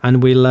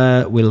 and we'll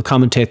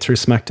commentate through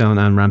SmackDown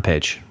and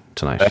Rampage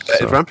tonight.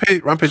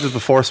 Rampage is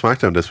before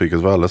SmackDown this week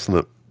as well, isn't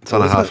it? It's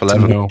on at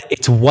 11:30. No.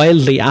 It's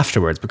wildly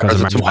afterwards because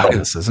of March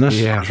Madness, isn't it?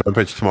 Yeah,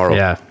 Rampage tomorrow.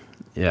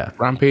 Yeah.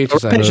 Rampage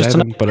is at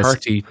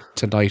 11:30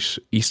 tonight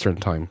Eastern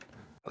time.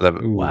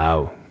 11.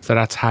 Wow. So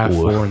that's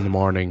 4:30 in the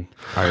morning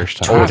Irish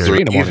time. 3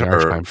 in the morning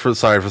Irish time. For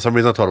some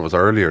reason I thought it was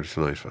earlier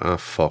tonight. Ah,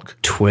 fuck.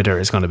 Twitter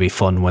is going to be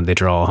fun when they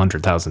draw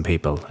 100,000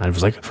 people. And it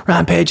was like,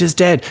 Rampage is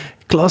dead.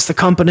 Close the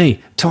company.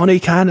 Tony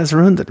Khan has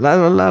ruined it. La,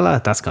 la, la, la.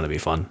 That's going to be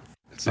fun.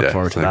 Look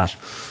forward to that.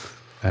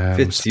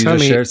 Fitz, you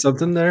just share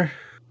something there?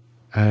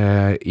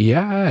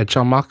 Yeah,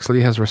 John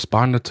Moxley has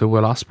responded to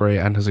Will Ospreay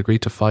and has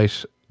agreed to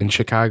fight in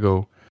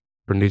Chicago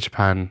for New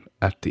Japan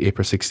at the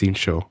April 16th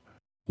show,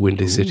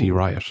 Windy City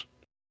Riot.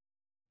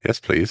 Yes,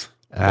 please.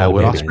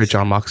 Will Ospreay,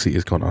 John Moxley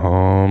is going to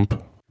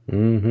hump.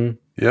 Mm-hmm.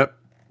 Yep.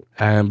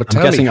 But I'm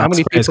tell guessing me, how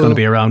many people is going to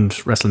be around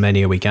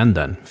WrestleMania weekend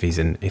then?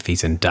 If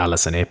he's in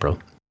Dallas in April,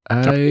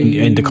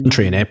 in the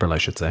country in April, I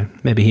should say.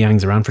 Maybe he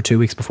hangs around for 2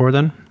 weeks before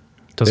then.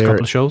 Does a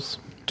couple of shows.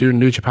 Doing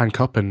New Japan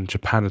Cup in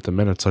Japan at the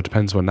minute, so it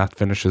depends when that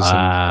finishes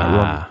and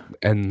run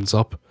ends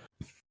up.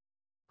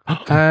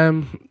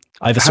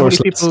 I have a source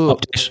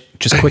update.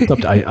 Just quick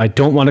update. I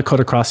don't want to cut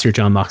across your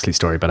John Moxley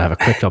story, but I have a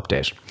quick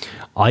update.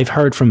 I've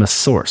heard from a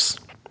source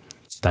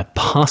that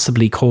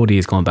possibly Cody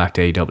is going back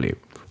to AEW,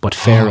 but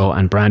Pharaoh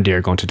and Brandy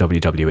are going to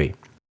WWE.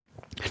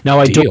 Now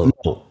I don't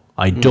know.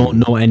 I don't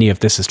know any of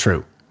this is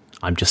true.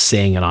 I'm just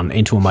saying it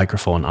into a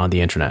microphone on the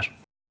internet.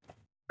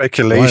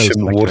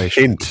 Speculation would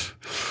hint.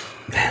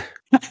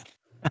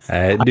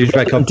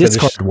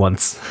 Discord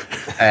once.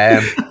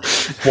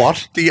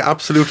 What the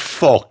absolute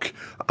fuck?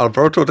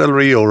 Alberto Del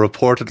Rio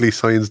reportedly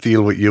signs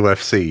deal with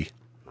UFC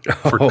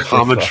for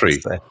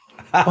commentary.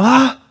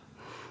 What?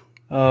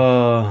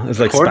 It's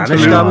like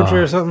Spanish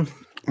commentary or something.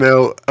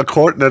 Now,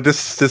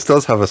 this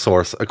does have a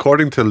source.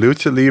 According to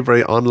Lucha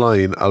Libre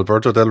Online,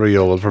 Alberto Del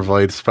Rio will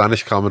provide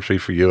Spanish commentary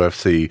for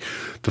UFC.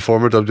 The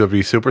former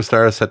WWE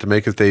superstar is set to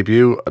make his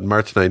debut at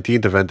March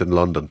 19th event in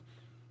London.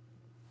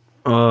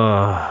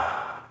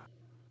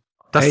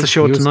 That's the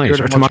show tonight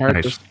or tomorrow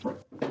night?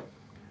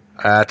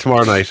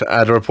 Tomorrow night.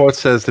 The report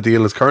says the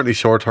deal is currently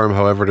short term.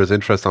 However, there's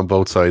interest on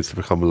both sides to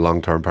become a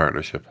long term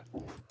partnership.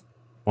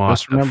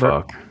 Just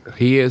remember,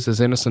 he is as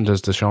innocent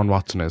as Deshaun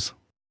Watson is.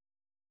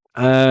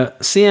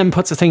 CM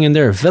puts a thing in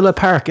there. Villa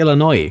Park,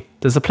 Illinois.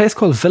 There's a place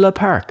called Villa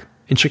Park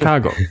in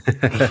Chicago.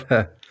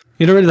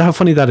 You don't know how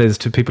funny that is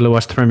to people who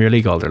watch the Premier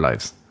League all their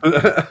lives.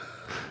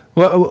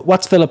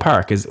 What's Villa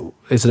Park? Is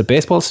it a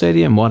baseball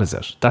stadium? What is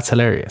it? That's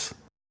hilarious.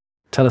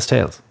 Tell us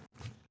tales.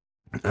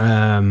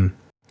 Same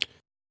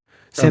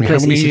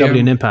place ECW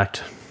and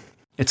Impact.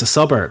 It's a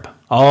suburb.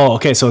 Oh,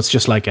 okay. So it's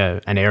just like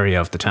an area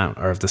of the town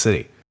or of the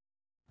city.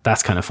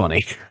 That's kind of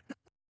funny.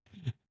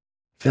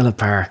 Villa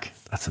Park.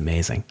 That's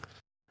amazing.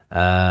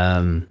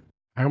 How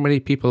many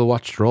people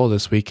watched Raw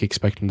this week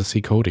expecting to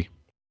see Cody?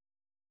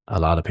 A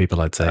lot of people,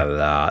 I'd say. A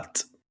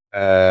lot.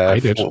 I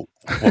did.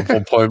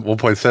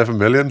 1.7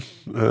 million.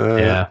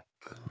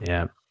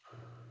 Yeah.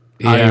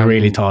 I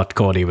really thought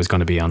Cody was going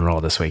to be on Raw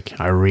this week.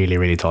 I really,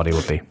 really thought he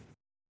would be.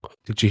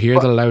 Did you hear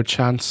the loud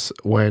chants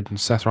when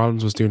Seth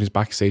Rollins was doing his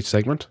backstage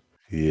segment?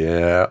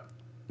 Yeah.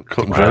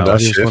 Couldn't find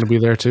that shit. He was going to be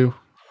there too.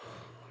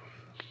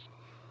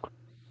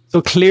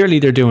 So clearly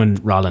they're doing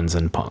Rollins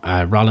and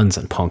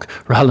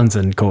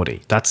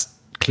Cody. That's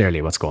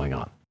clearly what's going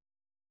on.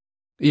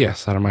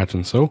 Yes, I'd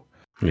imagine so.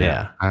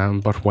 Yeah.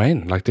 But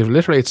when? Like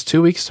it's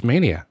 2 weeks to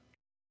Mania.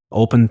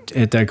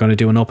 They're going to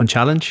do an open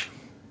challenge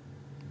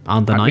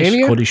on the night.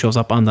 Mania? Cody shows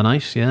up on the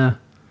night. Yeah.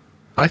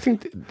 I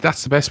think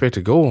that's the best way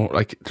to go.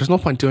 Like, there's no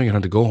point doing it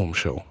on the go-home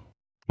show.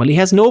 Well, he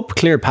has no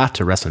clear path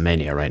to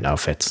WrestleMania right now,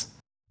 Fitz.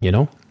 You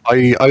know?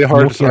 I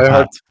heard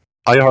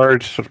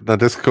that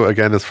this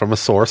again is from a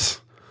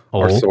source.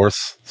 Our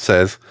source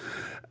says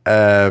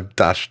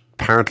that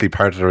apparently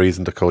part of the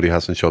reason that Cody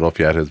hasn't showed up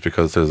yet is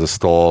because there's a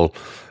stall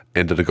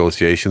in the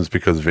negotiations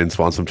because Vince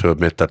wants him to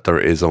admit that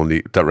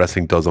that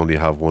wrestling does only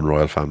have one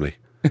royal family.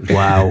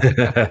 Wow.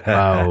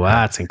 Wow,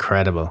 that's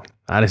incredible.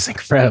 That is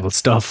incredible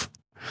stuff.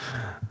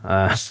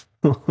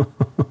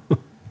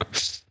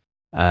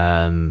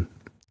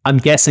 I'm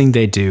guessing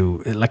they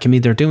do. Like, I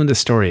mean, they're doing this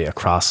story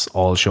across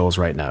all shows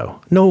right now.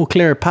 No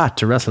clear path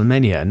to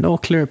WrestleMania. No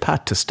clear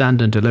path to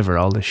stand and deliver.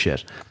 All this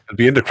shit. And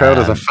be in the crowd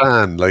as a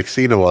fan, like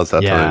Cena was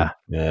that time.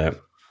 Yeah,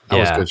 that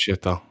was good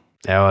shit, though.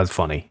 That was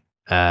funny.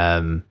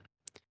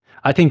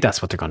 I think that's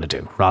what they're going to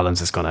do.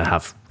 Rollins is going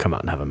to come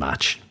out and have a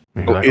match.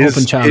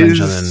 Open challenge,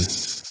 and then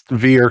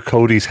Veer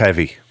Cody's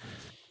heavy.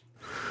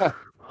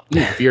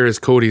 Veer is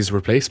Cody's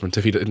replacement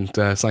if he didn't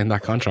sign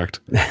that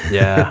contract.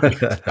 Yeah.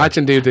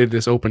 Imagine they did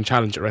this open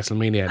challenge at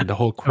WrestleMania and the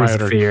whole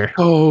crowd are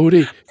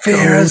Cody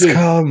has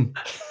come.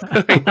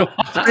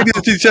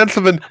 Ladies and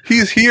gentlemen,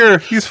 he's here.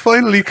 He's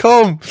finally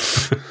come.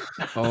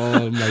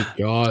 Oh my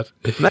God.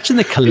 Imagine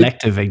the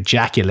collective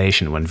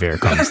ejaculation when Veer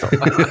comes, though.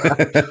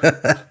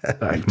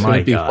 Like,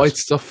 my God. White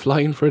stuff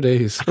flying for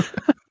days.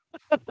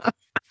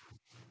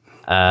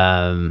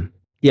 Yeah,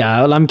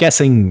 well, I'm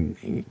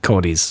guessing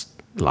Cody's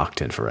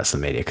locked in for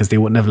WrestleMania because they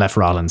wouldn't have left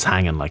Rollins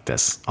hanging like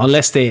this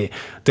unless they've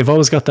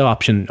always got the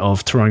option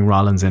of throwing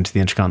Rollins into the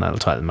Intercontinental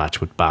title match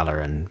with Balor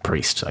and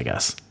Priest. I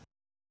guess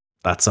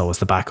that's always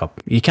the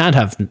backup. You can't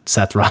have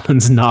Seth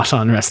Rollins not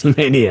on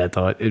WrestleMania,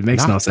 though. It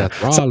makes no sense.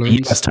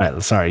 US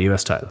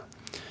title.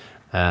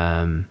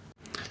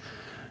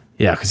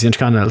 Yeah, because the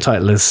Intercontinental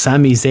title is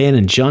Sami Zayn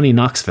and Johnny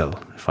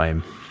Knoxville, if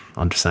I'm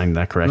understanding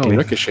that correctly. No,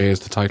 Ricochet is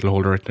the title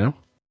holder right now.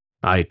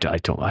 I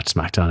don't watch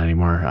SmackDown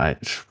anymore.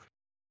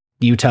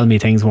 You tell me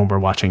things when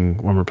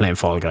we're playing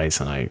Fall Guys,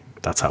 and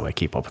that's how I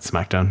keep up with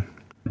SmackDown.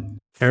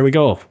 There we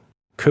go.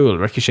 Cool.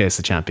 Ricochet is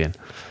the champion.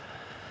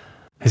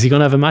 Is he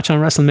going to have a match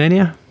on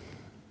WrestleMania?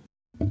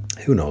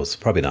 Who knows?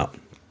 Probably not.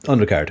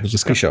 Undercard. Are they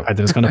just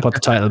going to put the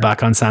title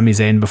back on Sami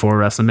Zayn before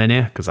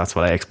WrestleMania? Because that's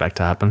what I expect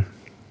to happen.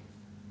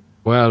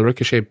 Well,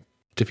 Ricochet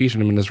defeated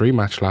him in his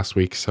rematch last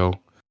week, so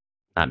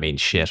that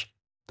means shit.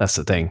 That's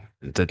the thing.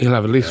 He'll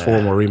have at least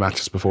 4 more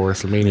rematches before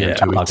WrestleMania in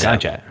 2 weeks.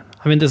 Yeah.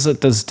 I mean, there's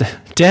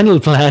dental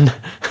plan.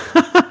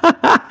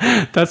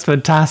 That's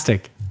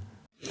fantastic.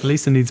 At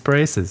least it needs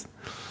braces.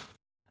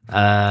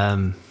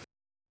 Cool.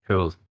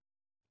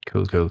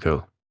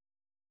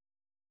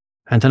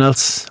 Anything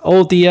else?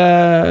 Oh,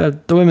 the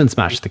women's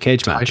match, the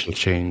cage match. Title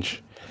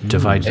change.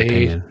 Divided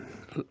opinion.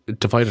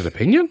 Divided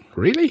opinion?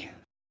 Really?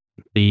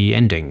 The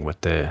ending with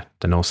the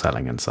no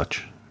selling and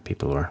such.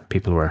 People were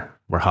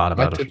hot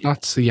about it. I did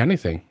not see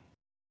anything.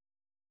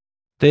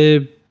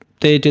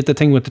 They did the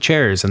thing with the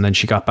chairs, and then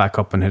she got back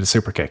up and hit a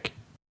super kick,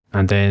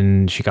 and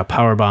then she got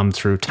powerbombed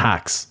through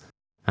tacks,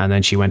 and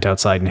then she went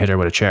outside and hit her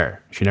with a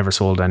chair. She never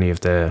sold any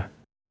of the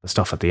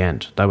stuff at the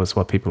end. That was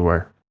what people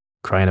were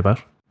crying about.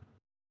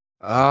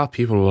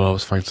 People will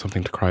always find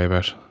something to cry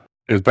about.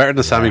 It was better than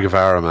the Sammy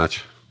Guevara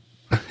match.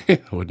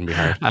 It wouldn't be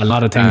hard. A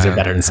lot of things are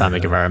better than Sammy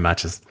Guevara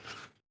matches.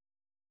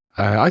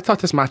 I thought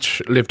this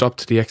match lived up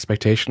to the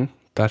expectation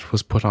that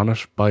was put on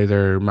it by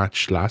their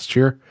match last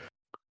year.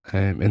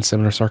 In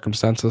similar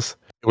circumstances,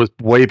 it was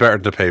way better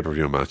than the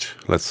pay-per-view match.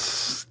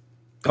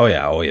 Oh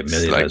yeah, million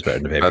times better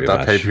than the pay-per-view match.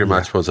 That pay-per-view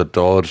match was a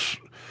dud.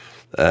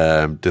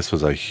 This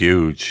was a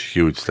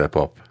huge step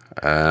up.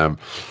 I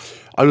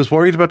was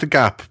worried about the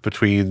gap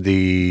between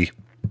the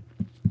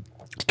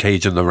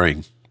cage and the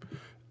ring.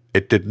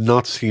 It did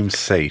not seem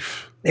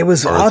safe. It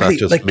was oddly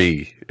just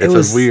me.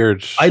 It's a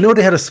weird. I know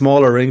they had a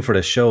smaller ring for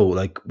the show.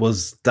 Like,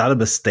 was that a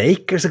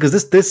mistake or something?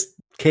 Because this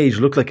cage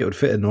looked like it would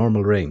fit a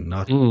normal ring,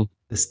 not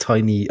this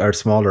tiny or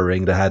smaller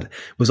ring that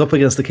was up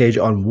against the cage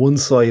on one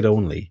side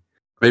only.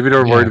 Maybe they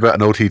were worried about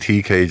an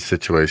OTT cage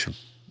situation.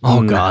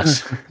 Oh God!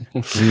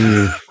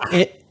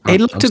 It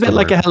looked a bit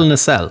like a Hell in a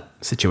Cell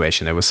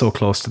situation. It was so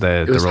close to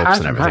the ropes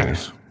and everything.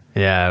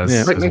 Yeah, it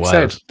was, like it was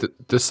wild. Said,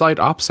 the side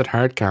opposite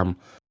Hardcam,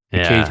 the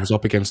cage was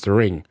up against the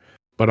ring,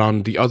 but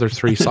on the other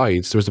 3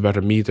 sides there was about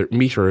a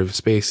meter of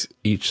space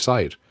each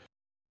side.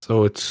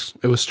 So it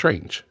was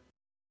strange.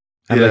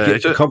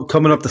 And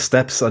coming up the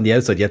steps on the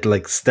outside, you had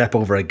to step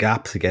over a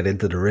gap to get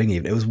into the ring.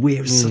 Even it was weird.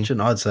 It was such an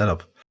odd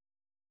setup.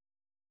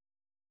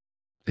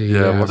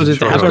 Yeah. So did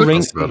they have a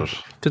ring?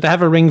 Did they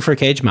have a ring for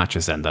cage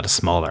matches then that is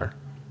smaller?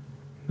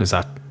 Is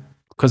that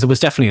because it was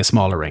definitely a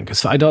smaller ring?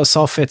 Because I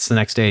saw Fitz the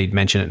next day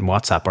mention it in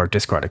WhatsApp or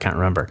Discord. I can't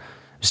remember.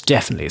 It was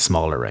definitely a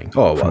smaller ring.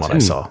 Oh, from what I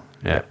saw.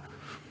 Yeah.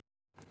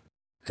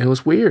 It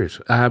was weird,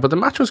 but the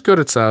match was good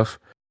itself.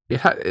 It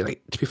had,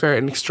 like, to be fair,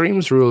 an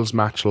Extremes Rules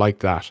match like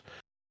that,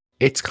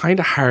 it's kind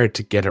of hard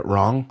to get it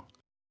wrong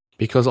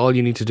because all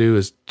you need to do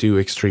is do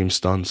extreme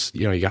stunts.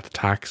 You know, you got the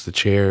tacks, the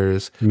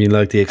chairs. I mean,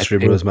 like the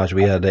Extreme Rules match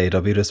we had at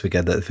AEW this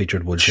weekend that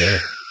featured one chair.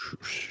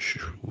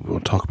 We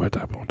won't talk about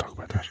that.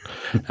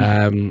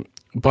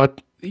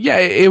 But yeah,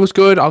 it was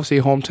good.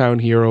 Obviously,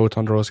 hometown hero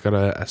Thunder Rosa got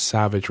a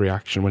savage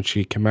reaction when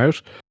she came out,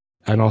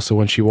 and also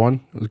when she won.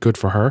 It was good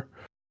for her.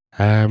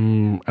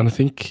 And I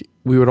think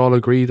we would all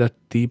agree that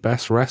the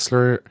best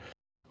wrestler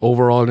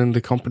overall in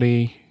the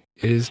company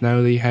is now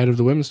the head of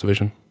the women's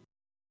division.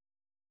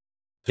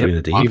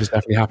 Yep. He was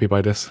definitely happy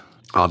by this.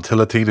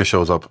 Until Athena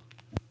shows up.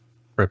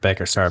 Britt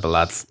Baker's terrible,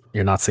 lads.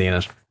 You're not seeing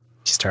it.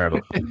 She's terrible.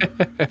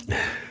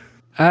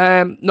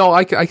 No,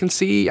 I can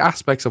see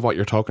aspects of what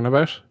you're talking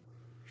about,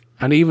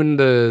 and even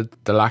the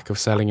lack of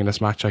selling in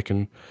this match. I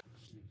can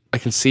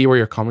see where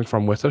you're coming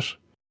from with it.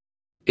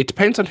 It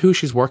depends on who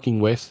she's working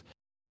with,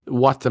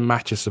 what the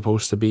match is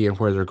supposed to be, and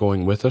where they're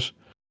going with it.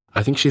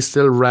 I think she's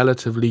still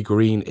relatively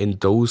green in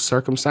those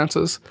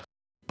circumstances,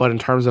 but in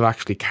terms of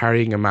actually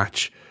carrying a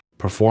match,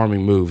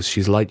 performing moves,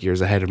 she's light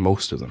years ahead of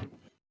most of them.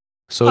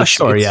 So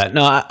yeah.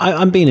 No,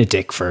 I'm being a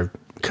dick for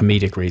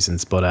comedic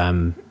reasons, but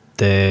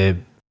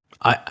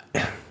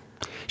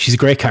she's a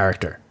great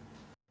character,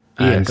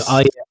 and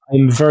yes.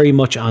 I'm very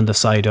much on the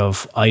side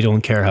of I don't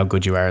care how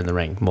good you are in the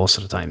ring most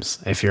of the times.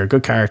 If you're a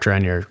good character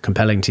and you're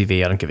compelling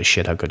TV, I don't give a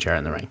shit how good you are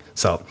in the ring.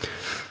 So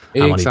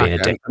I'm only being a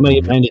dick. I'm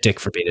only being a dick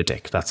for being a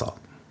dick. That's all.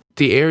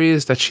 The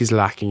areas that she's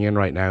lacking in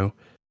right now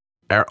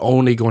are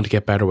only going to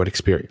get better with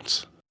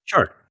experience.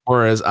 Sure.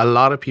 Whereas a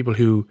lot of people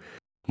who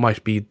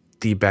might be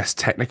the best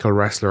technical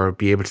wrestler or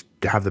be able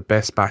to have the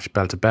best match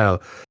bell to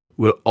bell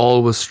will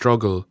always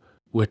struggle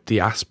with the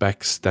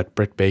aspects that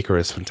Britt Baker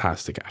is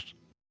fantastic at.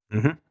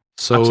 Mm-hmm.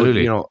 So,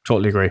 absolutely,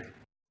 totally agree.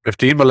 If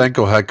Dean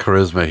Malenko had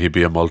charisma, he'd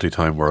be a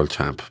multi-time world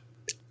champ.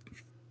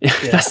 Yeah.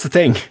 That's the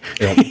thing.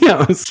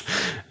 Yeah.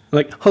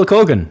 Like Hulk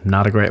Hogan,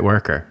 not a great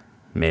worker,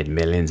 made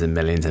millions and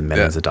millions and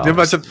millions of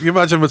dollars. You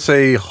imagine with,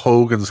 say,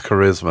 Hogan's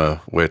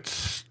charisma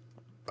with,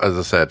 as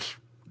I said,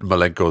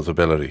 Malenko's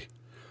ability.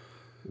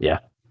 Yeah.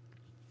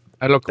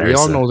 And look, we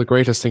all know the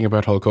greatest thing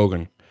about Hulk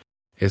Hogan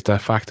is the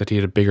fact that he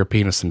had a bigger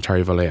penis than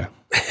Terry Bollea.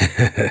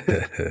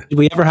 Did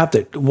we ever have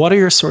what are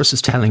your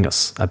sources telling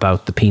us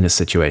about the penis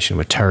situation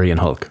with Terry and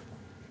Hulk?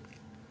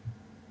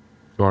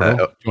 Do you want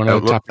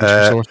to tap into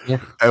your source there?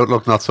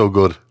 Outlook not so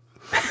good.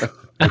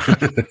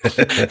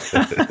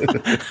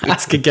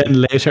 Ask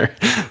again later.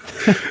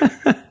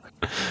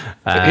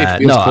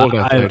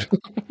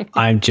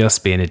 I'm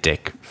just being a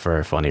dick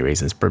for funny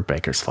reasons. Britt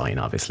Baker's fine,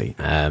 obviously.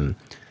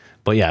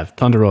 But yeah,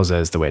 Thunder Rosa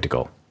is the way to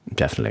go.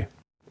 Definitely.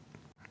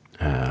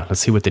 Let's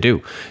see what they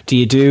do.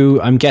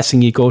 I'm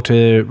guessing you go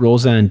to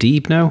Rosa and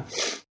Deeb now?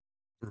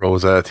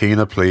 Rosa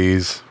Athena,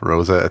 please.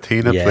 Rosa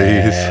Athena, please.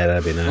 Yeah,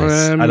 that'd be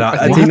nice.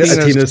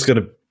 Athena's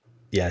going to...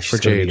 Yeah,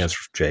 she's going to be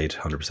against Jade,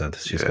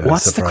 100%. She's going to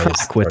What's the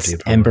crack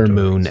with Ember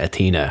Moon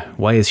Athena?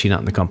 Why is she not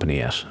in the company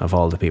yet, of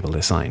all the people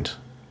they signed?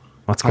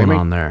 What's going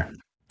on there?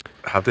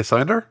 Have they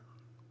signed her?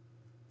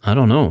 I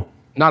don't know.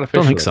 Not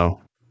officially. I don't think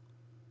so.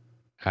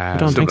 I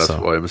don't think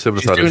so. I'm assuming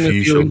she's doing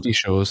a few indie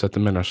shows at the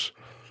minute.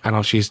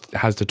 And she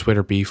has the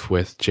Twitter beef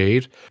with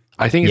Jade.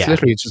 I think it's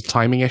literally just a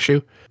timing issue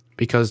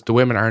because the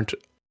women aren't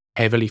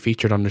heavily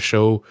featured on the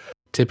show.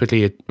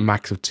 Typically a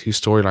max of 2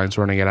 storylines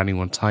running at any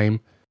one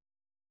time.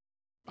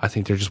 I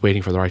think they're just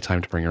waiting for the right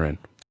time to bring her in.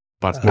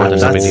 But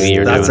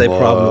that's a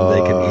problem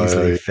they can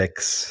easily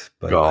fix.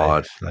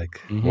 God.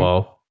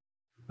 Whoa.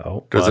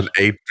 Oh, there's an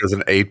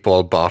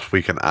 8-ball bot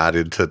we can add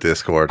into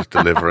Discord.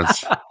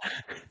 Deliverance.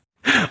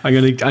 I'm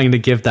gonna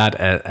give that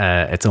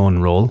its own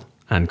role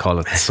and call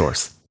it the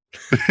source.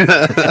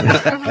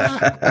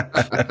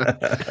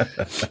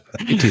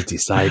 It is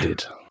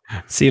decided.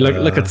 See,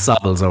 look at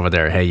Sobbles over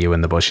there. Hey, you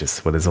in the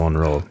bushes with his own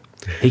role.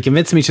 He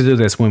convinced me to do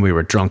this when we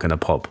were drunk in a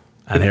pub,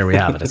 and here we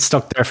have it. It's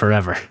stuck there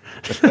forever.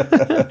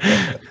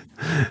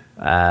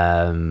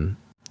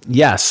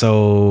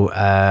 So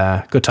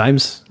good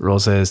times.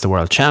 Rosa is the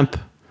world champ.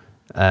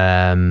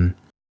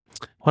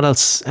 What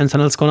else?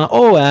 Anything else going on?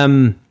 Oh,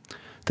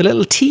 the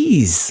little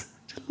teasing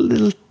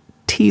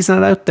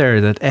it out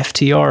there that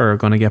FTR are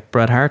going to get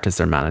Bret Hart as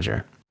their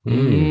manager.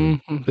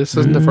 This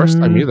isn't the first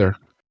time either.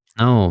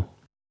 No.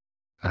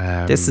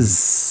 This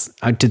is.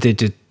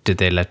 Did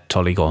they let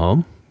Tully go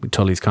home?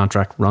 Tully's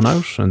contract run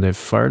out and they've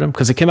fired him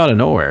because it came out of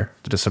nowhere.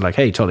 They just said like,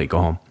 "Hey, Tully, go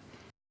home."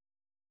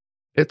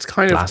 It's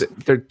kind of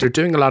they're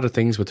doing a lot of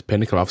things with the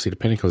Pinnacle. Obviously, the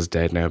Pinnacle is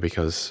dead now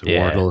because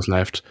Wardlow's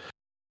left.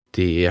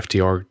 The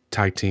FTR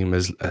tag team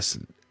has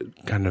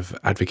kind of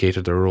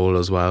advocated their role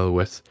as well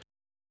with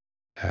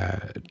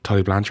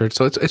Tully Blanchard.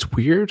 So it's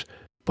weird,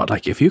 but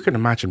like if you can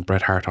imagine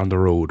Bret Hart on the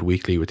road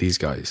weekly with these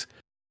guys,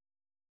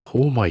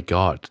 Oh my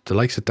God. The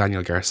likes of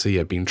Daniel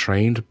Garcia being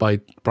trained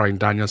by Bryan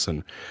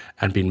Danielson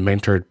and being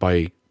mentored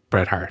by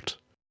Bret Hart.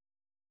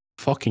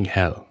 Fucking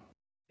hell.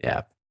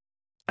 Yeah.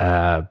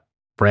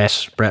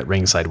 Bret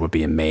ringside would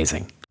be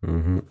amazing.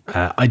 Mm-hmm.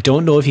 I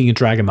don't know if you can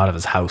drag him out of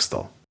his house,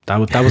 though. That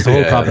was the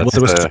whole problem. Well,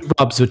 there was two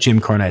problems with Jim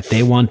Cornette.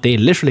 They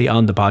literally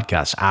on the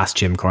podcast asked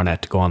Jim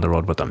Cornette to go on the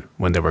road with them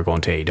when they were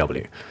going to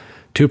AEW.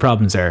 Two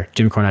problems there.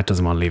 Jim Cornette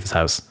doesn't want to leave his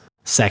house.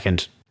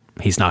 Second,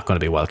 he's not going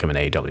to be welcome in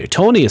AEW.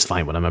 Tony is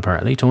fine with him,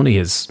 apparently.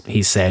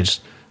 He said,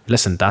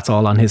 listen, that's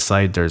all on his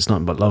side. There's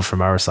nothing but love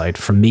from our side,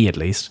 from me at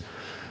least.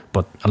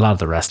 But a lot of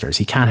the wrestlers,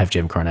 he can't have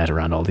Jim Cornette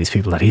around all these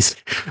people that he's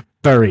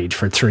buried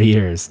for 3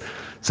 years.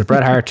 So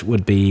Bret Hart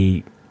would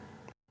be...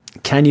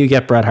 Can you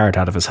get Bret Hart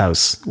out of his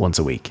house once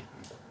a week?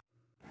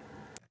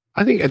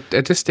 I think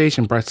at this stage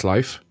in Bret's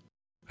life,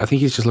 I think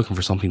he's just looking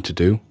for something to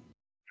do.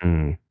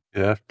 Mm.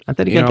 Yeah. And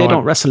then again, they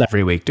don't wrestle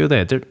every week, do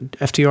they?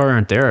 FTR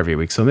aren't there every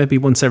week. So maybe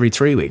once every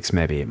 3 weeks,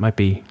 maybe. It might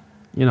be,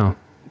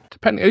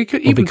 depending. It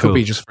could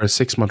be just for a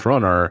 6-month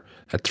run or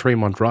a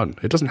 3-month run.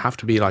 It doesn't have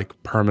to be like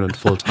permanent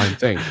full-time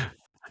thing.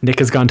 Nick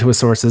has gone to his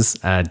sources.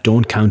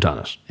 Don't count on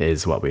it,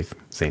 is what we've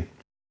seen.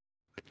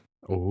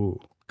 Oh,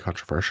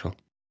 controversial.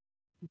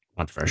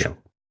 Controversial. Yeah.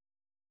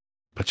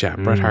 But yeah,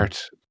 Bret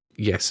Hart,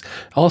 yes.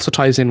 Also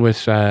ties in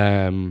with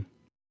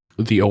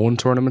the Owen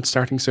tournament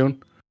starting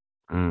soon.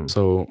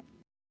 So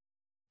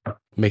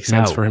makes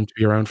sense for him to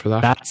be around for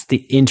that. That's the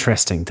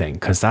interesting thing,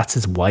 because that's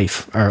his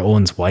wife, or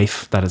Owen's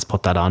wife, that has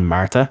put that on,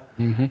 Martha.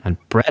 Mm-hmm. And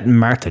Bret and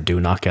Martha do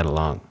not get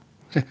along.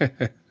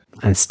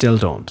 And still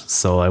don't.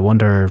 So I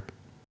wonder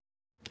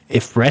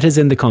if Bret is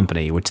in the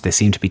company, which they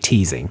seem to be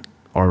teasing,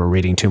 or we're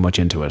reading too much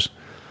into it.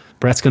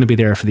 Bret's going to be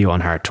there for the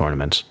Owen Hart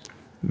tournament.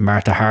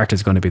 Martha Hart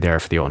is going to be there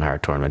for the Owen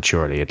Hart tournament,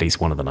 surely, at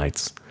least one of the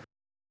nights.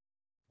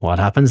 What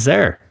happens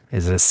there?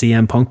 Is it a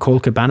CM Punk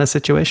Colt Cabana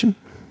situation?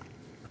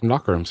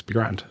 Locker rooms, be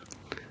grand.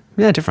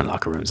 Yeah, different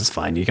locker rooms is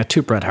fine. You got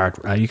two Bret Hart,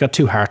 you got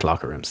two Hart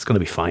locker rooms. It's going to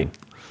be fine.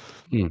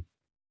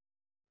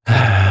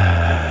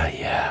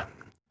 Yeah.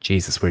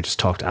 Jesus, we just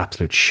talked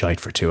absolute shite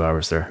for 2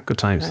 hours there. Good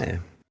times.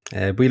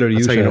 Wheeler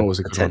Yuta was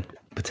a good one.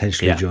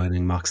 Potentially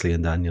joining Moxley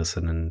and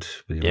Danielson and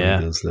William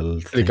Regal's little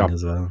thing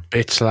as well.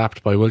 Bitch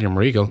slapped by William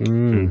Regal.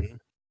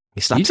 He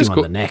slapped him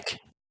on the neck.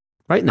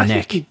 Right in the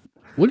neck.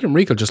 William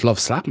Regal just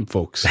loves slapping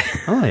folks.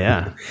 Oh,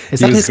 yeah. Is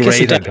that his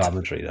great at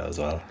commentary, though, as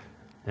well?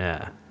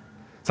 Yeah.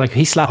 It's like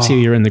he slaps you,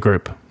 you're in the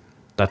group.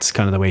 That's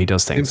kind of the way he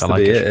does things. I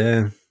like it.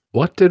 Yeah.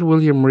 What did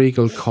William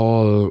Regal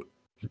call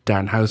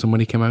Danhausen when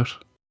he came out?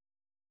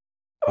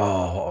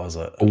 Oh, what was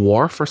it? A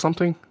wharf or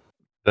something?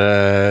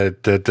 Demon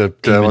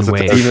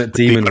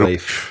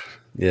Wave.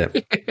 Yeah.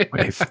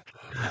 Wave.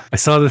 I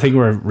saw the thing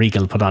where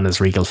Regal put on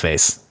his Regal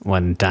face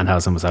when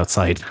Danhausen was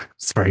outside.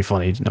 It's very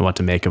funny. Didn't know what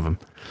to make of him.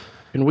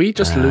 Can we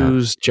just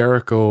lose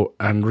Jericho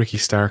and Ricky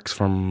Starks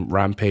from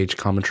Rampage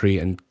commentary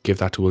and give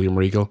that to William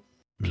Regal?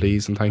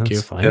 Please and thank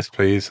you. Fine. Yes,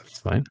 please. It's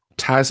fine.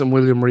 Taz and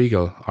William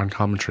Regal on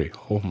commentary.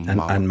 Oh,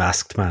 and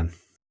Masked Man.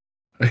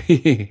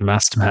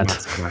 Masked Man.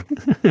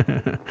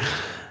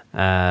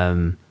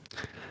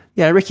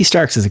 Yeah, Ricky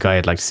Starks is a guy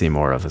I'd like to see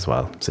more of as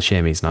well. It's a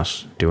shame he's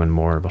not doing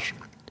more, but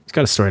he's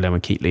got a storyline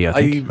with Keith Lee, I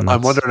think.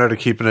 I'm wondering how they're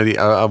keeping it.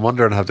 I'm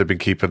wondering how they've been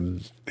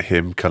keeping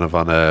him kind of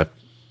on a,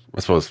 I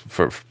suppose,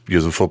 for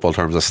using football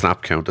terms, a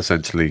snap count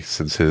essentially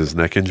since his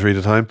neck injury at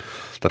the time.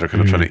 That they're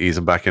kind of trying to ease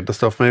him back into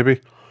stuff,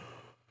 maybe.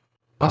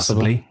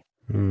 Possibly.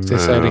 They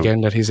said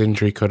again that his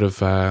injury could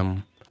have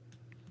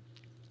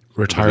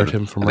retired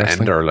him from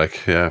wrestling.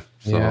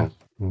 So.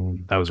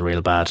 That was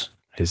real bad.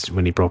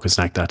 When he broke his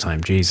neck that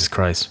time. Jesus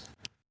Christ.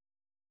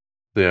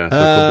 Yeah,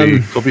 so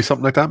it could be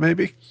something like that,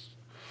 maybe.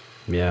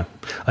 Yeah,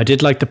 I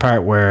did like the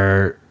part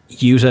where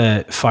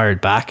Yuta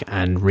fired back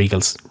and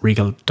Regal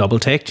double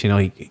taked. He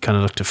kind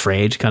of looked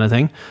afraid, kind of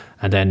thing,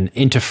 and then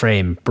into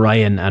frame,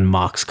 Brian and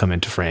Mox come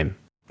into frame,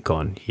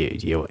 going,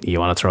 "You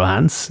want to throw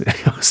hands?"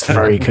 It was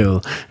very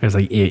cool. It was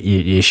like,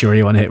 "You sure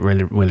you want to hit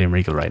William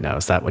Regal right now?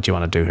 Is that what you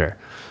want to do here?"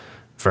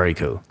 Very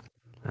cool.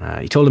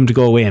 He told him to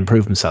go away and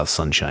prove himself,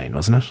 sunshine,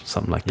 wasn't it?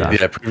 Something like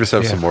that. Yeah, prove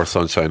yourself some more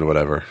sunshine or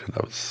whatever.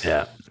 That was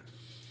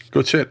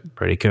good shit.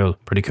 Pretty cool.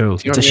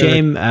 It's a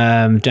shame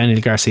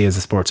Daniel Garcia is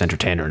a sports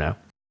entertainer now,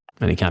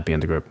 and he can't be in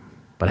the group.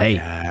 But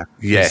hey,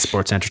 he's a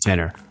sports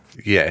entertainer.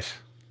 Yes.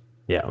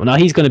 Yeah. Well, now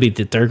he's going to be.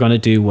 They're going to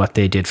do what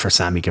they did for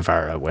Sammy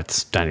Guevara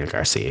with Daniel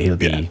Garcia. He'll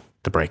be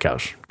the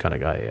breakout kind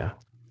of guy. Yeah.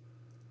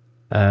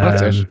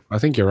 That's it. I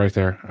think you're right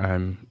there.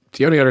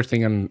 The only other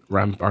thing on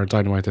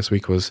Dynamite this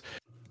week was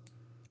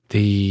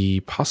the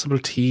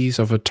possibilities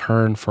of a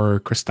turn for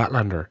Chris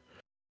Statlander.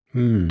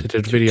 They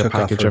did a video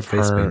package of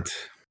her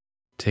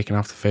taking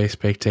off the face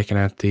paint, taking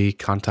out the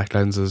contact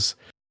lenses.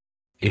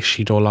 Is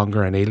she no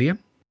longer an alien?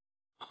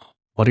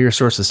 What are your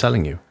sources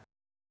telling you?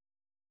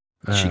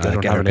 She got to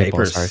get her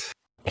papers.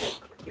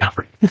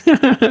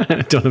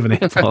 Don't have an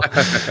apple.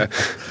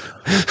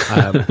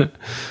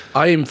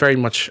 I am very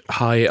much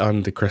high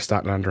on the Chris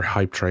Statlander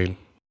hype train.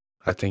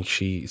 I think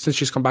since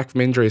she's come back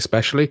from injury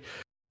especially,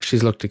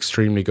 she's looked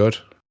extremely good.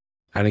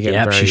 And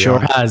again, she sure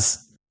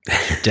has.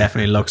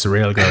 Definitely looks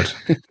real good.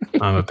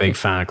 I'm a big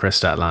fan of Chris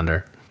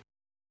Statlander.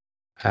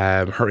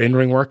 Her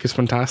in-ring work is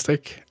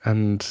fantastic,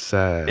 and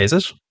is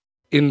it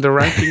in the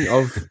ranking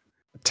of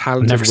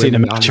talented? Never seen a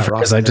match of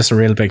hers. I'm just a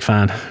real big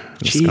fan.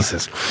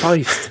 Jesus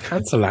Christ!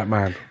 Cancel that,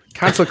 man.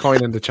 Cancel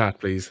Coin in the chat,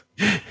 please.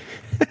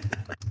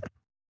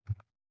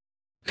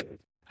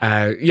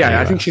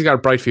 I think she's got a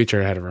bright future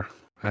ahead of her,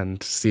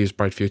 and Steve's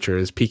bright future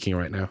is peaking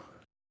right now.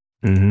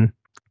 Mm-hmm.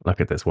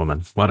 Look at this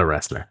woman! What a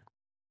wrestler!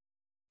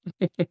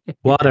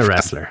 What a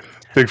wrestler!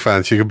 Big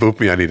fan. She can boot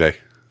me any day.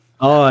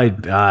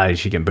 Oh,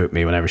 she can boot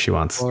me whenever she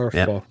wants. For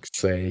fuck's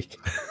sake!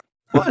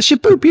 What? She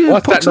boot you?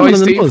 What's that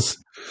noise, Steve?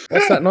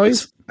 What's that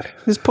noise?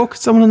 Just poke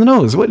someone in the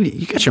nose. What?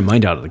 You get your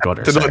mind out of the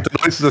gutter. The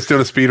noise is just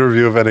doing a speed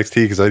review of NXT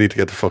because I need to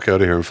get the fuck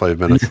out of here in 5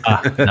 minutes.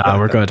 No,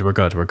 we're good.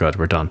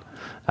 We're done.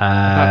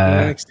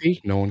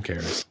 NXT? No one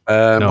cares.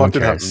 What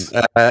did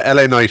happen?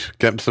 LA Knight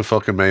getting to the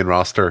fucking main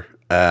roster.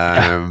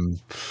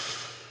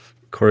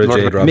 Cora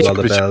Jade robbed all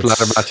the belts.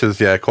 Ladder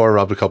matches, Cora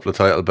robbed a couple of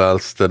title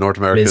belts. The North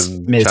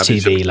American Miz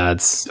TV,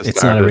 lads.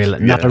 It's not a real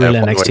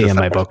NXT in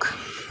my book.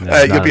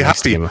 You'll be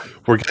happy.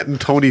 We're getting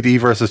Tony D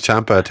versus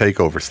Ciampa at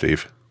TakeOver,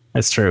 Steve.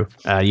 It's true.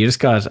 You just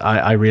got.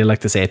 I really like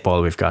this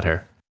 8-ball we've got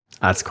here.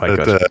 That's quite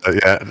good.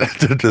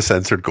 The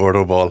censored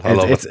Gordo ball. I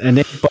love it. It's an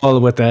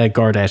 8-ball with a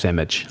Gordette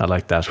image. I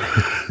like that.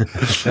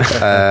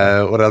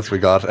 What else we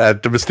got?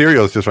 The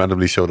Mysterios just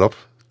randomly showed up.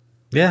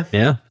 Yeah.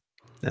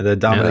 The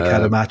Dominic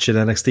had a match in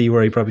NXT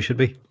where he probably should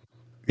be.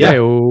 Yeah.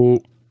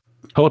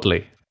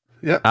 Totally.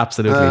 Yeah.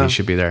 Absolutely. He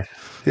should be there.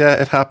 Yeah,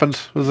 it happened.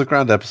 It was a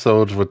grand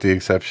episode with the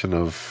exception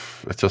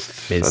of I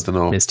don't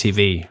know. Miz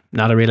TV.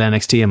 Not a real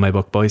NXT in my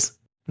book, boys.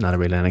 Not a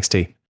real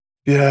NXT.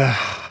 Yeah.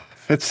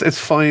 It's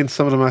fine.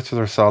 Some of the matches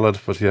are solid,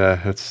 but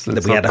it's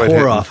we had a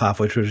whore off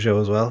halfway through the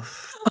show as well.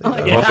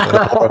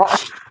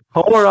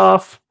 Whore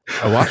off.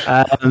 A what?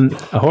 A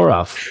whore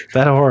off. They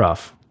had a whore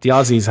off. The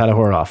Aussies had a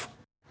whore off.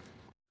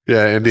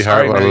 Yeah, Indy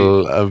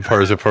Hartwell and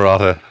Persia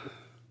Parata.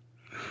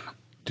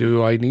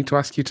 Do I need to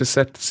ask you to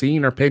set the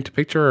scene or paint a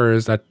picture, or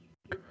is that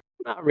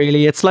not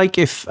really? It's like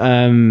if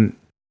you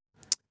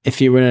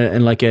were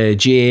in like a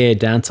GAA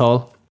dance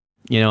hall,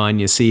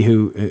 and you see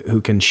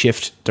who can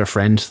shift their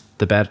friend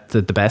the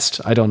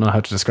best. I don't know how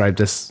to describe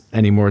this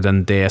any more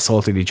than they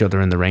assaulted each other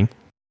in the ring.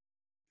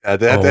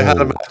 They had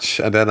a match,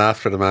 and then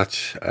after the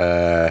match,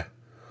 the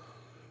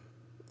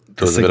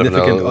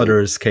significant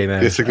others came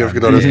in. The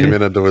significant others came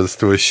in, and there was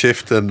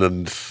shifting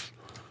and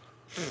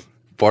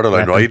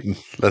borderline riding.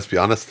 Let's be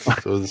honest.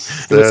 It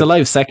was a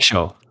live sex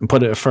show. And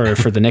put it for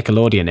the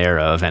Nickelodeon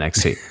era of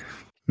NXT.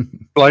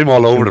 Slime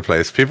all over the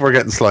place. People were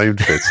getting slimed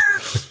fits.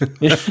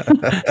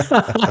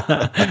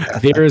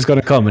 Veer is going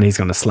to come and he's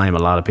going to slime a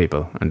lot of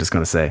people. I'm just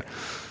going to say.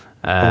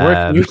 Where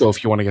can you go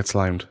if you want to get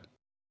slimed?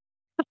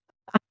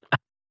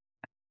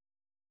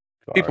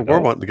 People were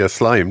wanting to get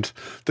slimed.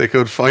 They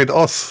could find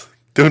us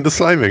doing the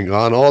sliming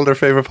on all their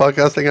favorite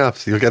podcasting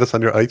apps. You'll get us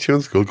on your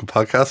iTunes, Google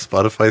Podcasts,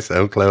 Spotify,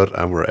 SoundCloud,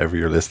 and wherever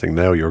you're listening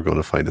now, you're going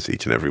to find us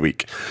each and every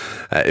week.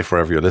 If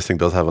wherever you're listening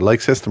does have a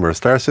like system or a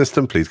star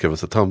system, please give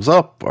us a thumbs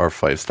up or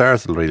 5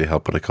 stars. It'll really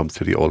help when it comes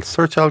to the old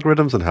search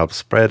algorithms and help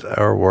spread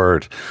our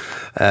word.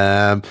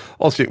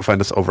 Also, you can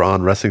find us over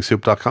on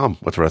WrestlingSoup.com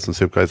with the Wrestling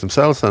Soup guys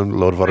themselves and a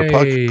load of other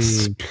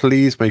podcasts.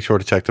 Please make sure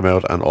to check them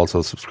out and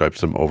also subscribe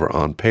to them over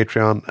on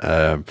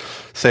Patreon.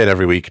 Say it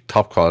every week,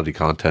 top quality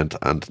content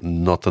and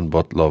nothing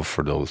but love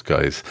for those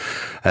guys.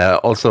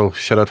 Also,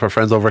 shout out to our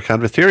friends over at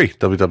Canvas Theory,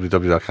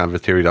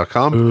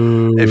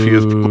 www.canvastheory.com. If you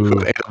use promo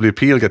code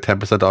AWP, you'll get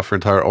 10% off your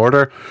entire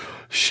order.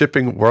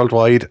 Shipping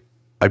worldwide,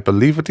 I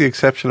believe with the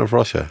exception of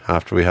Russia,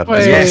 after we had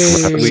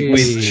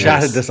we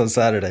chatted this on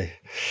Saturday.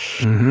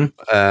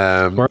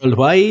 Mm-hmm.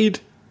 Worldwide,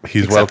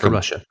 he's welcome.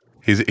 Russia.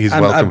 He's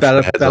welcome.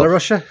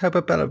 Belarus? How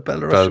about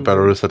Belarus?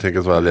 Belarus, I think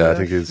as well. I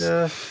think he's.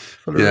 Yeah,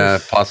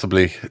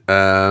 possibly.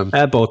 Both.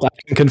 I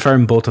can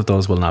confirm both of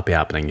those will not be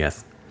happening.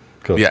 Yes.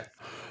 Cool. Yeah.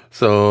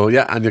 So,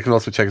 and you can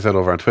also check us out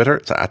over on Twitter.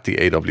 It's at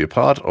the AW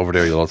Pod. Over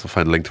there, you'll also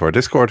find a link to our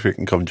Discord where you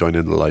can come join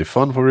in the live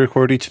fun where we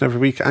record each and every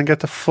week and get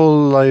the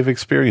full live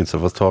experience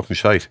of us talking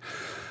shite.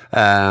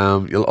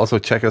 You'll also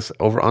check us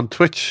over on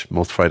Twitch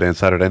most Friday and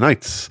Saturday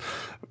nights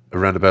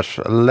around about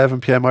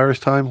 11 p.m.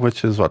 Irish time,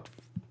 which is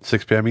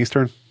 6 p.m.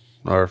 Eastern?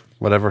 Or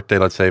whatever,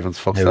 daylight savings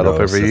fucks that up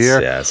every year.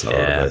 It's all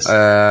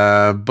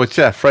of but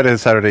Friday and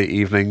Saturday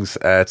evenings,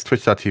 it's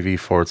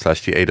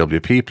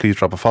twitch.tv/TheAWP. Please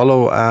drop a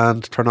follow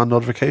and turn on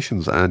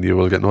notifications, and you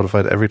will get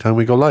notified every time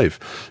we go live.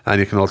 And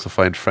you can also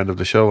find friend of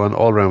the show and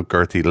all round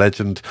girthy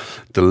legend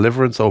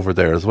Deliverance over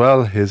there as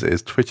well. His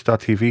is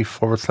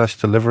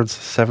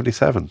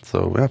twitch.tv/Deliverance77.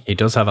 So he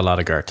does have a lot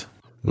of girth.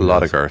 A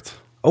lot of girth.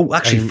 Oh,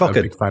 actually, I'm a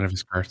big fan of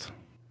his girth.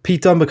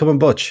 Pete Dunne becoming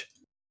Butch.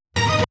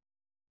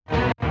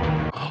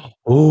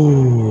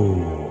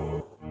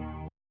 Oh,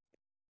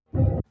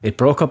 it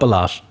broke up a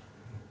lot,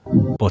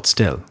 but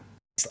still.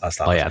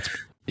 I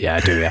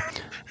do.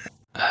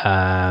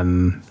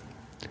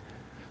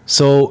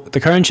 So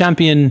the current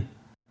champion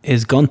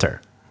is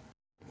Gunther.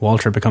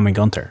 Walter becoming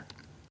Gunther.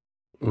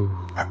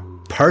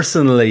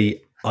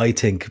 Personally, I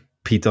think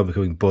Pete Dunne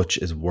becoming Butch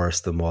is worse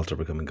than Walter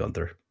becoming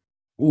Gunther.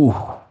 Ooh.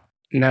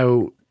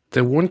 Now,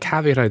 the one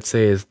caveat I'd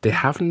say is they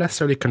haven't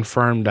necessarily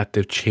confirmed that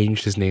they've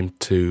changed his name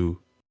to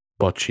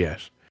Butch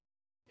yet.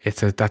 It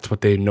says that's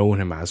what they know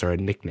him as, or a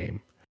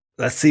nickname.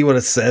 Let's see what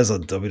it says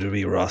on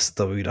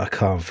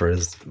WWE.com for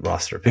his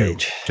roster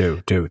page.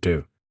 Do.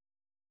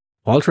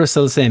 Walter is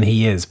still saying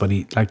he is, but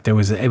it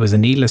was a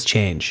needless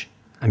change.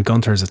 And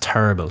Gunther is a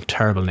terrible,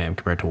 terrible name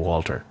compared to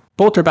Walter.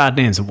 Both are bad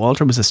names.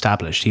 Walter was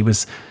established. He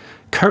is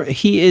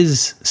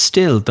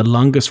still the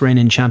longest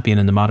reigning champion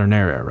in the modern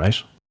era,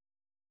 right?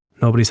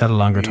 Nobody's had a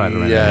longer title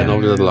run. Yeah,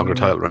 nobody's had a longer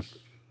title run.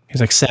 He's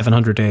like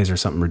 700 days or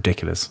something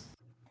ridiculous.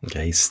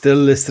 Okay, he's still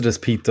listed as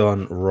Pete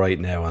Dunne right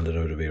now on the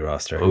WWE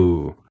roster.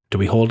 Ooh. Do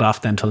we hold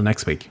off then until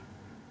next week?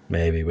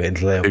 Maybe wait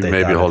until they update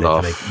maybe hold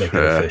off. Make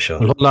it official.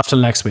 We'll hold off till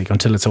next week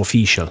until it's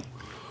official.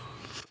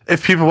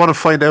 If people want to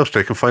find out,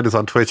 they can find us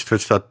on Twitch,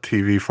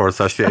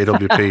 twitch.tv/the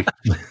AWP.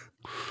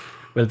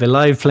 We'll be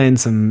live playing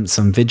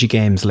some video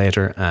games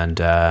later, and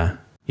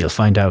you'll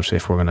find out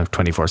if we're going to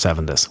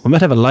 24/7 this. We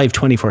might have a live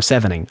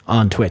 24/7ing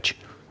on Twitch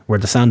where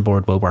the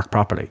soundboard will work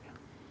properly.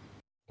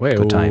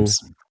 Good times.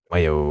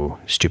 Wayo,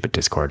 stupid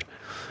Discord.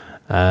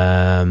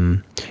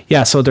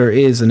 So there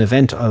is an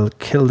event. I'll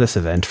kill this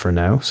event for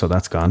now, so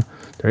that's gone.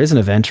 There is an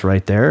event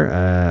right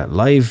there.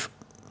 Live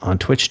on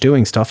Twitch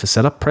doing stuff is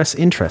set up. Press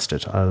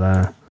interested.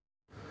 I'll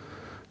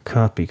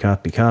copy.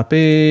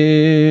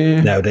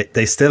 Now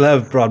they still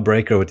have Bron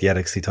Breakker with the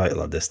NXT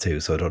title on this too,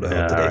 so I don't know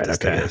how up to date this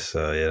thing is.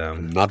 So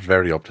not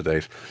very up to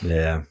date.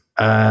 Yeah.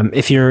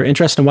 If you're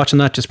interested in watching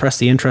that, just press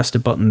the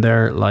interested button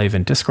there, live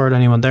in Discord,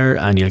 anyone there,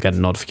 and you'll get a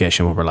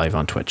notification when we're live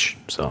on Twitch.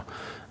 So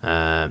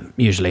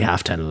usually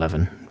 10:30,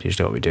 11,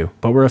 usually what we do.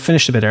 But we're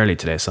finished a bit early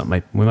today, so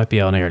we might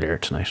be on earlier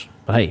tonight.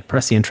 But hey,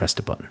 press the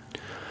interested button.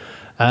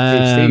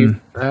 Hey,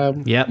 Steve,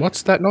 yeah.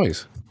 What's that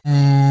noise?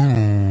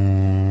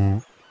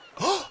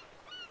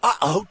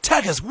 Uh-oh,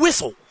 Tiger's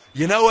whistle.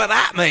 You know what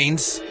that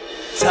means?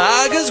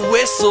 Tiger's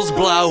whistle's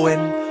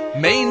blowing,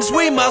 means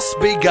we must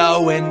be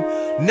going.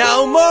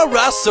 No more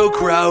Russell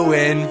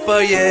Crowing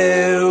for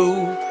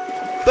you.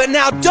 But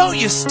now don't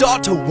you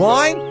start to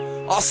whine.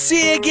 I'll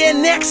see you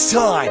again next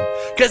time,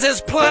 'cause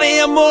there's plenty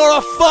of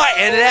more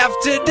fighting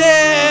left to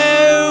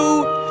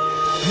do.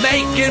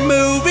 Making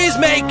movies,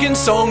 making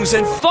songs,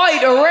 and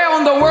fight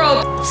around the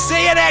world.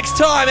 See you next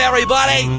time, everybody.